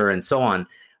composer and so on.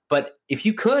 But if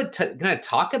you could kind of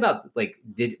talk about, like,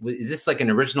 is this like an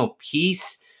original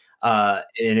piece? And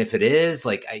if it is,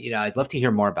 like, I'd love to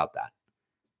hear more about that.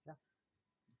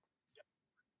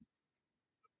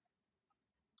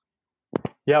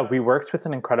 Yeah, we worked with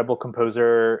an incredible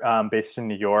composer based in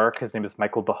New York. His name is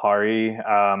Michael Bahari,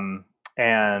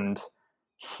 and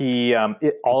he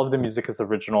all of the music is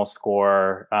original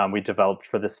score we developed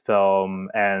for this film,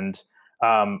 and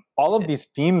all of these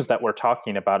themes that we're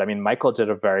talking about. I mean, Michael did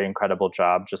a very incredible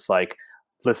job, just like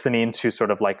listening to sort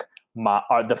of like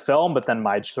the film, but then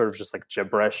my sort of just like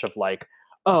gibberish of like,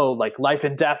 oh, like life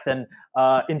and death and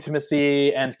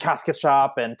intimacy and casket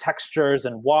shop and textures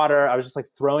and water. I was just like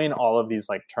throwing all of these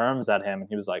like terms at him, and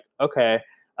he was like, okay.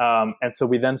 And so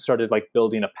we then started like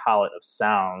building a palette of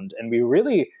sound, and we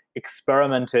really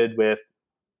experimented with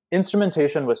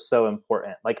instrumentation. Was so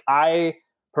important. Like, I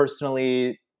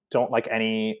personally don't like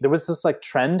there was this like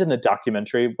trend in the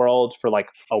documentary world for like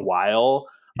a while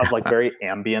of like very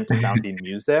ambient sounding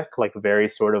music, like very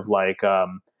sort of like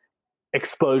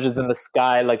explosions in the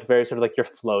sky, like very sort of like you're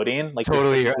floating, like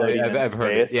totally. You're floating I've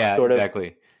heard it. Yeah, sort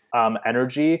exactly. Of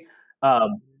energy.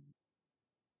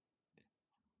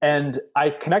 And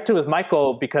I connected with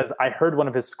Michael because I heard one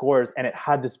of his scores, and it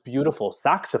had this beautiful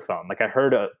saxophone. Like, I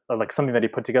heard like something that he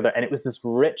put together, and it was this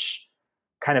rich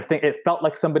kind of thing. It felt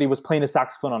like somebody was playing a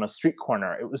saxophone on a street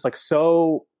corner. It was like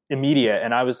so immediate,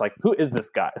 and I was like, "Who is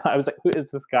this guy?" I was like, "Who is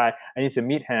this guy? I need to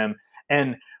meet him."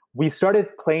 And we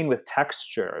started playing with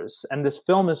textures, and this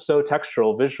film is so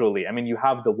textural visually. I mean, you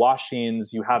have the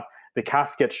washings, you have the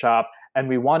casket shop, and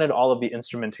we wanted all of the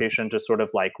instrumentation to sort of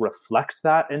like reflect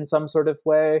that in some sort of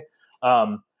way.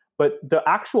 But the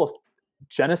actual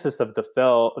genesis of the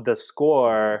film, the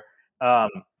score,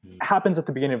 happens at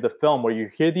the beginning of the film, where you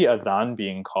hear the adhan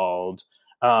being called,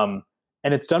 and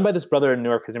it's done by this brother in New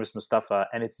York. His name is Mustafa,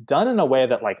 and it's done in a way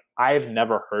that like I've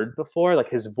never heard before. Like,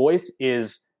 his voice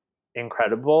is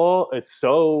incredible. It's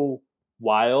so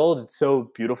wild. It's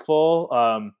so beautiful.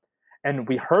 And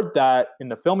we heard that in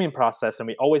the filming process, and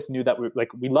we always knew that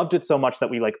we loved it so much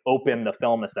that we like opened the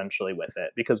film essentially with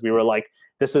it, because we were like,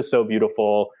 this is so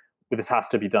beautiful. This has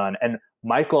to be done. And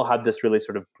Michael had this really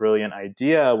sort of brilliant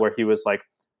idea where he was like,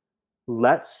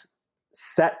 let's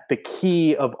set the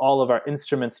key of all of our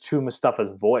instruments to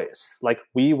Mustafa's voice. Like,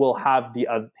 we will have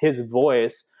his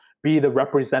voice be the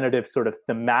representative sort of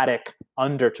thematic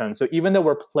undertone. So even though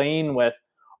we're playing with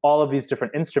all of these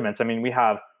different instruments, I mean, we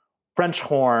have French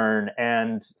horn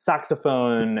and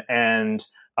saxophone and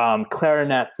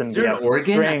clarinets, and is there an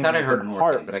organ? I thought I heard an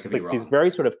organ, but I could be wrong. These very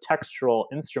sort of textural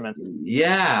instruments.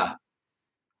 Yeah.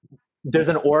 There's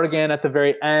an organ at the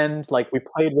very end. Like, we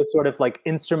played with sort of like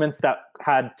instruments that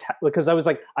had, because I was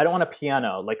like, I don't want a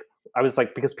piano. Like, I was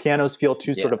like, because pianos feel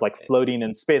too sort of like floating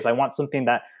in space. I want something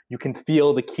that you can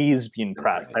feel the keys being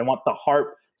pressed. I want the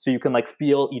harp so you can like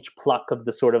feel each pluck of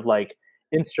the sort of like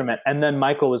instrument. And then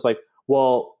Michael was like,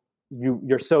 well,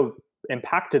 you're so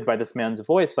impacted by this man's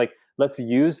voice. Like, let's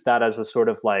use that as a sort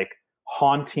of like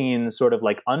haunting sort of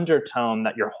like undertone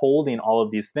that you're holding all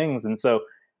of these things. And so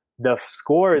the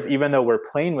scores, even though we're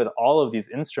playing with all of these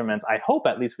instruments, I hope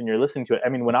at least when you're listening to it, I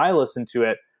mean, when I listen to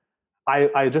it,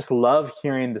 I just love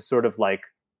hearing the sort of like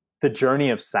the journey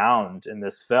of sound in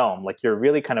this film. Like, you're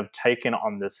really kind of taken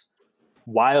on this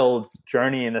wild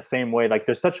journey in the same way. Like,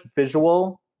 there's such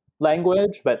visual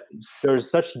language, but there's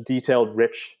such detailed,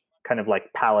 rich kind of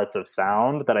like palettes of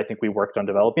sound that I think we worked on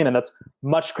developing. And that's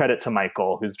much credit to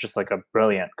Michael, who's just like a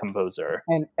brilliant composer.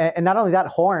 And not only that,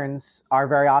 horns are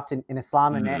very often in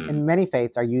Islam and in many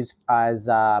faiths are used as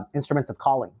instruments of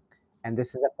calling. And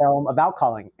this is a film about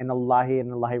calling, in Allahi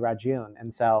and Allahi Rajiun.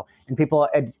 And people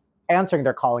answering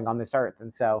their calling on this earth.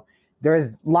 And so there's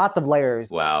lots of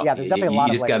layers. Wow. Yeah, there's definitely a lot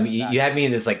of layers. Got me, you had me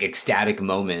in this like ecstatic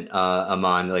moment,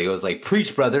 Aman. Like, it was like,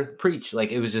 preach, brother, preach.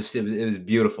 Like, it was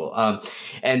beautiful.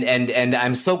 And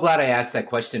I'm so glad I asked that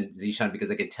question, Zeeshan, because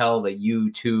I could tell that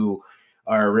you too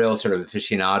are a real sort of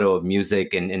aficionado of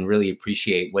music and really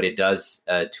appreciate what it does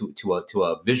to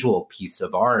a visual piece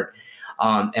of art.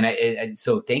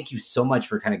 So thank you so much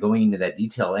for kind of going into that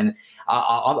detail. And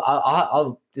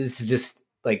I'll this is just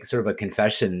like sort of a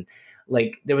confession.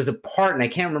 Like, there was a part, and I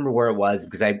can't remember where it was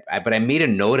because but I made a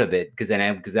note of it because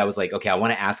I was like, okay, I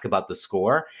want to ask about the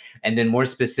score. And then more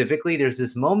specifically, there's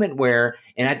this moment where,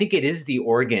 and I think it is the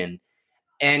organ.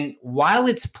 And while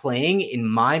it's playing in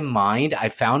my mind, I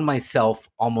found myself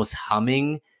almost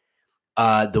humming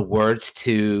the words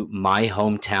to My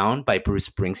Hometown by Bruce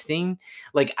Springsteen.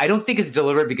 Like, I don't think it's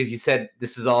deliberate because you said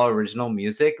this is all original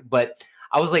music, but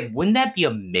I was like, wouldn't that be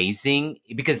amazing?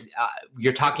 Because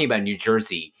you're talking about New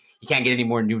Jersey. You can't get any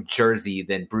more New Jersey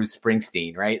than Bruce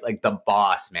Springsteen, right? Like the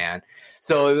boss, man.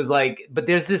 So it was like, but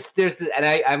there's this, and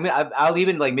I'll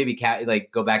even like maybe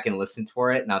go back and listen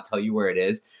for it, and I'll tell you where it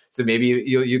is. So maybe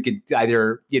you could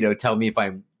either tell me if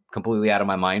I'm completely out of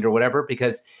my mind or whatever,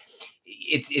 because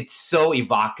it's so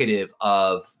evocative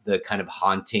of the kind of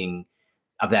haunting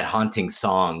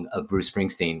song of Bruce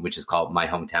Springsteen, which is called My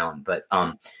Hometown. But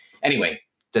anyway,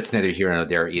 that's neither here nor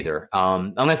there either.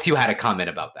 Unless you had a comment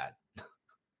about that.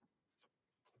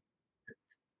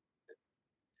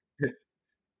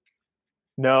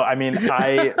 No, I mean,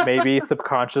 maybe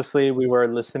subconsciously we were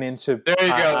listening to There you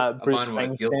go. Bruce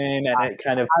Springsteen, and it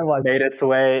kind of made its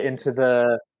way into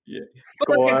the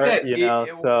score, like I said,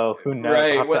 so who knows?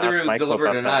 Right, whether it was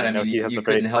deliberate or not, I mean, you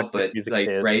couldn't help but, like,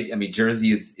 right? I mean, Jersey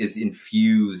is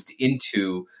infused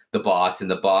into the boss,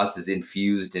 and the boss is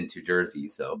infused into Jersey,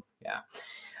 so, yeah.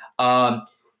 And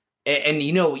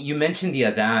you mentioned the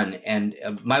Adhan, and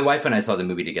my wife and I saw the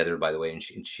movie together, by the way, and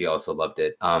she also loved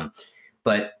it.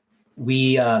 But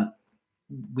we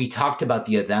talked about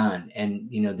the Adhan, and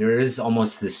there is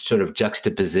almost this sort of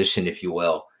juxtaposition, if you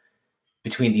will,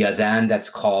 between the Adhan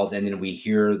that's called, and then we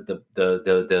hear the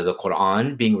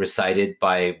Quran being recited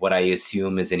by what I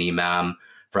assume is an imam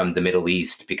from the Middle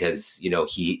East, because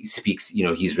he speaks,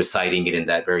 he's reciting it in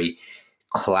that very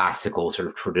classical sort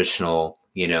of traditional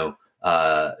rhythm.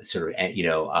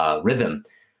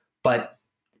 But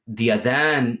the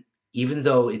Adhan, even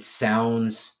though it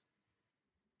sounds,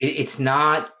 it's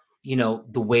not the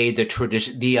way the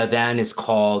Adhan is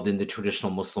called in the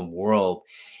traditional Muslim world.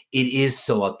 It is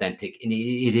so authentic, and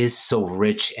it is so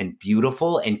rich and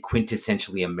beautiful and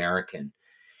quintessentially American,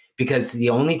 because the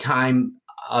only time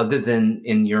other than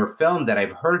in your film that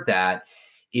I've heard that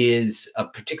is a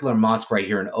particular mosque right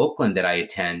here in Oakland that I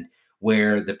attend,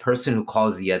 where the person who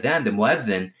calls the Adhan, the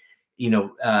Mueddin,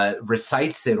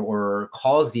 recites it or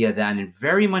calls the Adhan in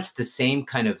very much the same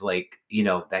kind of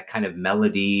that kind of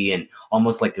melody, and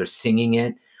almost like they're singing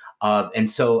it. And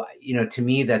so, to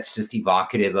me, that's just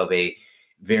evocative of a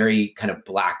very kind of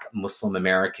Black Muslim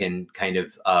American kind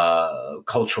of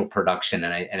cultural production,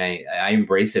 and I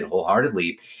embrace it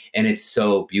wholeheartedly, and it's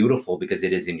so beautiful because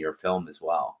it is in your film as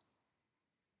well.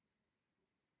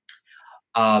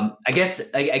 I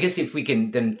guess if we can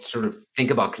then sort of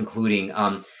think about concluding,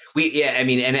 and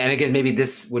I guess maybe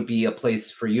this would be a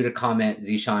place for you to comment,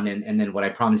 Zeeshan, and then what I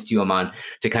promised you, Aman,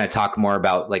 to kind of talk more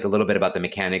about, like, a little bit about the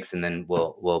mechanics, and then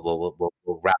we'll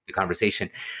wrap the conversation.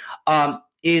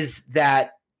 Is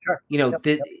that Sure.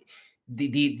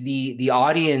 the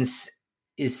audience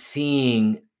is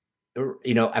seeing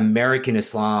American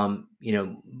Islam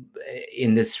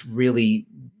in this really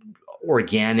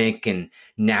organic and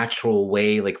natural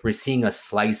way. Like, we're seeing a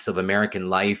slice of American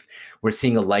life, we're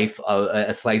seeing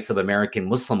a slice of American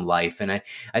Muslim life, and I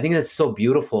think that's so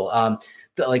beautiful. I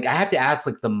have to ask,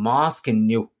 like, the mosque in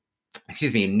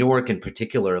Newark in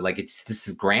particular, like, it's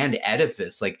this grand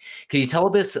edifice. Like, could you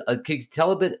tell us a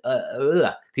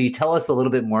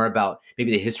little bit more about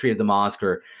maybe the history of the mosque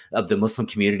or of the Muslim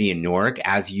community in Newark,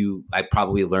 as I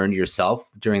probably learned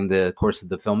yourself during the course of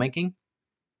the filmmaking?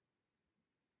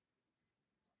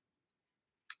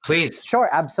 Please. Sure,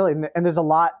 absolutely. And there's a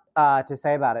lot to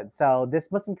say about it. So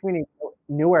this Muslim community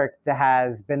in Newark that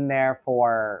has been there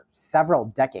for several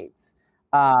decades,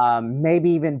 maybe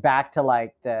even back to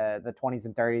like the 20s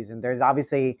and 30s. And there's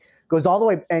obviously goes all the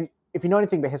way. And if you know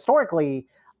anything, but historically,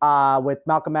 with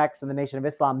Malcolm X and the Nation of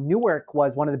Islam, Newark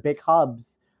was one of the big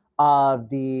hubs of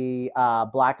the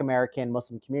Black American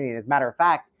Muslim community. And as a matter of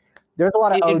fact, there's a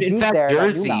lot of OGs in fact, there.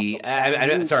 Jersey,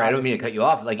 sorry, I don't mean to cut you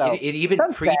off. Like, so, it even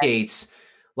predates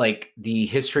like the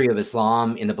history of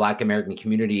Islam in the Black American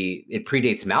community. It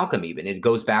predates Malcolm even. It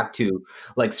goes back to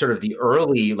like sort of the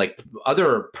early, like,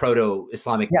 other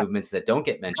proto-Islamic movements that don't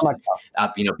get mentioned,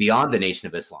 beyond the Nation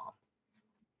of Islam.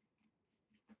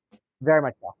 Very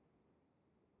much so.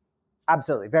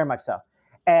 Absolutely, very much so.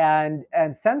 And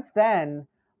since then,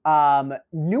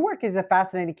 Newark is a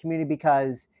fascinating community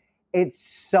because it's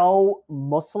so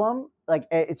Muslim. Like,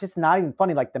 it's just not even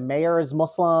funny. Like, the mayor is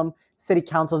Muslim, city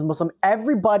council is Muslim.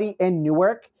 Everybody in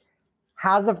Newark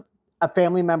has a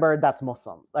family member that's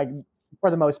Muslim, like,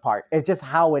 for the most part. It's just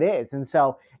how it is. And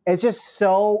so it's just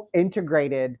so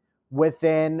integrated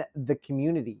within the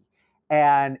community.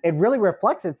 And it really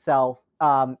reflects itself,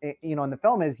 in the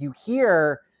film, as you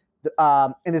hear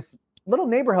in this little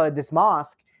neighborhood, this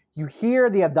mosque, you hear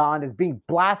the Adhan is being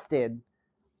blasted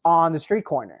on the street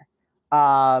corner.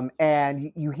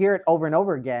 And you hear it over and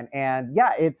over again. And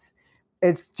yeah, it's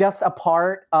just a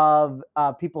part of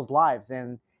people's lives.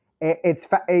 And it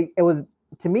was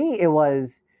to me, it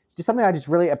was just something I just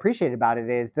really appreciated about it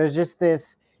is there's just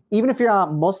this, even if you're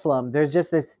not Muslim, there's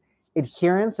just this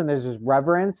adherence and there's this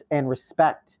reverence and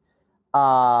respect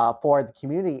for the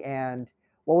community. And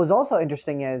what was also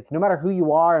interesting is no matter who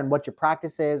you are and what your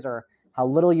practice is or how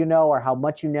little you know or how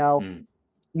much you know,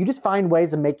 you just find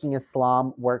ways of making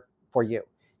Islam work for you.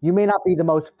 You may not be the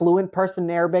most fluent person in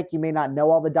Arabic. You may not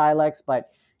know all the dialects, but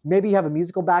maybe you have a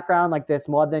musical background like this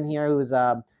Muaddin here who's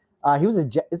he was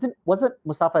wasn't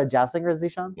Mustafa a jazz singer,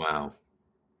 Zishan? Wow.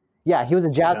 Yeah, he was a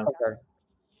jazz singer.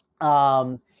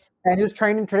 And he was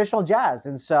trained in traditional jazz.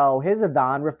 And so his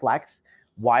adhan reflects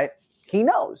what he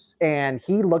knows. And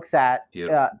he looks at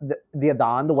the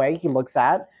adhan the way he looks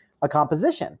at a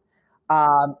composition.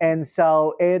 And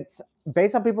so it's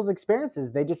based on people's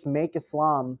experiences. They just make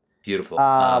Islam beautiful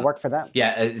work for them.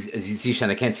 Yeah, Zishan,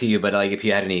 I can't see you, but like if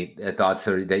you had any thoughts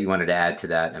or that you wanted to add to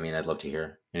that, I mean, I'd love to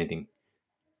hear anything.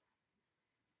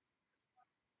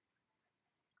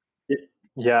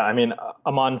 Yeah, I mean,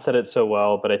 Aman said it so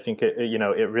well, but I think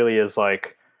it really is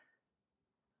like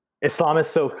Islam is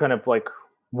so kind of like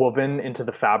woven into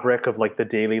the fabric of like the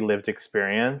daily lived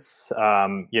experience.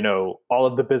 All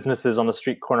of the businesses on the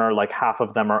street corner, like half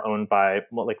of them are owned by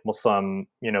like Muslim,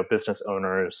 business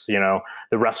owners.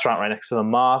 The restaurant right next to the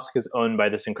mosque is owned by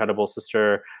this incredible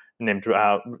sister named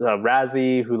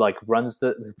Razi, who like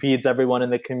feeds everyone in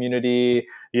the community.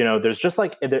 There's just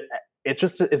like it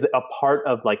just is a part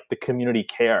of like the community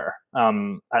care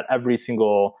at every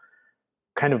single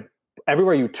kind of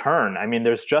everywhere you turn. I mean,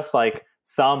 there's just like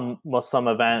some Muslim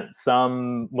event,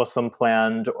 some Muslim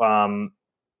planned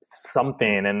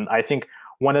something. And I think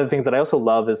one of the things that I also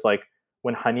love is like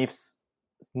when Hanif's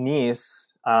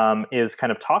niece is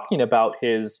kind of talking about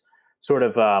his sort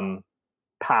of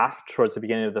past towards the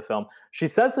beginning of the film. She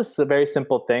says this is a very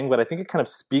simple thing, but I think it kind of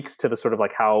speaks to the sort of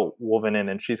like how woven in.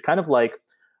 And she's kind of like,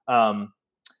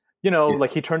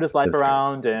 like he turned his life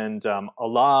around and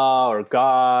Allah or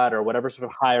God or whatever sort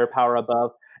of higher power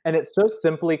above. And it so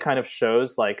simply kind of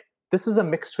shows like, this is a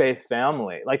mixed faith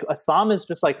family. Like Islam is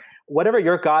just like, whatever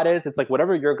your God is, it's like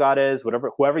whatever your God is,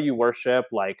 whoever you worship,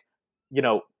 like,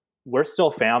 we're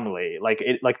still family. Like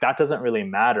that doesn't really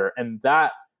matter. And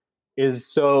that is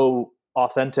so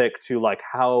authentic to like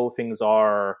how things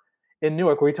are in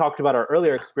Newark. We talked about our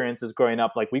earlier experiences growing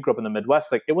up. Like we grew up in the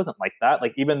Midwest. Like it wasn't like that.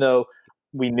 Like even though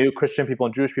we knew Christian people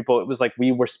and Jewish people, it was like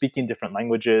we were speaking different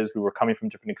languages. We were coming from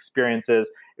different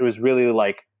experiences. It was really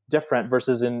like different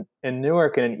versus in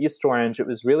Newark and in East Orange, it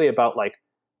was really about like,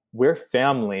 we're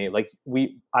family. Like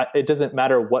it doesn't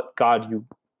matter what God you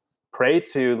pray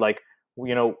to, like,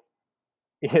 everyone's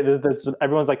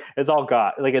like, it's all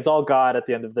God. Like it's all God at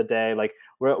the end of the day. Like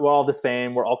we're all the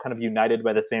same. We're all kind of united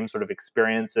by the same sort of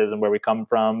experiences and where we come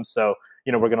from. So,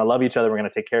 we're going to love each other. We're going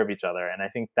to take care of each other. And I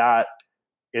think that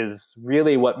is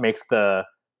really what makes the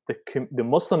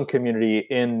Muslim community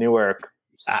in Newark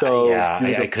so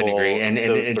I couldn't agree,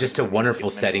 and just a wonderful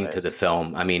setting to the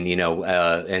film. I mean,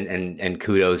 and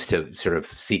kudos to sort of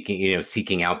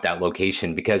seeking out that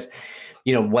location because,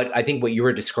 what I think what you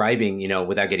were describing,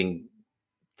 without getting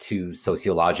too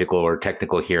sociological or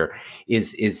technical here,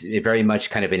 is very much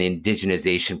kind of an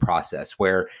indigenization process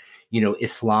where,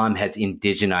 Islam has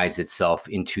indigenized itself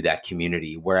into that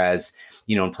community, whereas,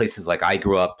 in places like I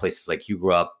grew up, places like you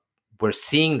grew up, we're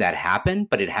seeing that happen,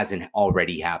 but it hasn't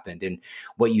already happened. And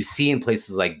what you see in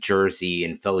places like Jersey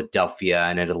and Philadelphia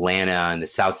and Atlanta and the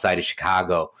South Side of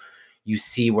Chicago, you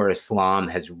see where Islam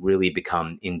has really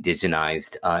become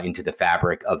indigenized into the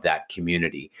fabric of that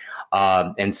community.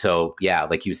 And so, yeah,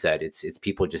 like you said, it's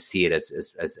people just see it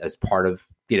as part of,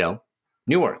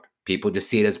 Newark. People just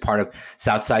see it as part of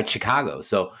South Side Chicago.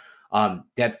 So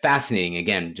that's fascinating,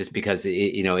 again, just because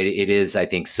it is, I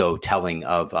think, so telling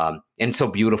of and so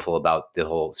beautiful about the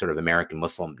whole sort of American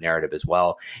Muslim narrative as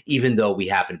well, even though we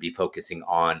happen to be focusing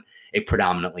on a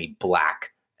predominantly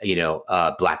Black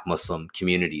Muslim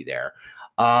community there.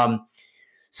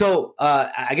 So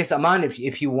I guess, Aman,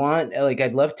 if you want, like,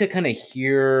 I'd love to kind of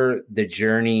hear the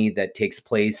journey that takes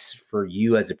place for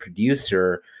you as a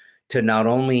producer to not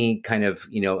only kind of,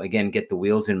 again, get the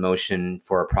wheels in motion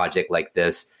for a project like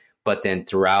this, but then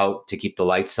throughout to keep the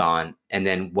lights on. And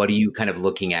then what are you kind of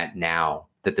looking at now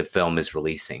that the film is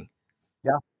releasing?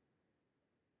 Yeah.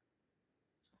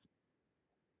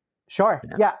 Sure.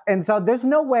 Yeah. And so there's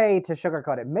no way to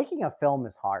sugarcoat it. Making a film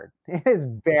is hard. It is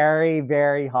very,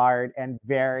 very hard and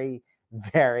very,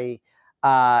 very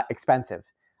expensive,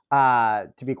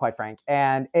 to be quite frank.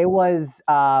 And it was,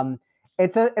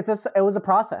 it was a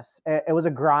process. It was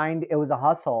a grind. It was a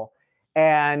hustle.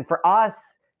 And for us,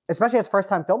 especially as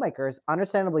first-time filmmakers,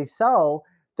 understandably so,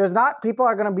 people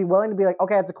are going to be willing to be like,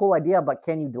 okay, it's a cool idea, but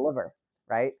can you deliver,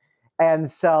 right? And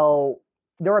so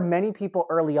there were many people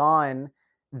early on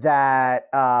that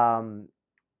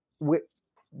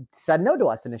said no to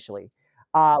us initially.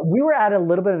 We were at a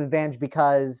little bit of advantage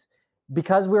because we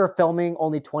were filming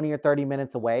only 20 or 30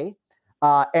 minutes away,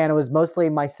 and it was mostly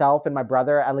myself and my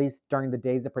brother, at least during the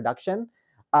days of production.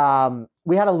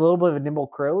 We had a little bit of a nimble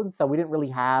crew, and so we didn't really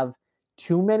have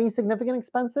too many significant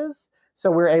expenses. So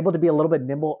we were able to be a little bit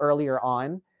nimble earlier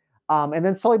on. And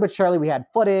then slowly but surely, we had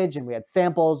footage and we had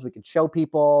samples we could show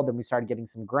people. Then we started getting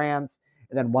some grants.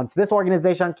 And then once this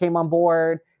organization came on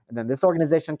board, and then this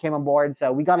organization came on board.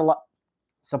 So we got a lot of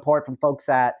support from folks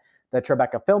at the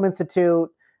Tribeca Film Institute,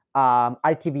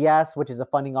 ITVS, which is a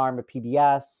funding arm of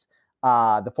PBS,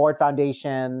 the Ford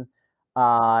Foundation,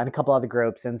 and a couple other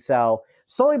groups. And so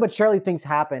slowly but surely things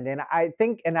happened. And I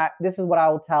think, this is what I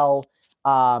will tell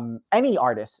any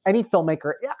artist, any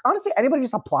filmmaker, honestly, anybody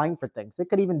just applying for things. It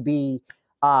could even be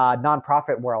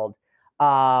nonprofit world.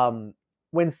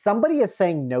 When somebody is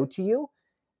saying no to you,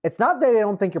 it's not that they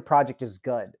don't think your project is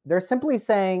good. They're simply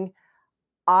saying,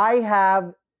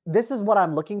 this is what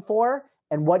I'm looking for,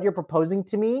 and what you're proposing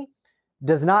to me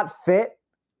does not fit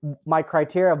my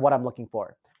criteria of what I'm looking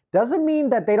for. Doesn't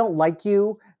mean that they don't like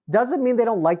you. Doesn't mean they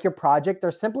don't like your project.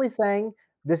 They're simply saying,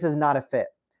 this is not a fit.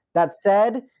 That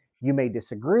said, you may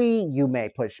disagree. You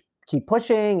may keep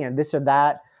pushing and this or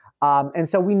that. And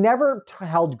so we never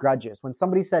held grudges. When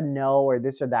somebody said no or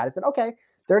this or that, I said, okay,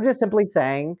 they're just simply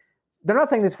saying, they're not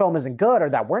saying this film isn't good or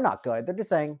that we're not good. They're just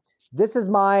saying, this is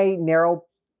my narrow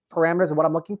parameters of what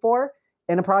I'm looking for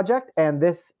in a project, and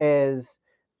this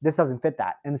doesn't fit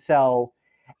that. And so,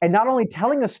 and not only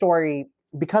telling a story,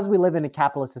 because we live in a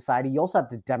capitalist society, you also have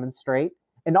to demonstrate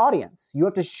an audience. You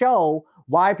have to show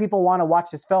why people want to watch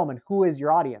this film and who is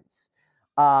your audience.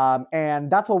 And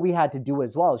that's what we had to do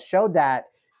as well, show that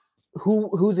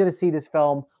who's going to see this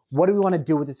film, what do we want to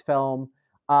do with this film.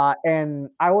 And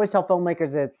I always tell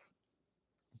filmmakers, it's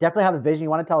definitely have a vision. You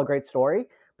want to tell a great story,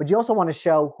 but you also want to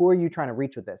show who are you trying to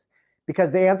reach with this.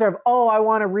 Because the answer of, I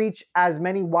want to reach as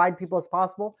many wide people as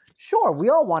possible. Sure, we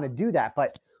all want to do that,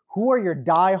 but who are your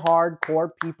die-hard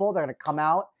core people that are going to come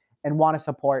out and want to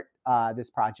support this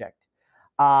project?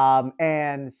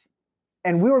 And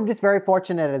we were just very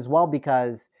fortunate as well,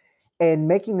 because in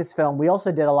making this film, we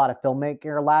also did a lot of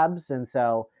filmmaker labs. And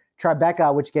so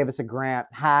Tribeca, which gave us a grant,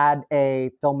 had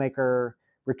a filmmaker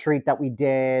retreat that we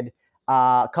did.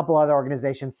 A couple other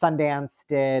organizations, Sundance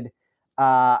did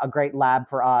a great lab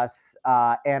for us,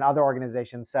 and other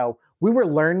organizations. So we were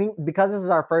learning, because this is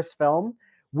our first film,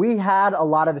 we had a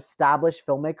lot of established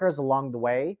filmmakers along the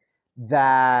way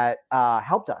that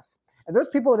helped us. And there's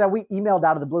people that we emailed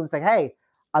out of the blue and saying, hey,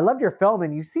 I loved your film,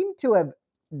 and you seem to have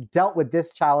dealt with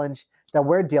this challenge that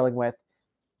we're dealing with.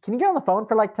 Can you get on the phone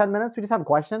for like 10 minutes? We just have a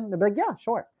question. They'd be like, yeah,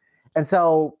 sure. And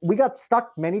so we got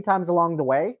stuck many times along the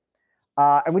way,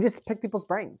 and we just picked people's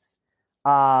brains.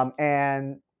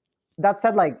 And that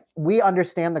said, like, we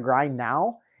understand the grind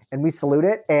now, and we salute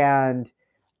it. And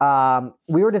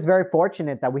we were just very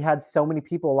fortunate that we had so many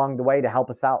people along the way to help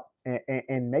us out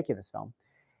in making this film.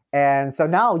 And so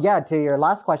now, to your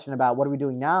last question about what are we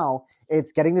doing now,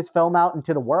 it's getting this film out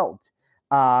into the world.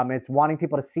 It's wanting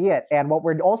people to see it. And what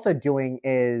we're also doing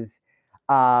is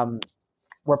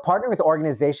we're partnering with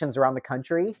organizations around the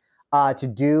country to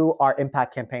do our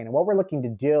impact campaign. And what we're looking to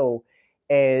do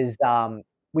is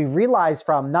we realize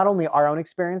from not only our own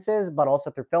experiences, but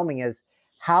also through filming, is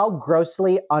how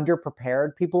grossly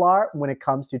underprepared people are when it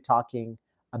comes to talking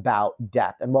about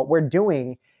death. And what we're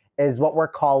doing is what we're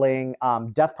calling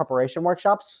death preparation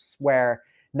workshops, where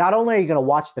not only are you going to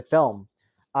watch the film,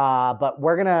 but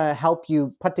we're going to help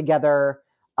you put together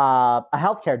a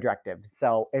healthcare directive.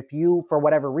 So if you, for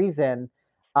whatever reason,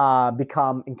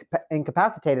 become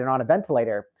incapacitated on a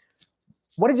ventilator,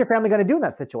 what is your family going to do in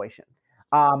that situation?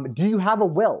 Do you have a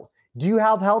will? Do you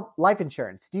have life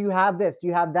insurance? Do you have this? Do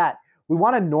you have that? We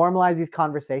want to normalize these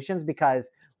conversations, because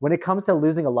when it comes to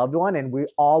losing a loved one, and we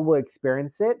all will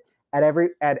experience it at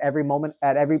every moment,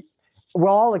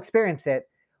 we'll all experience it.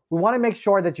 We want to make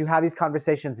sure that you have these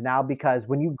conversations now, because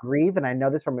when you grieve, and we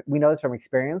know this from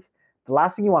experience, the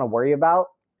last thing you want to worry about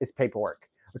is paperwork.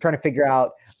 We're trying to figure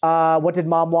out what did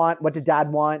mom want? What did dad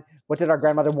want? What did our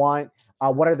grandmother want?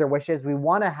 What are their wishes? We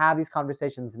want to have these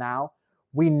conversations now.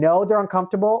 We know they're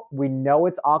uncomfortable. We know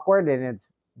it's awkward and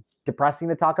it's depressing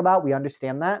to talk about. We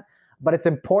understand that. But it's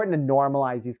important to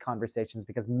normalize these conversations,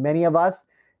 because many of us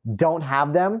don't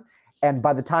have them. And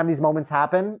by the time these moments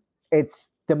happen, it's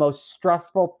the most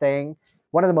stressful thing,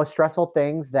 one of the most stressful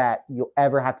things that you'll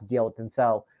ever have to deal with. And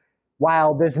so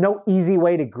while there's no easy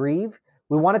way to grieve,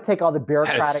 We want to take all the That is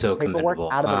bureaucratic so paperwork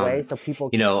commendable. out of the way so people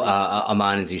You know,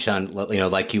 Aman and Zishan, you know,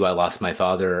 like you, I lost my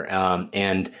father.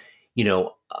 And, you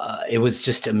know, it was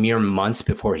just a mere months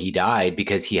before he died,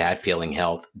 because he had failing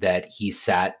health, that he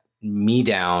sat me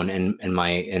down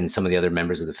and some of the other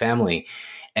members of the family,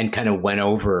 and kind of went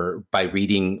over by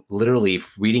literally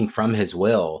reading from his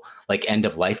will, like end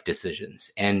of life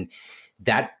decisions. And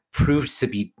that proved to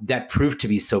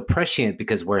be so prescient,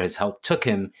 because where his health took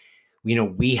him, you know,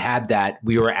 we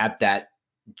were at that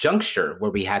juncture where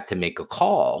we had to make a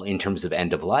call in terms of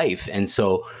end of life. And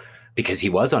so, because he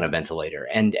was on a ventilator,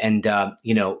 and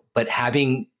you know, but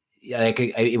having, like,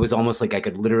 it was almost like I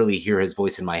could literally hear his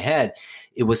voice in my head.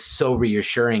 It was so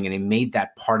reassuring, and it made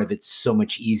that part of it so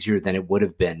much easier than it would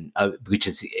have been, which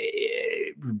is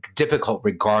difficult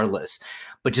regardless,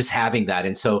 but just having that.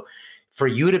 And so for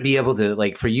you to be able to,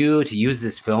 like, for you to use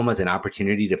this film as an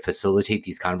opportunity to facilitate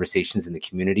these conversations in the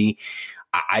community,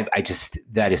 I just,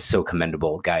 that is so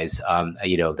commendable, guys.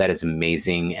 You know, that is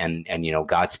amazing. And, you know,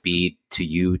 Godspeed to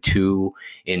you too,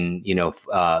 in, you know,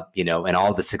 and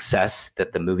all the success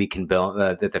that the movie can build,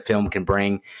 that the film can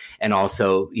bring. And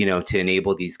also, you know, to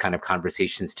enable these kind of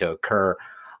conversations to occur.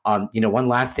 You know, one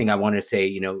last thing I want to say,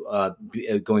 you know,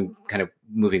 going kind of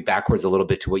moving backwards a little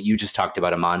bit to what you just talked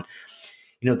about, Aman.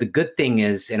 You know, the good thing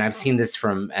is, and I've seen this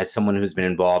as someone who's been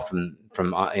involved from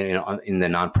you know, in the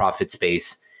nonprofit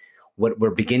space, what we're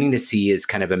beginning to see is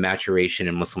kind of a maturation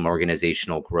in Muslim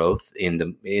organizational growth in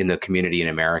the community in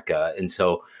America. And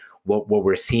so what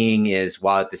we're seeing is,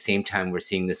 while at the same time we're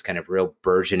seeing this kind of real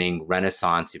burgeoning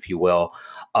renaissance, if you will,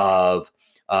 of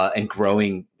and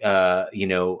growing, you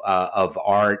know, of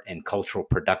art and cultural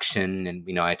production. And,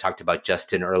 you know, I talked about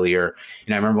Justin earlier,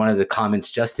 and I remember one of the comments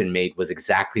Justin made was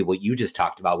exactly what you just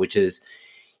talked about, which is,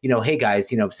 you know, hey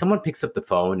guys, you know, if someone picks up the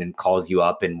phone and calls you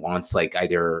up and wants, like,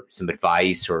 either some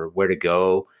advice or where to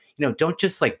go, you know, don't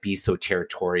just, like, be so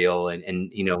territorial,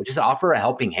 and you know, just offer a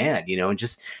helping hand, you know, and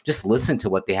just listen to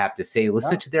what they have to say,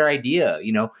 listen to their idea,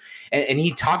 you know. And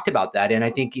he talked about that. And I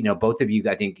think, you know, both of you,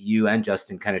 I think you and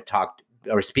Justin kind of talked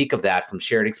or speak of that from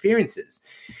shared experiences.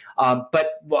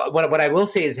 But what I will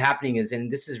say is happening is,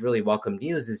 and this is really welcome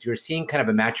news, is you're seeing kind of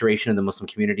a maturation in the Muslim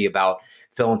community about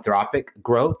philanthropic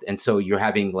growth. And so you're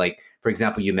having, like, for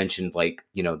example, you mentioned, like,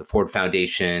 you know, the Ford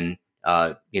Foundation,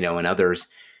 you know, and others.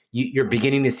 You're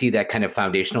beginning to see that kind of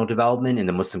foundational development in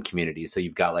the Muslim community. So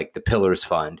you've got, like, the Pillars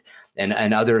Fund and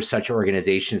other such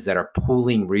organizations that are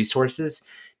pooling resources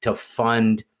to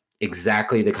fund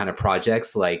exactly the kind of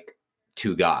projects like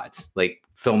Two Gods, like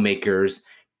filmmakers,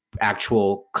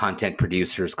 actual content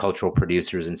producers, cultural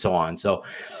producers, and so on. So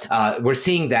we're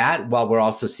seeing that, while we're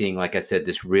also seeing, like I said,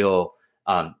 this real,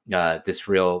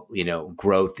 you know,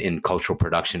 growth in cultural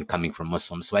production coming from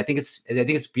Muslims. So I think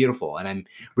it's beautiful, and I'm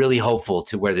really hopeful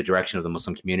to where the direction of the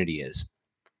Muslim community is.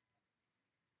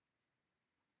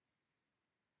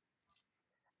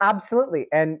 Absolutely.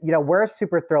 And, you know, we're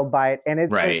super thrilled by it. And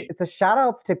it's a shout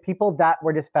out to people that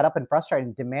were just fed up and frustrated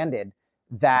and demanded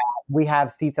that we have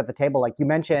seats at the table. Like you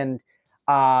mentioned,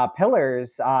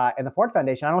 Pillars and the Ford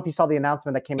Foundation. I don't know if you saw the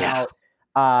announcement that came out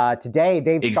today.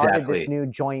 They've started this new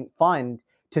joint fund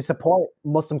to support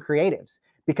Muslim creatives,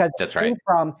 because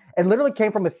it literally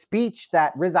came from a speech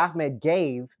that Riz Ahmed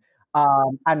gave at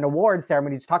an award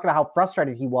ceremony, to talk about how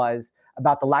frustrated he was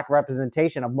about the lack of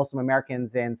representation of Muslim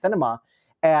Americans in cinema.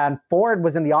 And Ford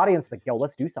was in the audience like, yo,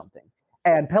 let's do something.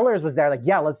 And Pillars was there like,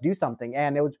 yeah, let's do something.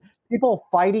 And it was people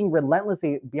fighting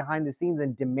relentlessly behind the scenes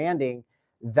and demanding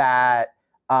that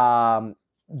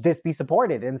this be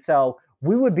supported. And so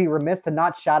we would be remiss to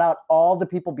not shout out all the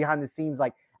people behind the scenes.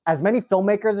 Like, as many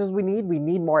filmmakers as we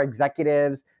need more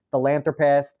executives,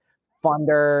 philanthropists,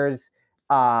 funders,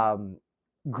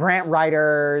 grant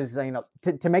writers, you know,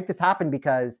 to make this happen,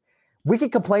 because we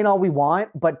can complain all we want,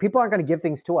 but people aren't going to give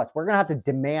things to us. We're going to have to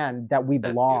demand that we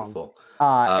belong.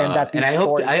 And I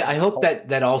hope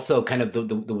that also kind of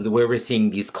the way we're seeing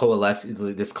this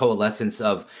coalescence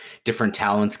of different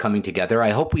talents coming together. I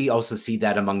hope we also see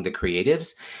that among the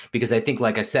creatives, because I think,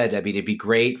 like I said, I mean, it'd be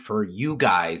great for you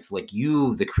guys, like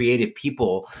you, the creative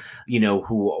people, you know,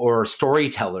 or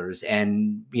storytellers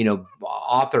and, you know,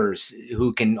 authors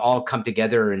who can all come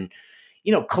together and,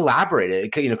 you know, collaborate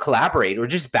or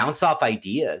just bounce off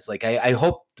ideas. Like I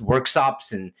hope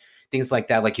workshops and things like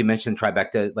that, like you mentioned,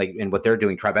 Tribeca, like, and what they're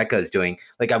doing, Tribeca is doing,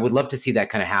 like, I would love to see that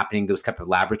kind of happening, those type of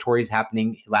labs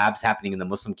happening in the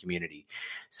Muslim community.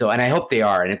 So, and I hope they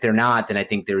are. And if they're not, then I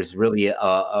think there's really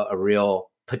a real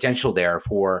potential there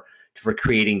for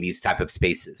creating these type of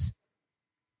spaces.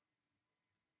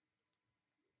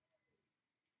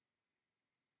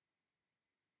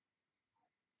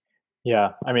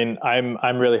 Yeah, I mean,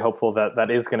 I'm really hopeful that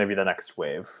that is going to be the next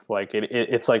wave. Like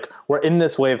it's like we're in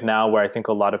this wave now where I think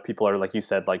a lot of people are, like you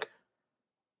said, like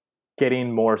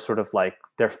getting more sort of like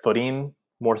their footing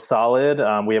more solid.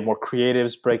 We have more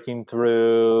creatives breaking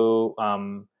through.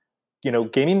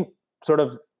 Gaining sort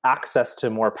of access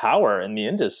to more power in the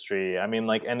industry. I mean,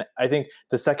 like, and I think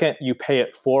the second you pay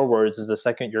it forwards is the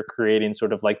second you're creating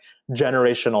sort of like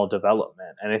generational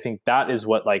development. And I think that is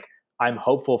what, like, I'm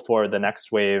hopeful for the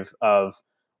next wave of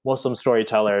Muslim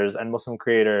storytellers and Muslim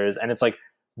creators. And it's like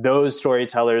those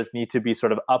storytellers need to be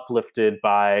sort of uplifted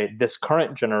by this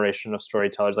current generation of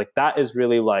storytellers. Like that is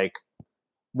really like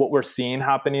what we're seeing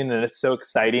happening. And it's so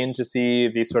exciting to see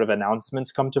these sort of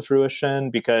announcements come to fruition,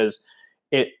 because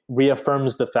it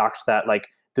reaffirms the fact that like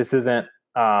this isn't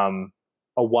a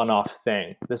one-off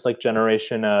thing. This like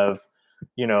generation of,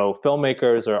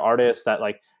 filmmakers or artists that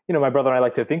like, my brother and I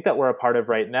like to think that we're a part of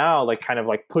right now, like kind of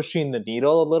like pushing the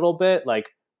needle a little bit. Like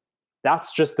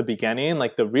that's just the beginning.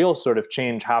 Like the real sort of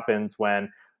change happens when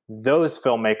those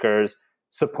filmmakers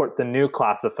support the new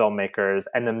class of filmmakers,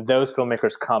 and then those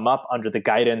filmmakers come up under the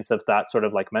guidance of that sort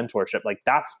of like mentorship. Like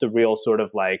that's the real sort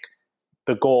of like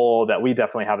the goal that we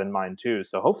definitely have in mind too.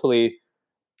 So hopefully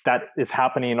that is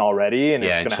happening already, and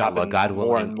it's going to happen God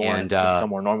more and more, and become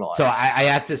more normalized. So I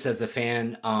asked this as a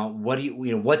fan. What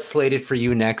do what's slated for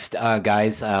you next,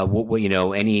 guys?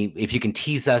 If you can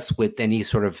tease us with any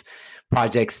sort of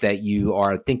projects that you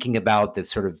are thinking about, that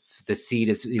sort of the seed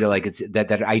is, like it's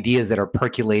that ideas that are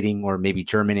percolating or maybe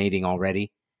germinating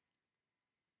already.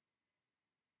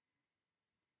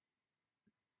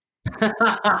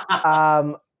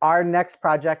 Our next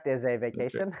project is a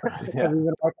vacation. Yeah.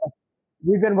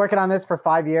 We've been working on this for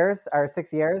 5 years or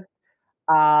 6 years,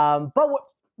 but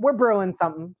we're brewing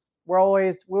something. We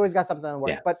always got something in the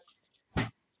works. Yeah. But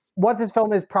once this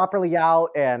film is properly out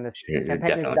and this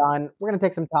campaign is done, we're going to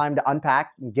take some time to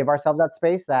unpack and give ourselves that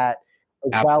space that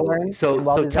is well earned.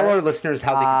 So tell our listeners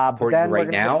how they can support you right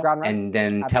now, and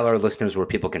then tell our listeners where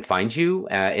people can find you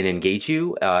and engage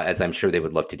you, as I'm sure they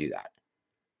would love to do that.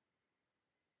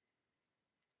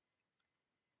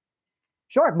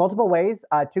 Sure, multiple ways.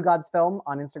 Two Gods Film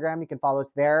on Instagram. You can follow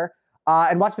us there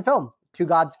and watch the film.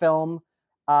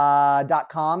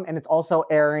 twogodsfilm.com, and it's also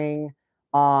airing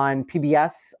on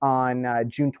PBS on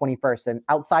June 21st. And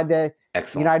outside the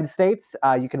United States,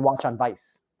 you can watch on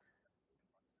Vice.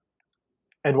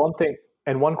 And one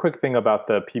quick thing about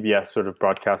the PBS sort of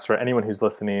broadcast for anyone who's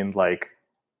listening, like,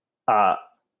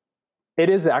 it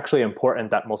is actually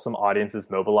important that Muslim audiences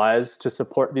mobilize to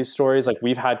support these stories. Like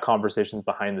we've had conversations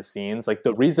behind the scenes. Like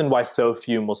the reason why so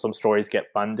few Muslim stories get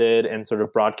funded in sort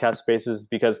of broadcast spaces is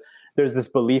because there's this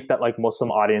belief that like Muslim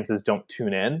audiences don't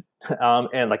tune in,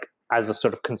 and like as a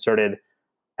sort of concerted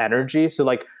energy. So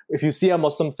like if you see a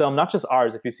Muslim film, not just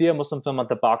ours, if you see a Muslim film at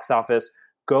the box office,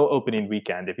 go opening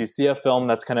weekend. If you see a film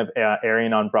that's kind of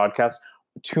airing on broadcast,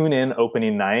 tune in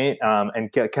opening night,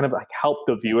 and kind of like help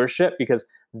the viewership, because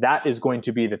that is going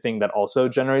to be the thing that also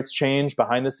generates change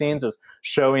behind the scenes, is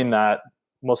showing that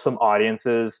Muslim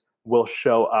audiences will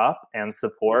show up and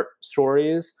support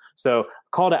stories. So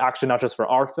call to action, not just for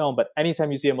our film, but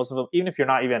anytime you see a Muslim film, even if you're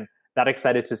not even that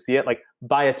excited to see it, like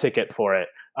buy a ticket for it,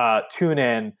 tune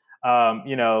in,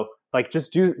 like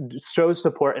just show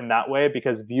support in that way,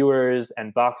 because viewers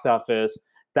and box office,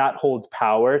 that holds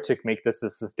power to make this a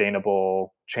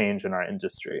sustainable change in our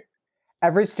industry.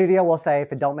 Every studio will say,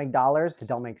 if it don't make dollars, it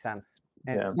don't make sense.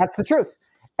 And that's the truth.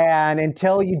 And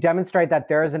until you demonstrate that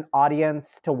there is an audience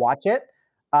to watch it,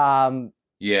 that's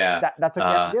what you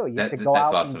have to do. You have to go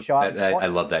out and show up. I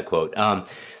love that quote.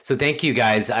 So thank you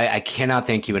guys. I cannot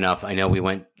thank you enough. I know we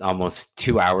went almost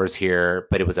 2 hours here,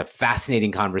 but it was a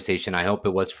fascinating conversation. I hope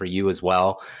it was for you as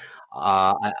well.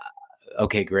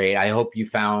 Okay, great. I hope you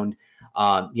found...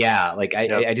 like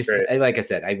I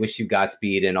said, I wish you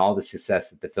Godspeed and all the success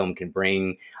that the film can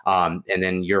bring, and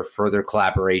then your further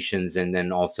collaborations, and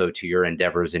then also to your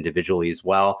endeavors individually as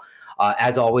well.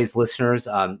 As always, listeners,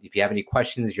 if you have any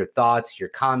questions, your thoughts, your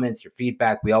comments, your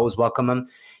feedback, we always welcome them.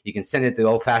 You can send it the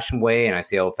old-fashioned way, and I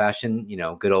say old-fashioned,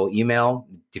 good old email,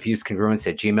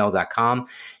 diffusecongruence@gmail.com.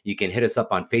 You can hit us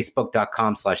up on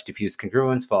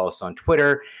facebook.com/diffusecongruence. Follow us on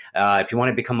Twitter. If you want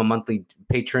to become a monthly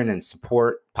patron and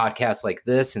support podcasts like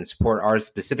this and support ours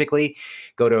specifically,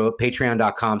 go to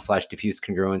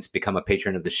patreon.com/diffusecongruence, become a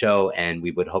patron of the show, and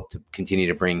we would hope to continue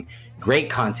to bring great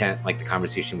content like the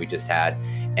conversation we just had.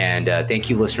 And thank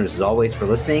you, listeners, as always, for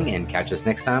listening, and catch us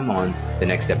next time on the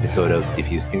next episode of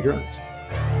Diffuse Congruence.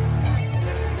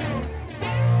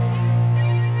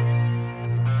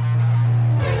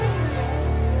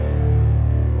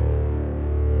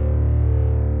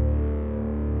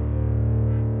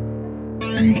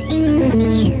 Mm-hmm.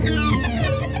 you.